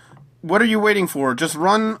there. What are you waiting for? Just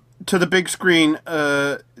run to the big screen.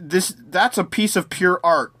 That's a piece of pure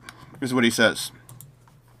art, is what he says.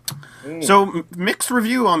 So mixed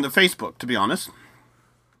review on the Facebook, to be honest.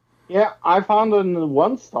 Yeah, I found a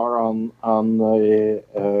 1 star on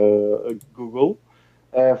Google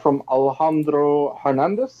from Alejandro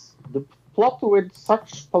Hernandez. The plot with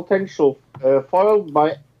such potential foiled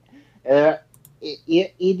by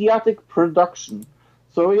idiotic production.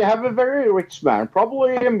 So you have a very rich man,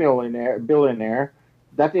 probably a billionaire,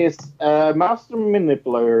 that is a master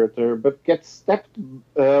manipulator, but gets stepped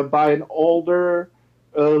by an older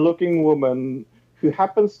looking woman who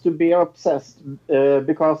happens to be obsessed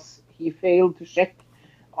because he failed to check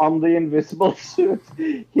on the invisible suit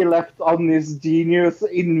he left on his genius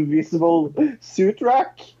invisible suit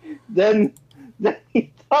rack. Then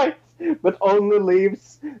he dies, but only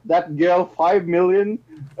leaves that girl 5 million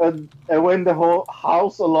when the whole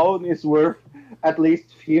house alone is worth at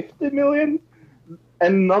least 50 million,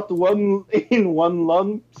 and not one in one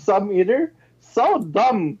lump sum either. So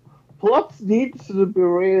dumb. Plots need to be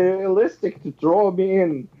realistic to draw me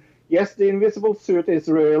in. Yes, the invisible suit is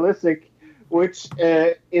realistic, which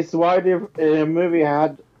is why the movie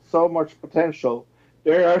had so much potential.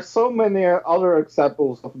 There are so many other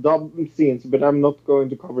examples of dumb scenes, but I'm not going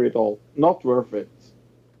to cover it all. Not worth it.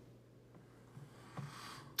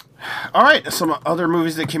 All right, some other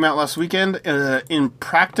movies that came out last weekend.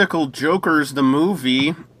 Impractical Jokers, the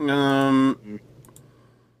movie.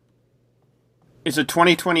 It's a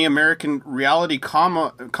 2020 American reality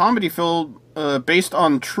comedy film based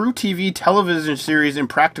on true TV television series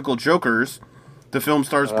Impractical Jokers. The film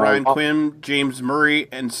stars Brian Quinn, James Murray,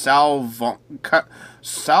 and Sal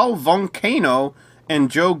Vulcano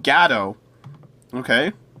and Joe Gatto.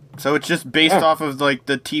 Okay, so it's just based off of like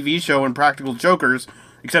the TV show Impractical Jokers,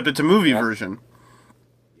 except it's a movie version.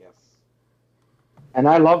 Yes. And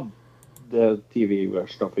I love the TV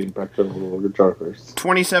version of Impractical Jokers.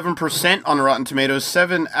 27% on Rotten Tomatoes,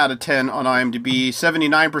 7 out of 10 on IMDb,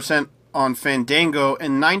 79% on Fandango,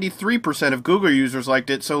 and 93% of Google users liked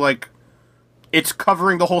it. So, like, it's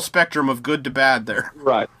covering the whole spectrum of good to bad there.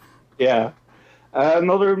 Right. Yeah.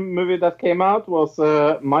 Another movie that came out was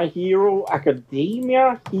My Hero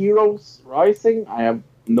Academia, Heroes Rising. I have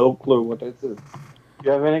no clue what this is. Do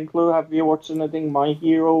you have any clue? Have you watched anything My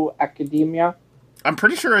Hero Academia? I'm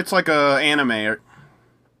pretty sure it's like a anime.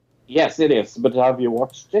 Yes, it is. But have you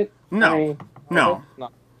watched it? No. No.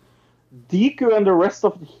 Deku and the rest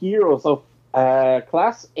of the heroes of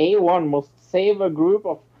Class A1 must save a group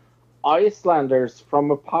of Icelanders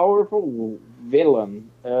from a powerful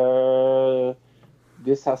villain.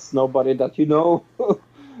 This has nobody that you know.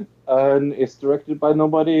 And it's directed by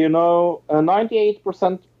nobody you know.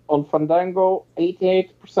 98% on Fandango,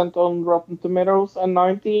 88% on Rotten Tomatoes, and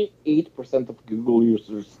 98% of Google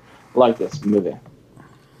users like this movie.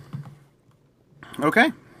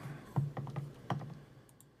 Okay.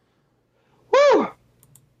 Woo!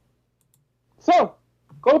 So,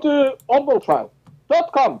 go to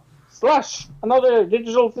audibletrial.com/another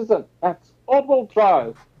digital season. That's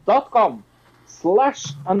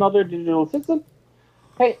audibletrial.com/another digital season.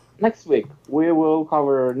 Hey, next week we will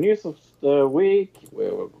cover news of the week.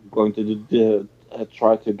 We're going to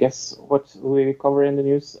try to guess what we cover in the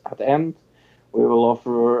news at the end. We will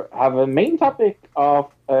have a main topic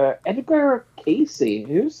of Edgar Casey.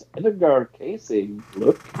 Who's Edgar Casey?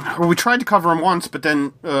 Look. Well, we tried to cover him once, but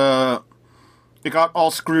then it got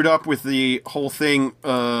all screwed up with the whole thing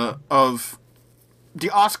of the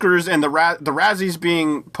Oscars and the Razzies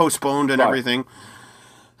being postponed and everything.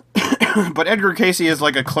 But Edgar Casey is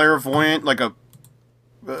like a clairvoyant, like a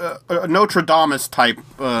Nostradamus type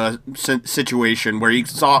situation where he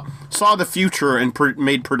saw the future and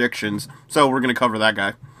made predictions. So we're going to cover that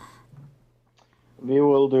guy. We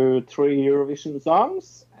will do 3 Eurovision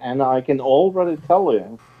songs, and I can already tell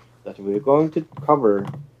you that we're going to cover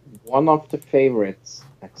one of the favorites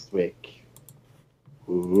next week.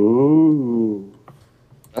 Ooh.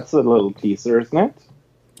 That's a little teaser, isn't it?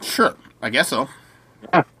 Sure, I guess so.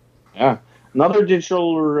 Yeah. Another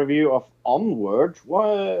digital review of Onward.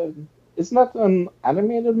 What? Isn't that an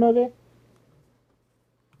animated movie?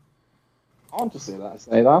 I want to say that.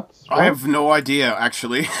 Right? I have no idea,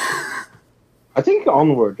 actually. I think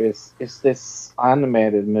Onward is this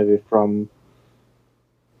animated movie from...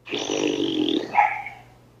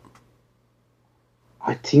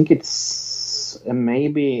 I think it's...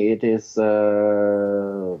 maybe it is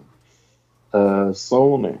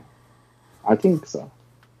Sony. I think so.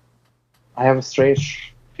 I have a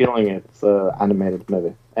strange feeling it's an animated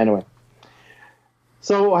movie. Anyway.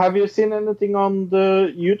 So, have you seen anything on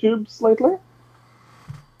the YouTubes lately?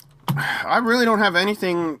 I really don't have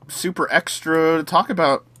anything super extra to talk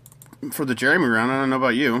about for the Jeremy round. I don't know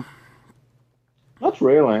about you. Not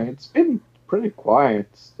really. It's been pretty quiet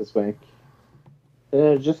this week.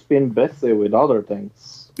 Just been busy with other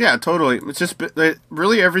things. Yeah, totally. It's just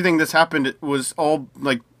really everything that's happened was all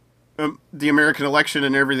like the American election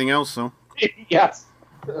and everything else. So Yes.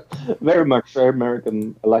 Very much an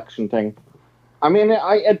American election thing. I mean,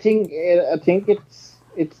 I think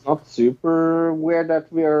it's not super weird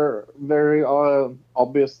that we are very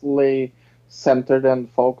obviously centered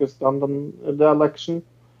and focused on the election.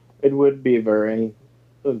 It would be very,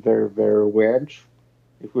 very, very weird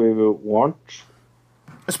if we weren't.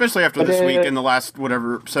 Especially after this week in the last,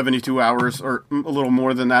 72 hours, or a little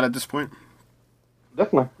more than that at this point.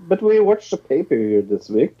 Definitely. But we watched the pay-per-view this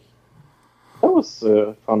week. That was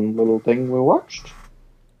a fun little thing we watched.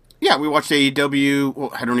 Yeah, we watched AEW.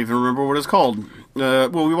 Well, I don't even remember what it's called. We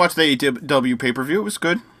watched the AEW pay-per-view. It was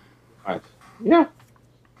good. Right. Yeah.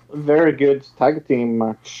 A very good tag team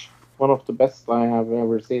match. One of the best I have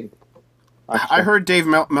ever seen. Actually. I heard Dave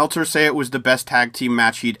Meltzer say it was the best tag team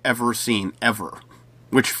match he'd ever seen, ever.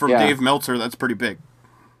 Which, from Dave Meltzer, that's pretty big.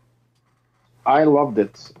 I loved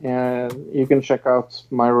it. You can check out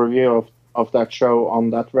my review of that show on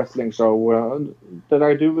that wrestling show that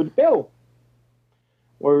I do with Bill,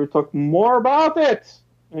 where we talk more about it.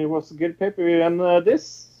 It was a good pay-per-view. And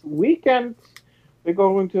this weekend, we're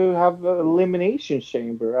going to have an Elimination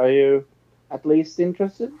Chamber. Are you at least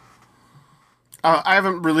interested? I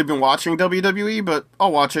haven't really been watching WWE, but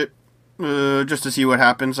I'll watch it just to see what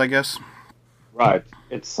happens, I guess. Right.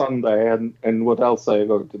 It's Sunday, and what else are you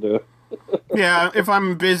going to do? Yeah, if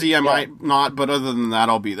I'm busy, I might not, but other than that,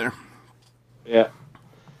 I'll be there. Yeah.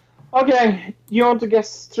 Okay, you want to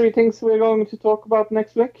guess 3 things we're going to talk about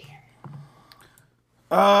next week?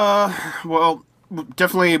 Well,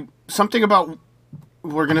 definitely something about,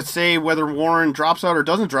 we're going to say whether Warren drops out or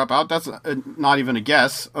doesn't drop out. That's not even a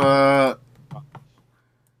guess. I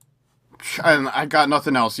got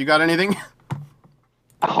nothing else. You got anything?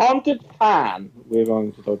 A haunted fan we're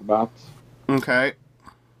going to talk about. Okay.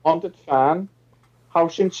 Haunted fan. How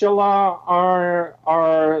chinchilla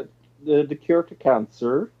are the cure to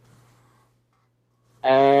cancer.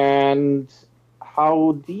 And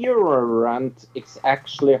how deodorant is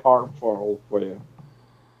actually harmful for you.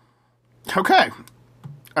 Okay.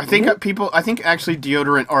 I think actually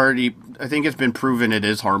deodorant I think it's been proven it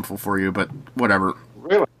is harmful for you, but whatever.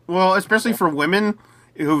 Really? Well, especially for women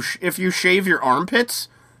who, if you shave your armpits,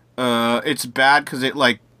 it's bad because it,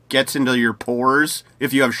 gets into your pores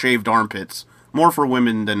if you have shaved armpits. More for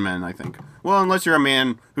women than men, I think. Well, unless you're a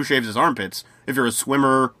man who shaves his armpits. If you're a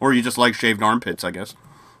swimmer, or you just like shaved armpits, I guess.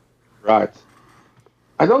 Right.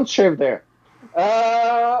 I don't shave there.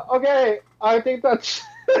 Okay, I think that's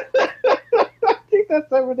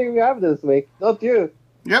everything we have this week. Not you.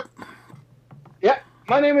 Yep. Yeah.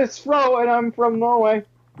 My name is Fro, and I'm from Norway.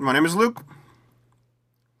 My name is Luke.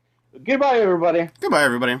 Goodbye, everybody. Goodbye,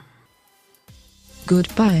 everybody.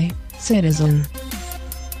 Goodbye, citizen.